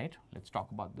second sight. Let's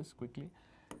talk about this quickly.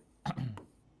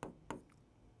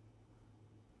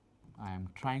 I am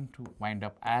trying to wind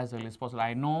up as early as possible.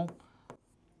 I know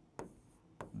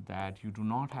that you do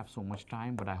not have so much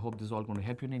time, but I hope this is all going to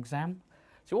help you in exam.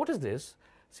 See, what is this?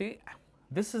 See,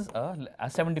 this is a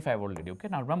 75-year-old lady. Okay,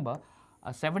 now remember,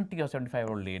 a 70 or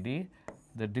 75-year-old lady,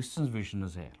 the distance vision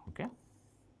is here. Okay,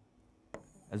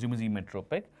 assume is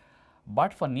emmetropic.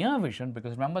 But for near vision,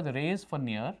 because remember the rays for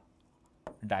near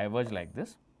diverge like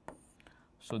this,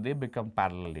 so they become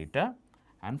parallel later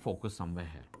and focus somewhere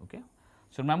here. Okay.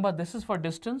 So remember, this is for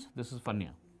distance, this is for near.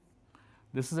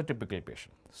 This is a typical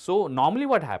patient. So normally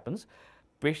what happens,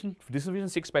 patient distance vision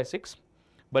 6 by 6,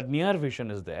 but near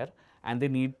vision is there, and they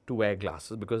need to wear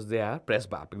glasses because they are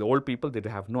presbyopic. The old people, they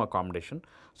have no accommodation,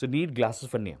 so need glasses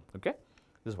for near. Okay.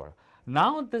 This is what.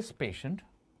 Now this patient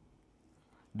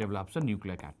develops a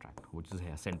nuclear cataract, which is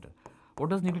here center. What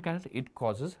does nuclear cataract? It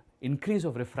causes increase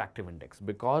of refractive index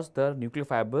because the nuclear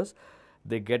fibers,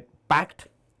 they get packed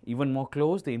even more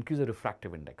close, they increase the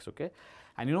refractive index, okay?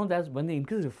 And you know that when they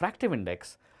increase refractive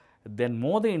index, then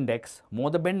more the index,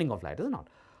 more the bending of light, is it not?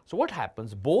 So what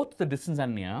happens? Both the distance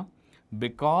and near,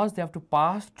 because they have to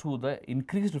pass through the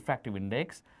increased refractive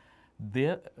index,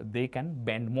 they can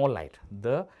bend more light.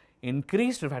 The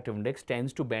increased refractive index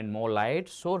tends to bend more light.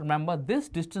 So remember, this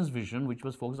distance vision, which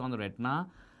was focused on the retina,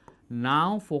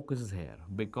 now focuses here.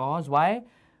 Because why?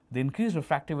 The increased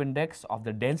refractive index of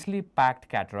the densely packed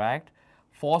cataract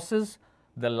forces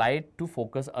the light to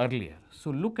focus earlier.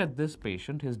 So look at this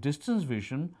patient, his distance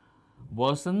vision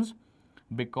worsens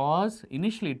because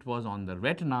initially it was on the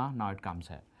retina, now it comes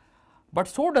here. But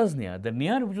so does near. The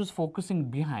near, which was focusing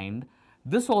behind,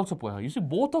 this also, you see,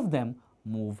 both of them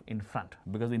move in front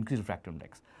because of the increased refractive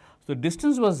index. So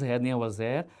distance was here, near was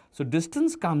there. So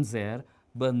distance comes there,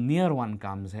 but near one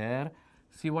comes here.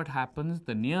 See what happens?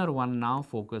 The near one now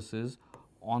focuses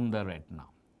on the retina.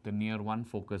 The near one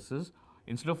focuses,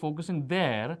 instead of focusing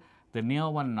there, the near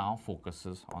one now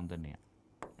focuses on the near.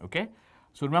 Okay?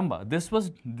 So remember, this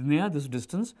was near, this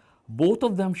distance, both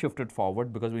of them shifted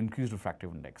forward because of increased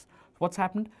refractive index. So what's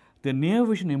happened? The near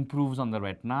vision improves on the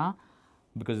retina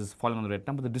because it's falling on the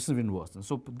retina, but the distance vision worsens.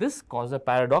 So this causes a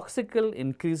paradoxical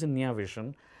increase in near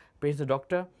vision. Patient said,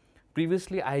 doctor,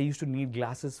 previously I used to need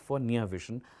glasses for near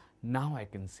vision. Now I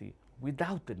can see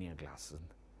without the near glasses,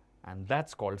 and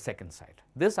that's called second sight.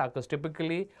 This occurs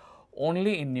typically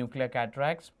only in nuclear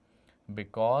cataracts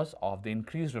because of the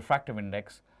increased refractive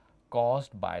index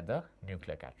caused by the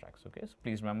nuclear cataracts. Okay, so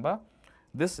please remember,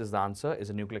 this is the answer, is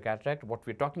a nuclear cataract. What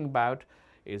we're talking about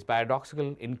is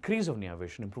paradoxical increase of near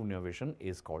vision, improved near vision,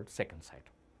 is called second sight.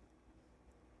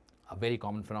 A very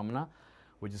common phenomena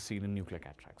which is seen in nuclear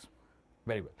cataracts.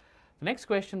 Very well. The next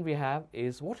question we have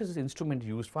is, what is this instrument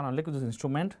used for? Now look at this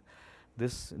instrument.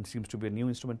 This seems to be a new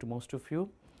instrument to most of you.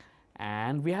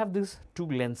 And we have these two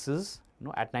lenses,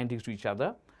 at 90 degrees to each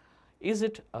other. Is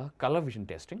it a color vision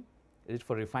testing? Is it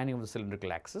for refining of the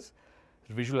cylindrical axis,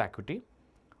 visual acuity,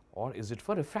 or is it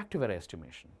for refractive error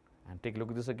estimation? And take a look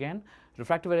at this again.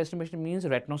 Refractive error estimation means a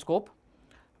retinoscope.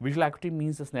 Visual acuity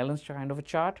means the Snellen's kind of a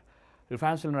chart.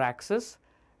 Refinement of cylinder axis,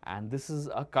 and this is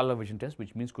a color vision test,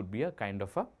 which means could be a kind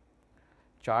of a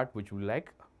chart which will be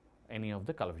like any of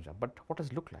the color vision. But what does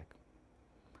it look like?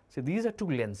 See, these are two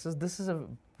lenses. This is a,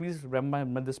 please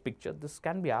remember this picture. This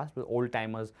can be asked, but old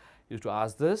timers used to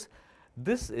ask this.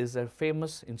 This is a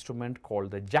famous instrument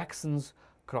called the Jackson's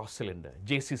cross cylinder,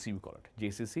 JCC we call it,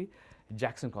 JCC,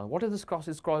 Jackson cross. What is this cross?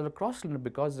 It's called a cross cylinder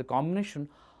because it's a combination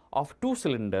of two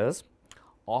cylinders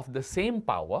of the same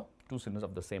power,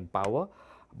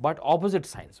 but opposite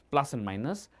signs, plus and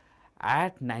minus,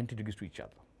 at 90 degrees to each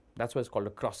other. That's why it's called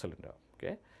a cross cylinder.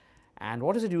 Okay? And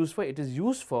what is it used for? It is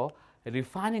used for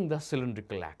refining the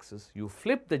cylindrical axis. You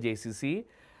flip the JCC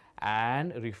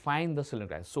and refine the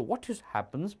cylindrical axis. So what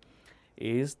happens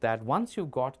is that once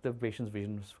you've got the patient's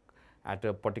vision at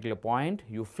a particular point,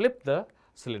 you flip the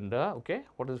cylinder. Okay?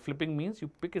 What does flipping means? You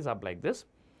pick it up like this,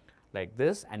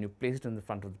 and you place it in the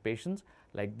front of the patient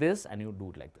like this, and you do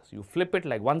it like this. You flip it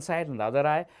like one side and the other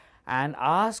eye, and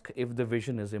ask if the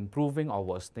vision is improving or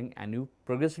worsening, and you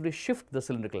progressively shift the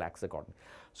cylindrical axis accordingly.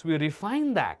 So we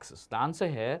refine the axis. The answer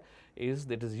here is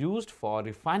that it is used for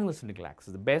refining the cylindrical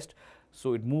axis the best.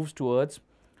 So it moves towards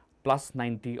plus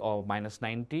 90 or minus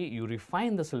 90. You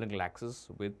refine the cylindrical axis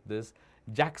with this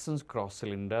Jackson's cross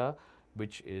cylinder,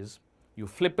 which is you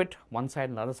flip it one side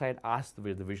and the other side, ask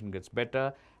where the vision gets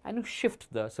better, and you shift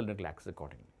the cylindrical axis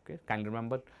accordingly. Okay? Kindly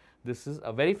remember, this is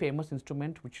a very famous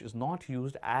instrument which is not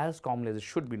used as commonly as it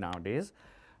should be nowadays,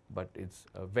 but it's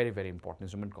a very, very important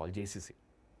instrument called JCC.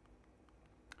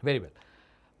 Very well.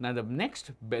 Now the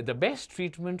next, the best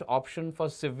treatment option for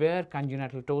severe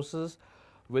congenital ptosis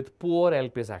with poor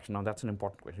LPS action. Now that's an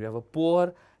important question. You have a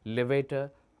poor levator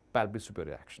palpebral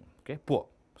superior action. Okay, poor.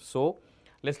 So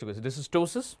let's look at this. This is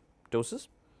ptosis.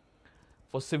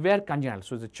 For severe congenital,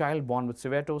 so is a child born with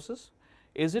severe ptosis.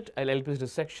 Is it an LPS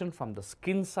dissection from the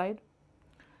skin side?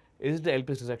 Is it the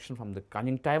LPS dissection from the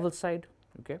conjunctival side?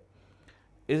 Okay.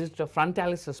 Is it a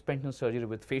frontalis suspension surgery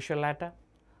with facial lata,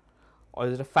 or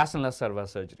is it a fascicular serva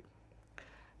surgery?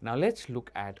 Now let's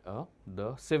look at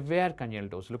the severe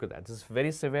congenital ptosis. Look at that. This is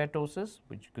very severe ptosis,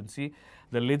 which you can see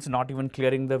the lid's not even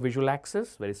clearing the visual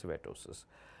axis. Very severe ptosis.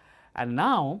 And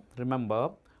now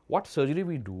remember what surgery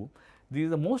we do. These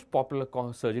are the most popular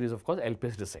surgeries, of course,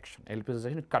 LPS dissection. LPS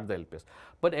dissection, cut the LPS.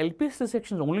 But LPS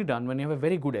dissection is only done when you have a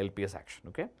very good LPS action.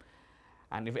 Okay?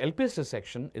 And if LPS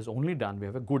resection is only done, we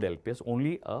have a good LPS,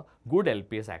 only a good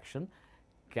LPS action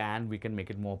we can make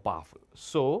it more powerful.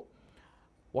 So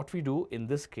what we do in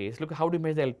this case, look, how do we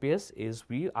measure the LPS is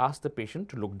we ask the patient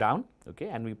to look down, okay,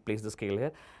 and we place the scale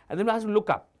here, and then we ask him to look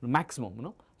up, the maximum, you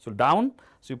know. So down,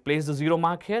 so you place the 0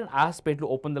 mark here, ask patient to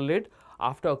open the lid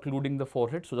after occluding the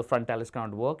forehead, so the frontalis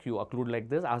cannot work, you occlude like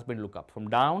this, ask patient to look up, from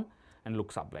down and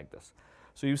looks up like this.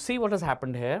 So you see what has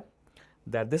happened here,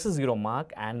 that this is 0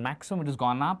 mark and maximum it has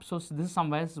gone up, so this is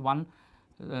somewhere is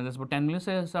that's about 10 millimeters,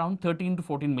 so it's around 13 to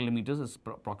 14 millimeters is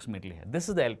approximately here. This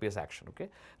is the LPS action, okay.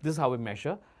 This is how we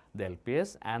measure the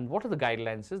LPS, and what are the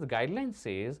guidelines? The guideline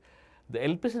says the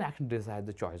LPS in action decides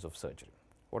the choice of surgery.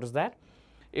 What is that?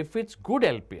 If it's good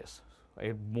LPS,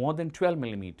 more than 12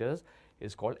 millimeters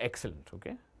is called excellent,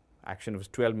 okay. Action if it's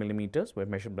 12 millimeters, we're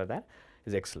measured by that,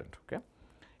 is excellent, okay.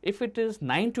 If it is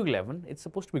 9 to 11, it's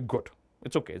supposed to be good.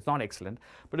 It's okay, it's not excellent.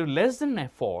 But if less than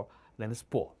 4, then it's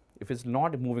poor. If it's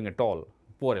not moving at all,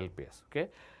 poor LPS, okay.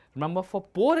 Remember, for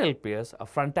poor LPS, a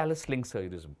frontalis sling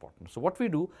surgery is important. So what we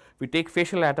do, we take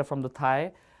facial lata from the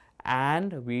thigh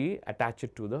and we attach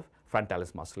it to the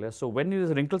frontalis muscle. So when you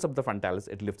wrinkles up the frontalis,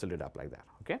 it lifts the lid up like that,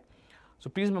 okay.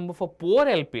 So please remember, for poor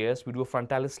LPS, we do a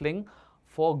frontalis sling.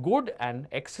 For good and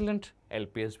excellent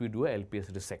LPS, we do a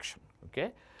LPS resection,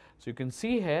 okay. So you can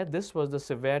see here, this was the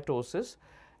severe ptosis,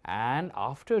 and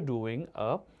after doing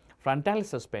a frontalis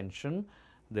suspension,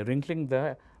 the wrinkling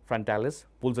the frontalis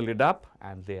pulls the lid up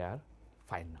and they are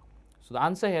fine now. So the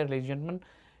answer here, ladies and gentlemen,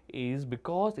 is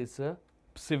because it's a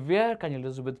severe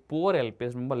conjunctivitis with poor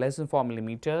LPS, remember less than 4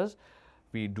 millimeters,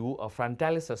 we do a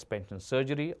frontalis suspension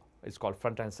surgery. It's called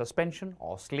frontalis suspension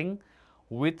or sling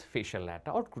with facial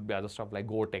lata, or it could be other stuff like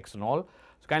Gore-Tex and all.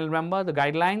 So kindly remember the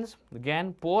guidelines.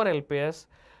 Again, poor LPS,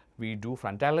 we do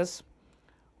frontalis.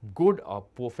 Good or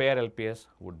poor fair LPS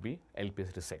would be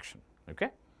LPS resection, okay.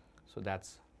 So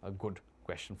that's a good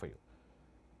question for you.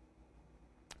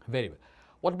 Very well.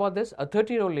 What about this? A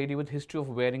 30-year-old lady with history of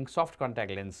wearing soft contact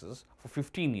lenses for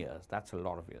 15 years, that's a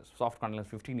lot of years, soft contact lens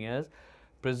 15 years,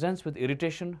 presents with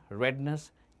irritation,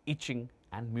 redness, itching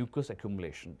and mucus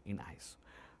accumulation in eyes.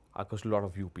 Occurs to a lot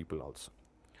of you people also.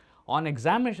 On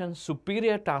examination,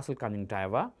 superior tarsal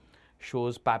conjunctiva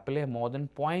shows papillae more than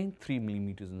 0.3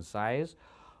 millimeters in size.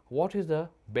 What is the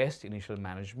best initial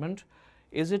management?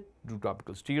 Is it to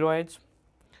topical steroids?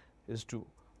 Is to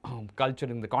culture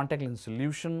in the contact lens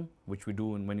solution, which we do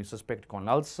when you suspect corneal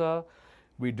ulcer?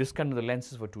 We discontinue the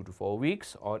lenses for 2 to 4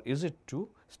 weeks, or is it to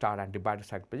start antibiotic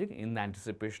cycloplegic in the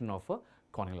anticipation of a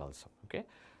corneal ulcer? Okay.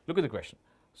 Look at the question.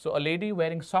 So a lady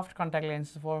wearing soft contact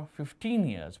lenses for 15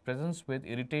 years presents with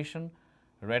irritation,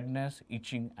 redness,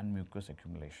 itching and mucus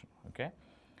accumulation. Okay.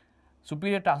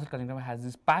 Superior tarsal conjunctiva has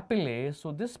this papillae.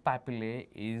 So this papillae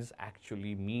is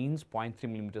actually means 0.3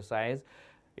 millimeter size.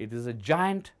 It is a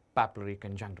giant papillary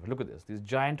conjunctiva. Look at this. These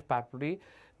giant papillae.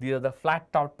 These are the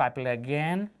flat top papillae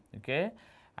again. Okay.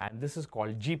 And this is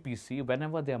called GPC.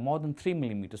 Whenever they are more than 3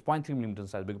 millimeters, 0.3 millimeters in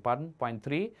size, beg your pardon,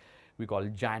 0.3, we call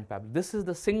it giant papillae. This is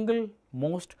the single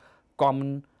most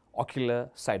common ocular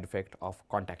side effect of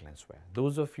contact lens wear.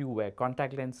 Those of you who wear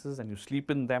contact lenses and you sleep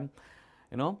in them,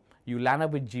 you know, you land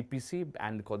up with GPC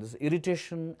and cause this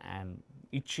irritation and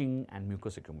itching and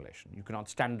mucus accumulation. You cannot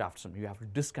stand after some, you have to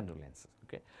discontinue lenses.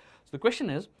 Okay. So the question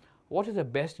is, what is the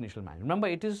best initial management? Remember,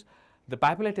 it is the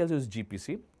papillae tells you is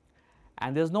GPC,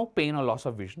 and there is no pain or loss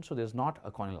of vision, so there is not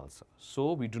a corneal ulcer.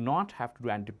 So we do not have to do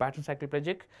antipattern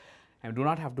cycloplegic, and we do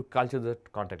not have to culture the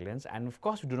contact lens, and of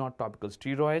course we do not topical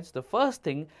steroids. The first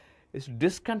thing is to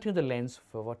discontinue the lens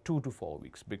for about 2 to 4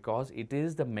 weeks, because it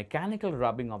is the mechanical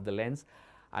rubbing of the lens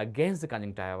against the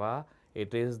conjunctiva.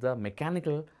 It is the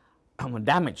mechanical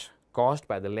damage caused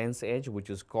by the lens edge which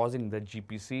is causing the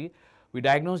GPC. We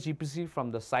diagnose GPC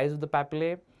from the size of the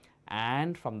papillae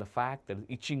and from the fact that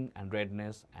itching and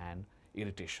redness and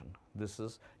irritation. This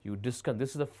is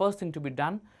the first thing to be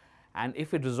done, and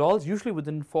if it resolves, usually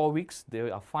within 4 weeks they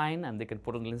are fine and they can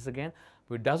put on the lens again.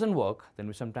 If it doesn't work,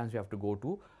 then sometimes we have to go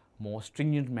to more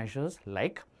stringent measures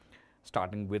like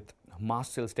starting with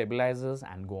mast cell stabilizers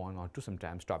and going on to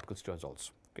sometimes topical steroids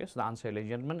also. Okay, so the answer,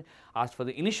 ladies and gentlemen, as for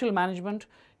the initial management,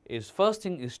 is first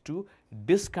thing is to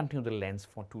discontinue the lens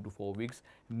for 2 to 4 weeks.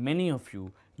 Many of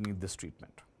you need this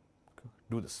treatment. Okay,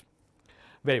 do this.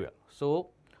 Very well. So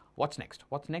what's next?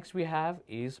 What's next we have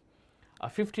is a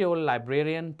 50-year-old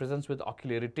librarian presents with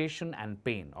ocular irritation and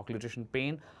pain, ocular irritation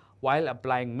pain. While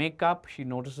applying makeup, she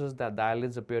notices that the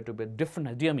eyelids appear to be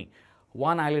different. Dear me,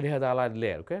 one eyelid here, the eyelid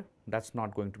there, okay? That's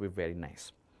not going to be very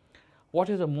nice. What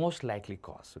is the most likely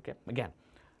cause? Okay, again,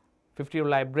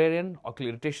 50-year-old librarian, ocular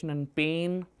irritation and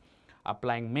pain,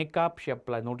 applying makeup, she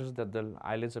notices that the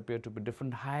eyelids appear to be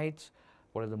different heights.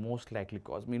 What is the most likely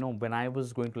cause? You know, when I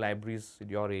was going to libraries at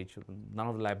your age, none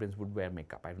of the librarians would wear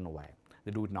makeup. I don't know why.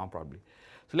 They do it now probably.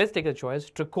 So let's take a choice.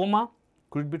 Trachoma,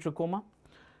 could it be trachoma?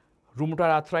 Rheumatoid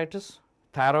arthritis,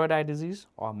 thyroid eye disease,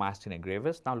 or myasthenia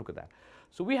gravis. Now look at that.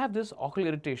 So we have this ocular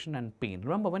irritation and pain.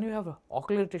 Remember, when you have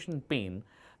ocular irritation and pain,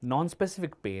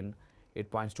 non-specific pain, it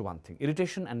points to one thing: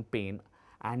 irritation and pain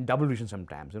and double vision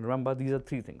sometimes. And remember, these are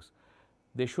three things.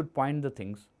 They should point the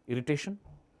things: irritation,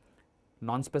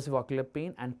 non-specific ocular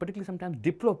pain, and particularly sometimes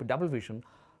diplopia, double vision,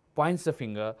 points the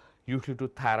finger usually to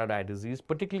thyroid eye disease,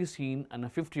 particularly seen in a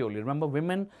 50-year-old. Remember,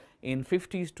 women in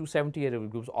 50s to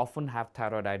 70-year-old groups often have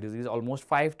thyroid eye disease, almost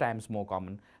 5 times more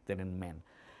common than in men.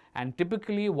 And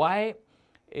typically, why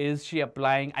is she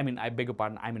applying, I beg your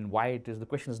pardon, why it is, the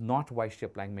question is not why is she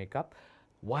applying makeup,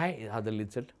 why are the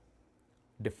lids at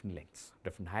different lengths,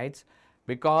 different heights?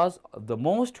 Because the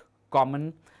most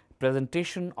common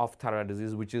presentation of thyroid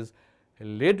disease, which is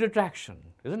lid retraction,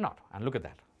 is it not? And look at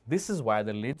that. This is why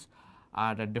the lids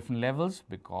are at different levels,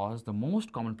 because the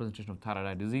most common presentation of thyroid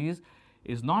eye disease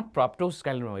is not proptosis.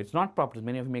 Remember, it's not proptosis.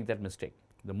 Many of you make that mistake.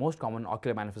 The most common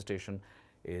ocular manifestation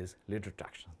is lid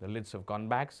retraction. The lids have gone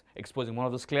back, exposing more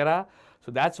of the sclera.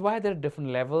 So that's why there are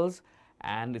different levels,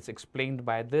 and it's explained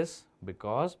by this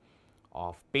because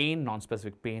of pain,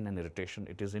 non-specific pain and irritation.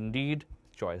 It is indeed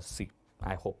choice C.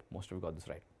 I hope most of you got this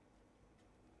right.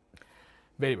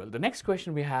 Very well. The next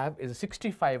question we have is a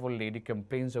 65-year-old lady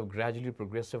complains of gradually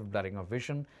progressive blurring of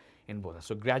vision in both eyes.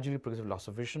 So gradually progressive loss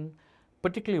of vision,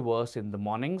 particularly worse in the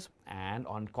mornings, and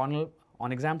on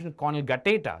examination corneal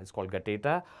guttata, it's called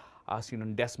guttata, are seen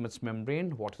on Descemet's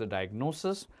membrane. What is the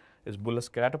diagnosis? Is bullous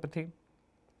keratopathy,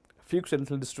 Fuchs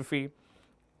sentinel dystrophy,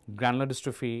 granular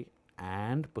dystrophy,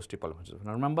 and posterior polyposis.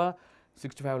 Now remember,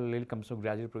 65-year-old lady comes with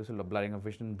gradually progressive blurring of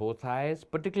vision in both eyes,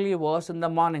 particularly worse in the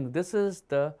morning. This is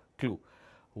the clue.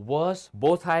 Worse,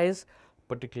 both eyes,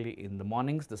 particularly in the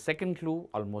mornings. The second clue,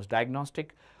 almost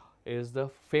diagnostic, is the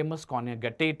famous cornea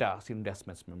guttata seen in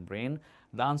Descemet's membrane.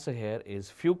 The answer here is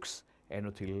Fuchs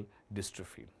endothelial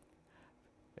dystrophy.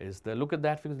 Look at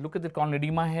that, look at the corneal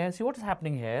edema here. See what is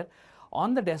happening here.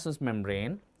 On the Descemet's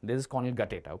membrane, there is corneal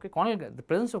guttata. Okay, the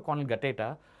presence of corneal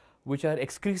guttata, which are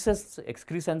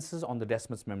excrescences on the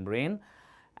Descemet's membrane,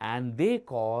 and they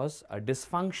cause a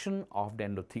dysfunction of the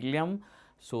endothelium.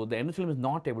 So the endothelium is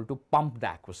not able to pump the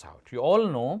aqueous out. You all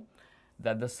know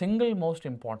that the single most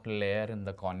important layer in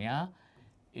the cornea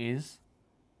is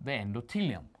the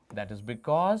endothelium. That is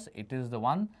because it is the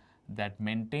one that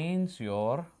maintains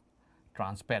your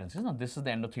transparency. Now this is the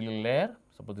endothelial layer.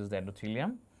 Suppose this is the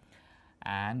endothelium,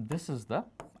 and this is the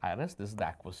iris, this is the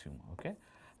aqueous humor. Okay,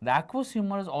 the aqueous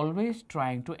humor is always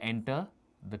trying to enter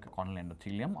the corneal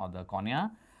endothelium or the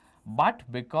cornea, but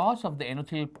because of the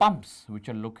endothelial pumps which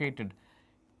are located,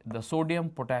 the sodium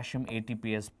potassium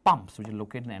ATPase pumps which are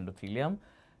located in the endothelium,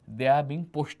 they are being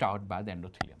pushed out by the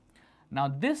endothelium. Now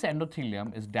this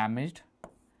endothelium is damaged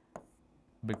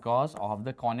because of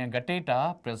the cornea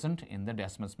guttata present in the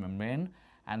Descemet's membrane,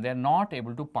 and they are not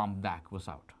able to pump the aqueous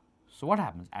out. So what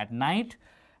happens at night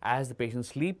as the patient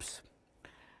sleeps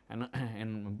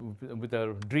and with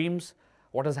their dreams,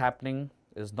 what is happening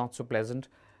is not so pleasant.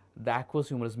 The aqueous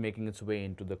humor is making its way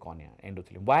into the cornea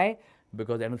endothelium. Why?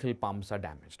 Because the endothelial pumps are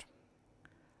damaged.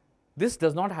 This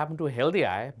does not happen to a healthy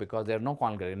eye because there are no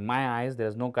corneal guttata. In my eyes, there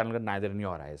is no corneal guttata, neither in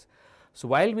your eyes. So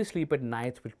while we sleep at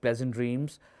night with pleasant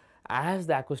dreams, as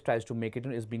the aqueous tries to make it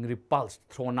in, is being repulsed,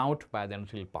 thrown out by the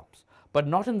endothelial pumps. But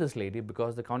not in this lady,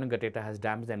 because the corneal guttata has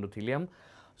damaged the endothelium,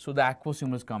 so the aqueous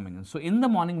humor is coming in. So in the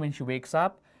morning when she wakes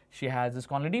up, she has this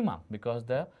corneal edema because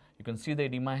you can see the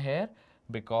edema here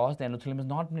because the endothelium has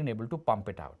not been able to pump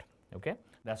it out. Okay,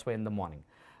 that's why in the morning.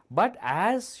 But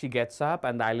as she gets up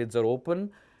and the eyelids are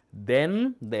open,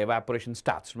 then the evaporation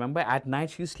starts. Remember, at night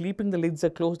she's sleeping, the lids are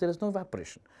closed, there is no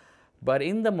evaporation. But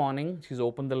in the morning, she's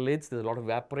opened the lids, there's a lot of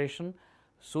evaporation.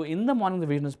 So in the morning, the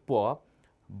vision is poor,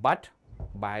 but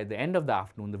by the end of the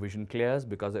afternoon, the vision clears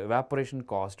because of evaporation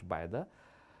caused by the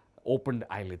opened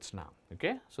eyelids now.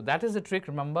 Okay, so that is the trick.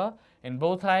 Remember, in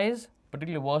both eyes,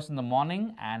 particularly worse in the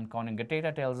morning, and corneal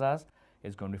guttata tells us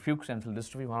it's going to be Fuchs sentinel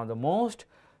dystrophy, one of the most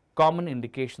common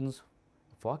indications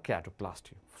for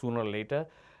keratoplasty. Sooner or later,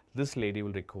 this lady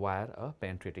will require a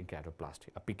penetrating keratoplasty,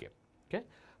 a PK. Okay,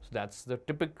 so that's the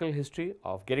typical history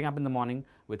of getting up in the morning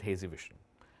with hazy vision.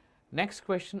 Next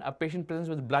question: a patient presents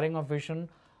with blurring of vision.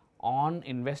 On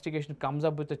investigation, comes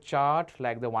up with a chart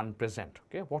like the one present.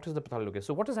 Okay, what is the pathology?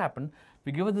 So what has happened?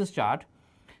 We give her this chart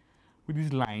with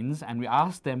these lines, and we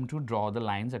ask them to draw the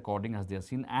lines according as they are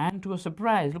seen. And to a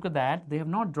surprise, look at that, they have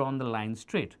not drawn the line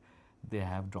straight. They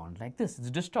have drawn like this.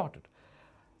 It's distorted.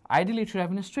 Ideally, it should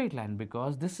have been a straight line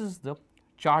because this is the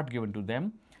chart given to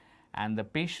them, and the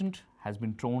patient has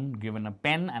been given a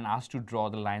pen and asked to draw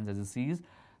the lines as he sees.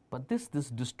 But this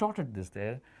distorted this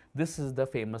there. This is the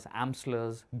famous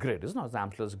Amsler's grid. It's not the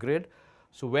Amsler's grid.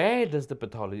 So where does the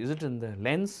pathology? Is it in the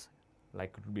lens,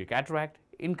 like it would be a cataract?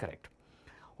 Incorrect.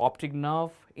 Optic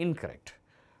nerve? Incorrect.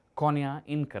 Cornea?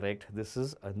 Incorrect. This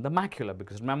is in the macula,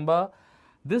 because remember,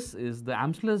 this is the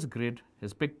Amsler's grid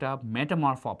has picked up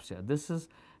metamorphopsia. This is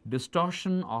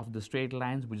distortion of the straight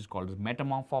lines, which is called as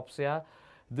metamorphopsia.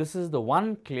 This is the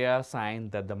one clear sign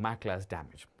that the macula is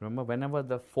damaged. Remember, whenever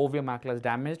the fovea macula is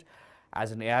damaged,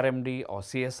 as in ARMD or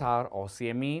CSR or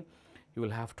CME, you will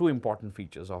have two important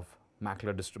features of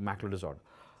macular disorder: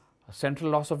 a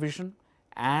central loss of vision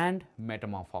and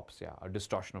metamorphopsia, a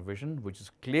distortion of vision, which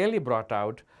is clearly brought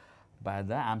out by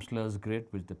the Amsler's grid,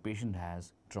 which the patient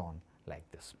has drawn like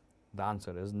this. The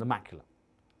answer is in the macula.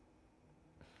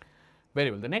 Very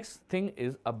well. The next thing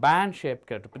is a band-shaped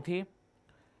keratopathy.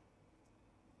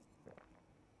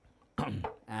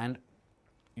 And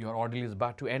your ordeal is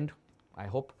about to end, I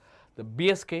hope. The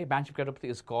BSK, band-shaped keratopathy,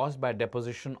 is caused by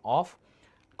deposition of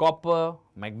copper,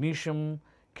 magnesium,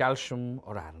 calcium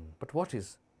or iron. But what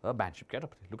is a band-shaped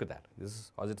keratopathy? Look at that. This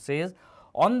is, as it says,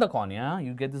 on the cornea,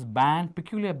 you get this band,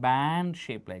 peculiar band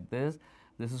shape like this.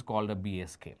 This is called a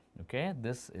BSK. Okay,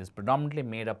 this is predominantly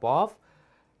made up of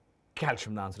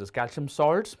calcium. The answer is calcium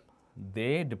salts.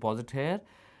 They deposit here.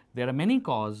 There are many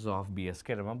causes of BSK,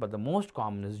 remember, but the most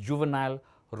common is juvenile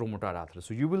rheumatoid arthritis.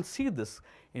 So you will see this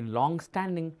in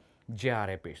long-standing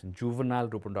JRA patients. Juvenile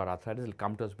rheumatoid arthritis will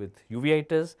come to us with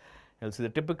uveitis. You'll see the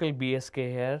typical BSK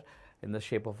here in the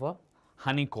shape of a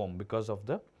honeycomb because of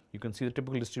the, you can see the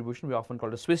typical distribution. We often call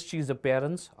it a Swiss cheese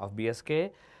appearance of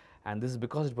BSK, and this is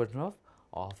because it was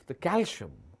of the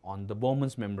calcium on the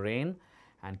Bowman's membrane,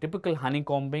 and typical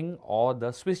honeycombing or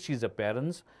the Swiss cheese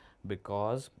appearance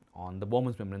because on the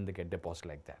Bowman's membrane they get deposited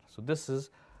like that. So this is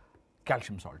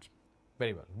calcium salts.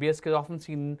 Very well. BSK is often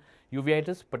seen in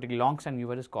uveitis, particularly long-standing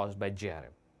uveitis caused by JRA.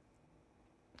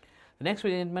 The next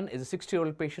presentment is a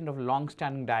 60-year-old patient of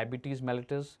long-standing diabetes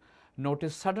mellitus.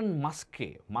 Notice sudden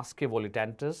muscae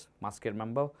volitantis. Muscae,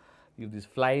 remember, you have these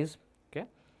flies, okay,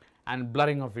 and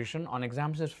blurring of vision. On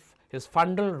examination, his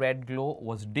fundal red glow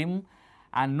was dim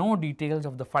and no details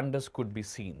of the fundus could be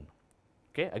seen.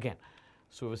 Okay, again,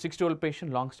 so a 60-year-old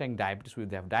patient, long-standing diabetes, we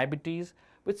have diabetes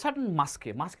with sudden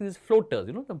muscae. Muscae is floaters,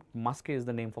 you know, the muscae is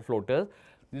the name for floaters.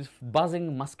 These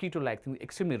buzzing mosquito-like things,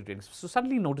 extremely irritating. So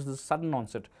suddenly notice this sudden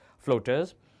onset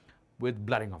floaters with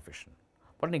blurring of vision.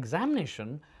 But on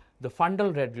examination, the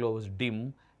fundal red glow was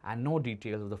dim and no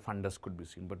details of the fundus could be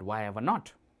seen. But why ever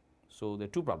not? So there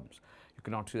are two problems. You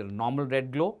cannot see the normal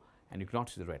red glow and you cannot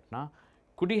see the retina.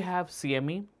 Could he have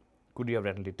CME? Could he have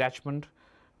retinal detachment?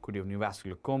 Could he have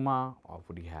neovascular coma, or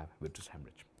could he have vitreous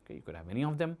hemorrhage? Okay, you could have any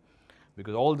of them,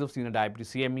 because all those seen in diabetes,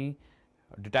 CME,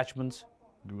 detachments,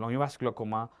 neovascular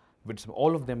coma,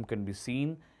 all of them can be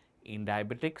seen in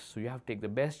diabetics. So you have to take the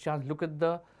best chance. Look at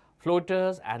the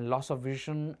floaters and loss of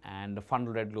vision, and the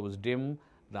fundal red glow is dim.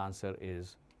 The answer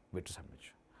is vitreous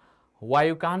hemorrhage. Why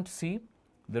you can't see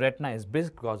the retina is big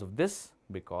because of this,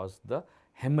 because the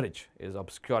hemorrhage is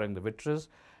obscuring the vitreous.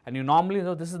 And you normally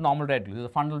know this is normal red glow. This is a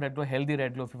fundal red glow, healthy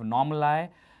red glow. If you have a normal eye,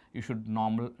 you should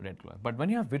normal red glow. But when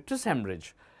you have vitreous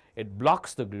hemorrhage, it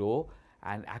blocks the glow,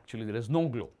 and actually there is no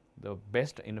glow. The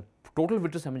best in a total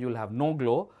vitreous hemorrhage, you will have no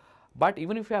glow. But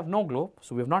even if you have no glow,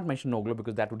 so we have not mentioned no glow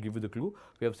because that would give you the clue.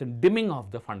 We have said dimming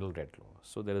of the fundal red glow.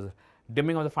 So there is a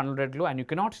dimming of the fundal red glow, and you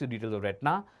cannot see the details of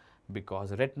retina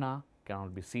because the retina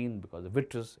cannot be seen because the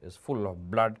vitreous is full of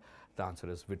blood. The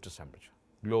answer is vitreous hemorrhage.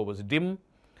 Glow was dim,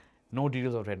 no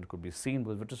details of retina could be seen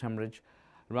with vitreous hemorrhage.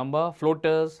 Remember,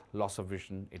 floaters, loss of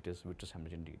vision, it is vitreous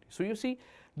hemorrhage indeed. So you see,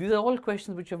 these are all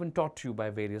questions which have been taught to you by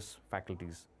various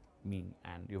faculties, me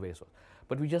and your various.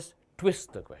 But we just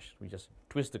twist the question. We just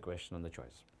twist the question on the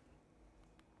choice.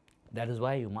 That is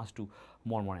why you must do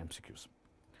more and more MCQs.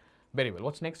 Very well.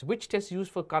 What's next? Which test is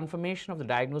used for confirmation of the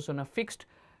diagnosis on a fixed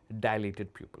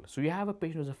dilated pupil? So you have a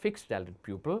patient who has a fixed dilated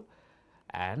pupil,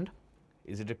 and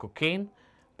is it a cocaine,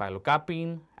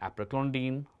 pilocarpine,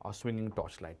 apraclondine, or swinging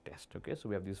torchlight test? Okay, so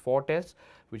we have these 4 tests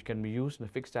which can be used in a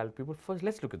fixed dilated pupil. First,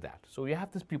 let's look at that. So you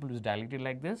have this pupil which is dilated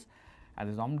like this,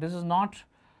 and this is not.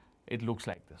 It looks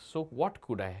like this. So what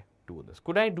could I do with this?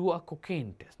 Could I do a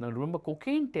cocaine test? Now remember,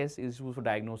 cocaine test is used for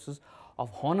diagnosis of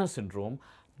Horner syndrome,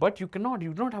 but you do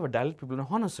not have a dilated pupil in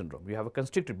Horner syndrome. You have a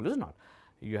constricted pupil, is it not?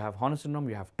 You have Horner syndrome,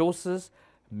 you have ptosis,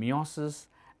 meiosis,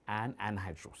 and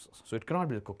anhydrosis. So it cannot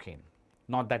be the cocaine.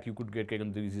 Not that you could get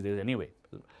these days anyway.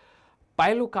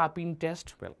 Pilocarpine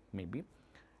test, well, maybe.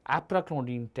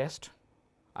 Apraclondine test,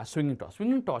 a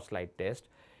swinging torchlight test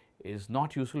is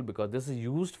not useful because this is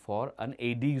used for an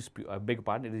AD's, a big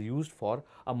part, it is used for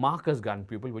a Marcus gun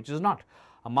pupil, which is not.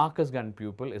 A Marcus gun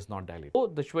pupil is not dilated. So,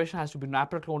 the situation has to be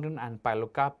apraclontin and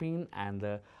pilocarpine, and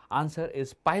the answer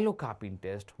is pilocarpine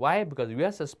test. Why? Because we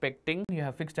are suspecting you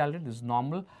have fixed dilated, this is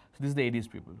normal, so this is the AD's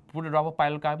pupil. Put a drop of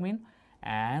pilocarpine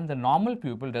and the normal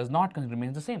pupil does not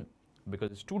remain the same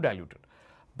because it's too diluted.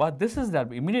 But this is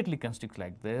that immediately constricts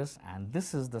like this, and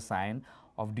this is the sign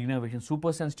of denervation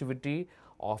supersensitivity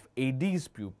of AD's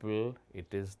pupil. It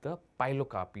is the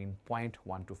pilocarpine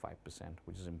 0.125%,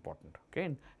 which is important, okay,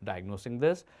 in diagnosing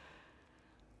this.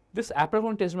 This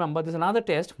apraclontin test, remember, there's another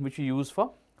test which we use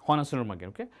for Horner syndrome again,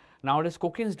 okay. Nowadays,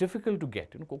 cocaine is difficult to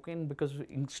get, cocaine because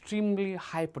extremely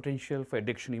high potential for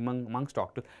addiction amongst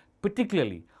doctors,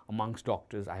 particularly amongst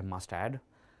doctors, I must add.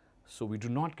 So, we do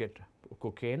not get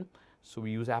cocaine. So,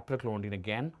 we use apraclontin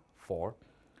again for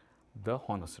the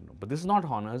Horner syndrome. But this is not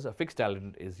Horner's. A fixed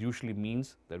dilated is usually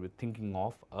means that we're thinking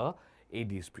of a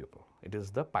AD's pupil. It is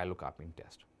the pilocarpine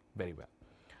test. Very well.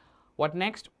 What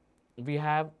next? We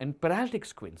have in paralytic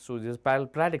squint. So, this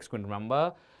paralytic squint,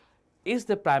 remember, is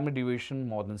the primary deviation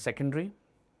more than secondary?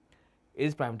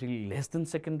 Is primary less than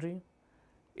secondary?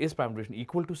 Is primary deviation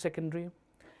equal to secondary?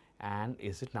 And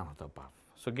is it none of the above?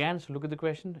 So, again, so look at the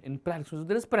question in paralysis. So,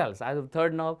 there is paralysis, either the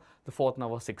third nerve, the fourth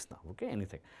nerve or sixth nerve, okay,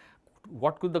 anything.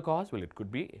 What could the cause? Well, it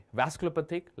could be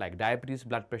vasculopathic like diabetes,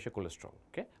 blood pressure, cholesterol,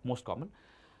 okay, most common.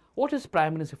 What is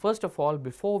primary? First of all,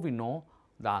 before we know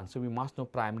the answer, we must know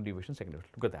primary deviation, secondary.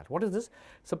 Look at that. What is this?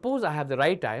 Suppose I have the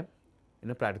right eye in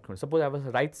a paralytic squint. Suppose I have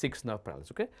a right sixth nerve paralysis,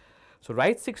 okay. So,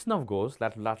 right sixth nerve goes,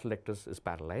 lateral rectus is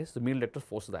paralyzed, the medial rectus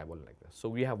forces the eyeball like this. So,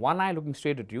 we have one eye looking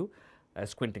straight at you,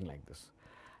 squinting like this.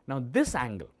 Now, this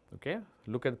angle, okay,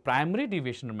 look at the primary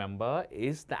deviation, remember,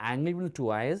 is the angle between the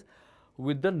two eyes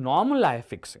with the normal eye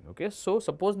fixing, okay. So,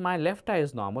 suppose my left eye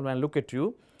is normal when I look at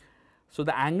you. So,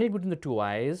 the angle between the two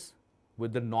eyes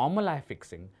with the normal eye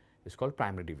fixing is called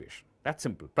primary deviation. That's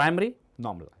simple. Primary,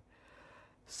 normal eye.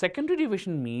 Secondary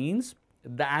deviation means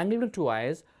the angle between the two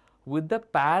eyes with the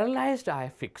paralyzed eye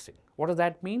fixing. What does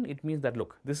that mean? It means that,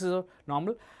 look, this is a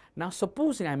normal. Now,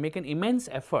 supposing I make an immense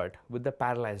effort with the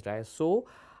paralyzed eye. So,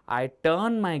 I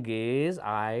turn my gaze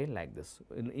eye like this.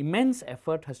 An immense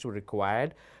effort has to be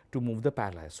required to move the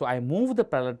paralyzed. So, I move the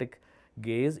paralytic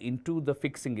gaze into the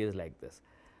fixing gaze like this.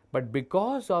 But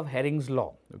because of Hering's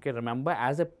law, okay, remember,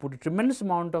 as I put a tremendous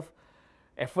amount of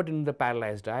effort in the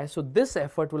paralyzed eye, so this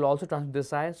effort will also transfer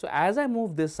this eye. So, as I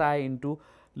move this eye into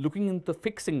looking into the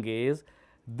fixing gaze,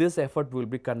 this effort will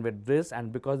be conveyed this,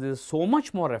 and because there is so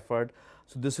much more effort,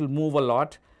 so this will move a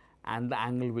lot and the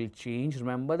angle will change.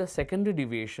 Remember, the secondary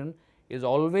deviation is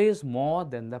always more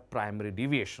than the primary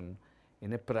deviation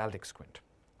in a paralytic squint,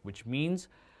 which means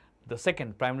the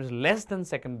second primary is less than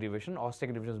secondary deviation or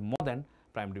secondary deviation is more than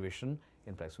primary deviation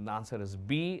in paralytic. So, the answer is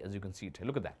B, as you can see it here.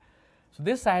 Look at that. So,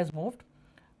 this eye is moved.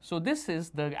 So, this is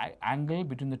the angle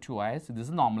between the two eyes. So, this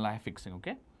is normal eye fixing,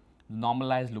 okay. The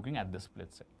normal eye is looking at this,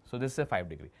 let's say. So, this is a 5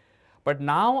 degree. But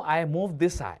now I move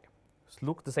this eye. So,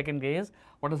 look, the second gaze,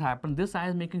 what has happened? This eye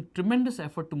is making tremendous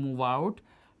effort to move out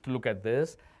to look at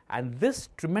this, and this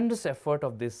tremendous effort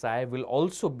of this eye will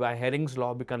also, by Hering's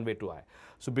law, be conveyed to eye.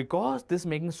 So, because this is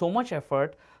making so much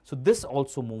effort, so this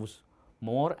also moves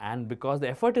more, and because the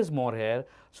effort is more here,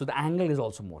 so the angle is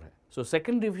also more here. So,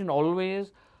 secondary deviation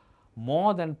always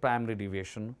more than primary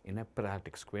deviation in a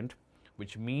paralytic squint,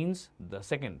 which means the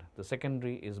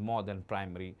secondary is more than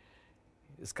primary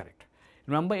is correct.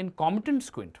 Remember, in competent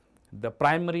squint, the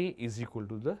primary is equal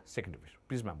to the second deviation.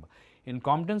 Please remember, in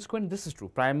competent squint, this is true.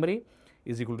 Primary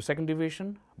is equal to second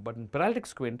deviation, but in paralytic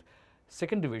squint,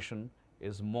 second deviation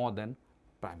is more than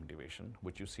primary deviation,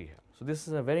 which you see here. So, this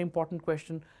is a very important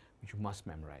question which you must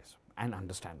memorize and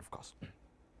understand, of course.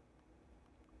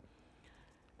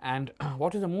 And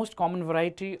what is the most common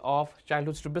variety of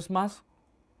childhood strabismus?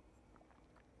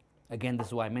 Again, this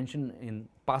is what I mentioned in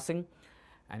passing,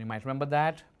 and you might remember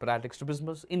that paralytic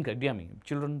strabismus, incorrect, dear me,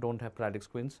 children don't have paralytic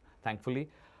squints, thankfully.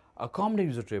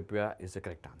 Accommodative esotropia is the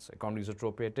correct answer. Accommodative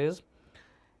esotropia it is,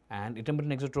 and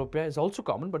intermittent exotropia is also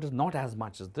common, but is not as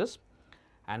much as this.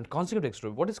 And consecutive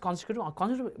exotropia, what is consecutive?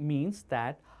 Consecutive means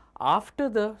that after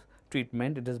the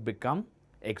treatment, it has become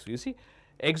exo. You see,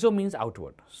 exo means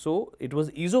outward. So, it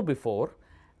was ESO before,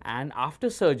 and after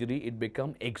surgery, it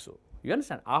become exo. You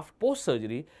understand? After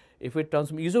post-surgery, if it turns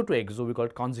from ESO to exo, we call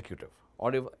it consecutive.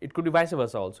 Or if it could be vice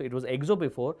versa also. It was exo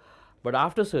before, but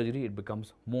after surgery, it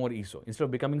becomes more ESO. Instead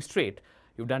of becoming straight,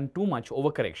 you've done too much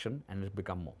overcorrection and it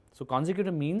become more. So,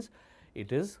 consecutive means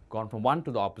it is gone from one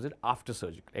to the opposite after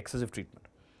surgery, excessive treatment.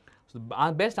 So,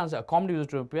 our best answer, accommodative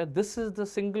esotropia, this is the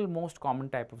single most common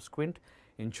type of squint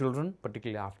in children,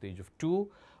 particularly after the age of 2.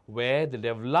 where they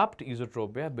developed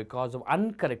esotropia because of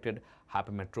uncorrected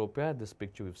hypermetropia. This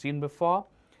picture we've seen before.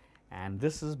 And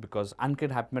this is because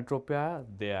uncorrected hypermetropia,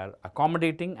 they are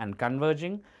accommodating and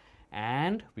converging,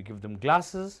 and we give them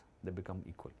glasses, they become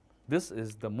equal. This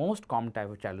is the most common type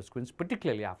of childhood squints,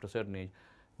 particularly after a certain age,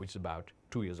 which is about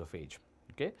 2 years of age.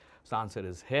 Okay, so the answer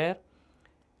is here.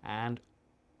 And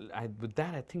with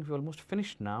that, I think we're almost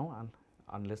finished now,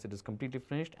 unless it is completely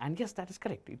finished. And yes, that is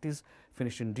correct. It is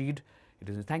finished indeed. It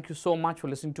is. Thank you so much for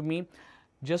listening to me.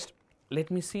 Just let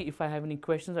me see if I have any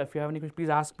questions. If you have any questions, please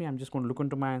ask me. I'm just going to look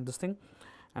into this thing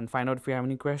and find out if you have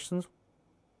any questions.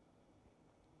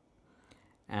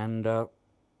 And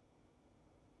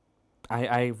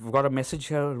I've got a message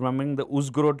here remembering the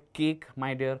Uzgorod cake,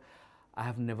 my dear. I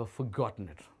have never forgotten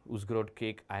it. Uzgorod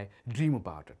cake, I dream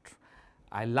about it.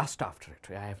 I lust after it.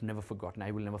 I have never forgotten.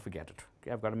 I will never forget it.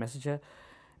 Okay, I've got a message here.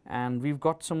 And we've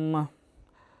got some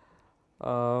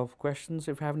questions.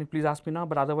 If you have any, please ask me now.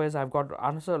 But otherwise, I've got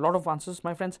a lot of answers,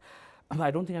 my friends.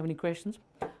 I don't think I have any questions.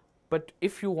 But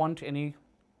if you want any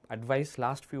advice,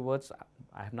 last few words,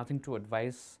 I have nothing to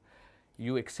advise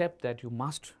you except that you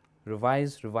must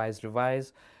revise, revise,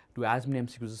 revise. Do as many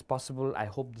MCQs as possible. I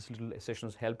hope this little session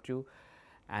has helped you.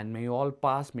 And may you all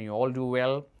pass, may you all do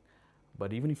well.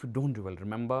 But even if you don't do well,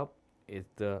 remember,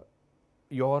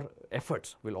 your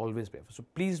efforts will always be effort. So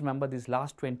please remember these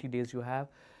last 20 days you have.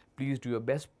 Please do your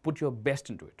best, put your best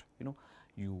into it. You know,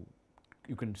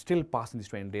 you can still pass in these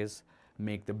 20 days,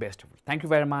 make the best of it. Thank you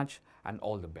very much and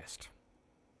all the best.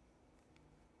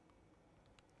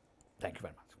 Thank you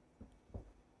very much.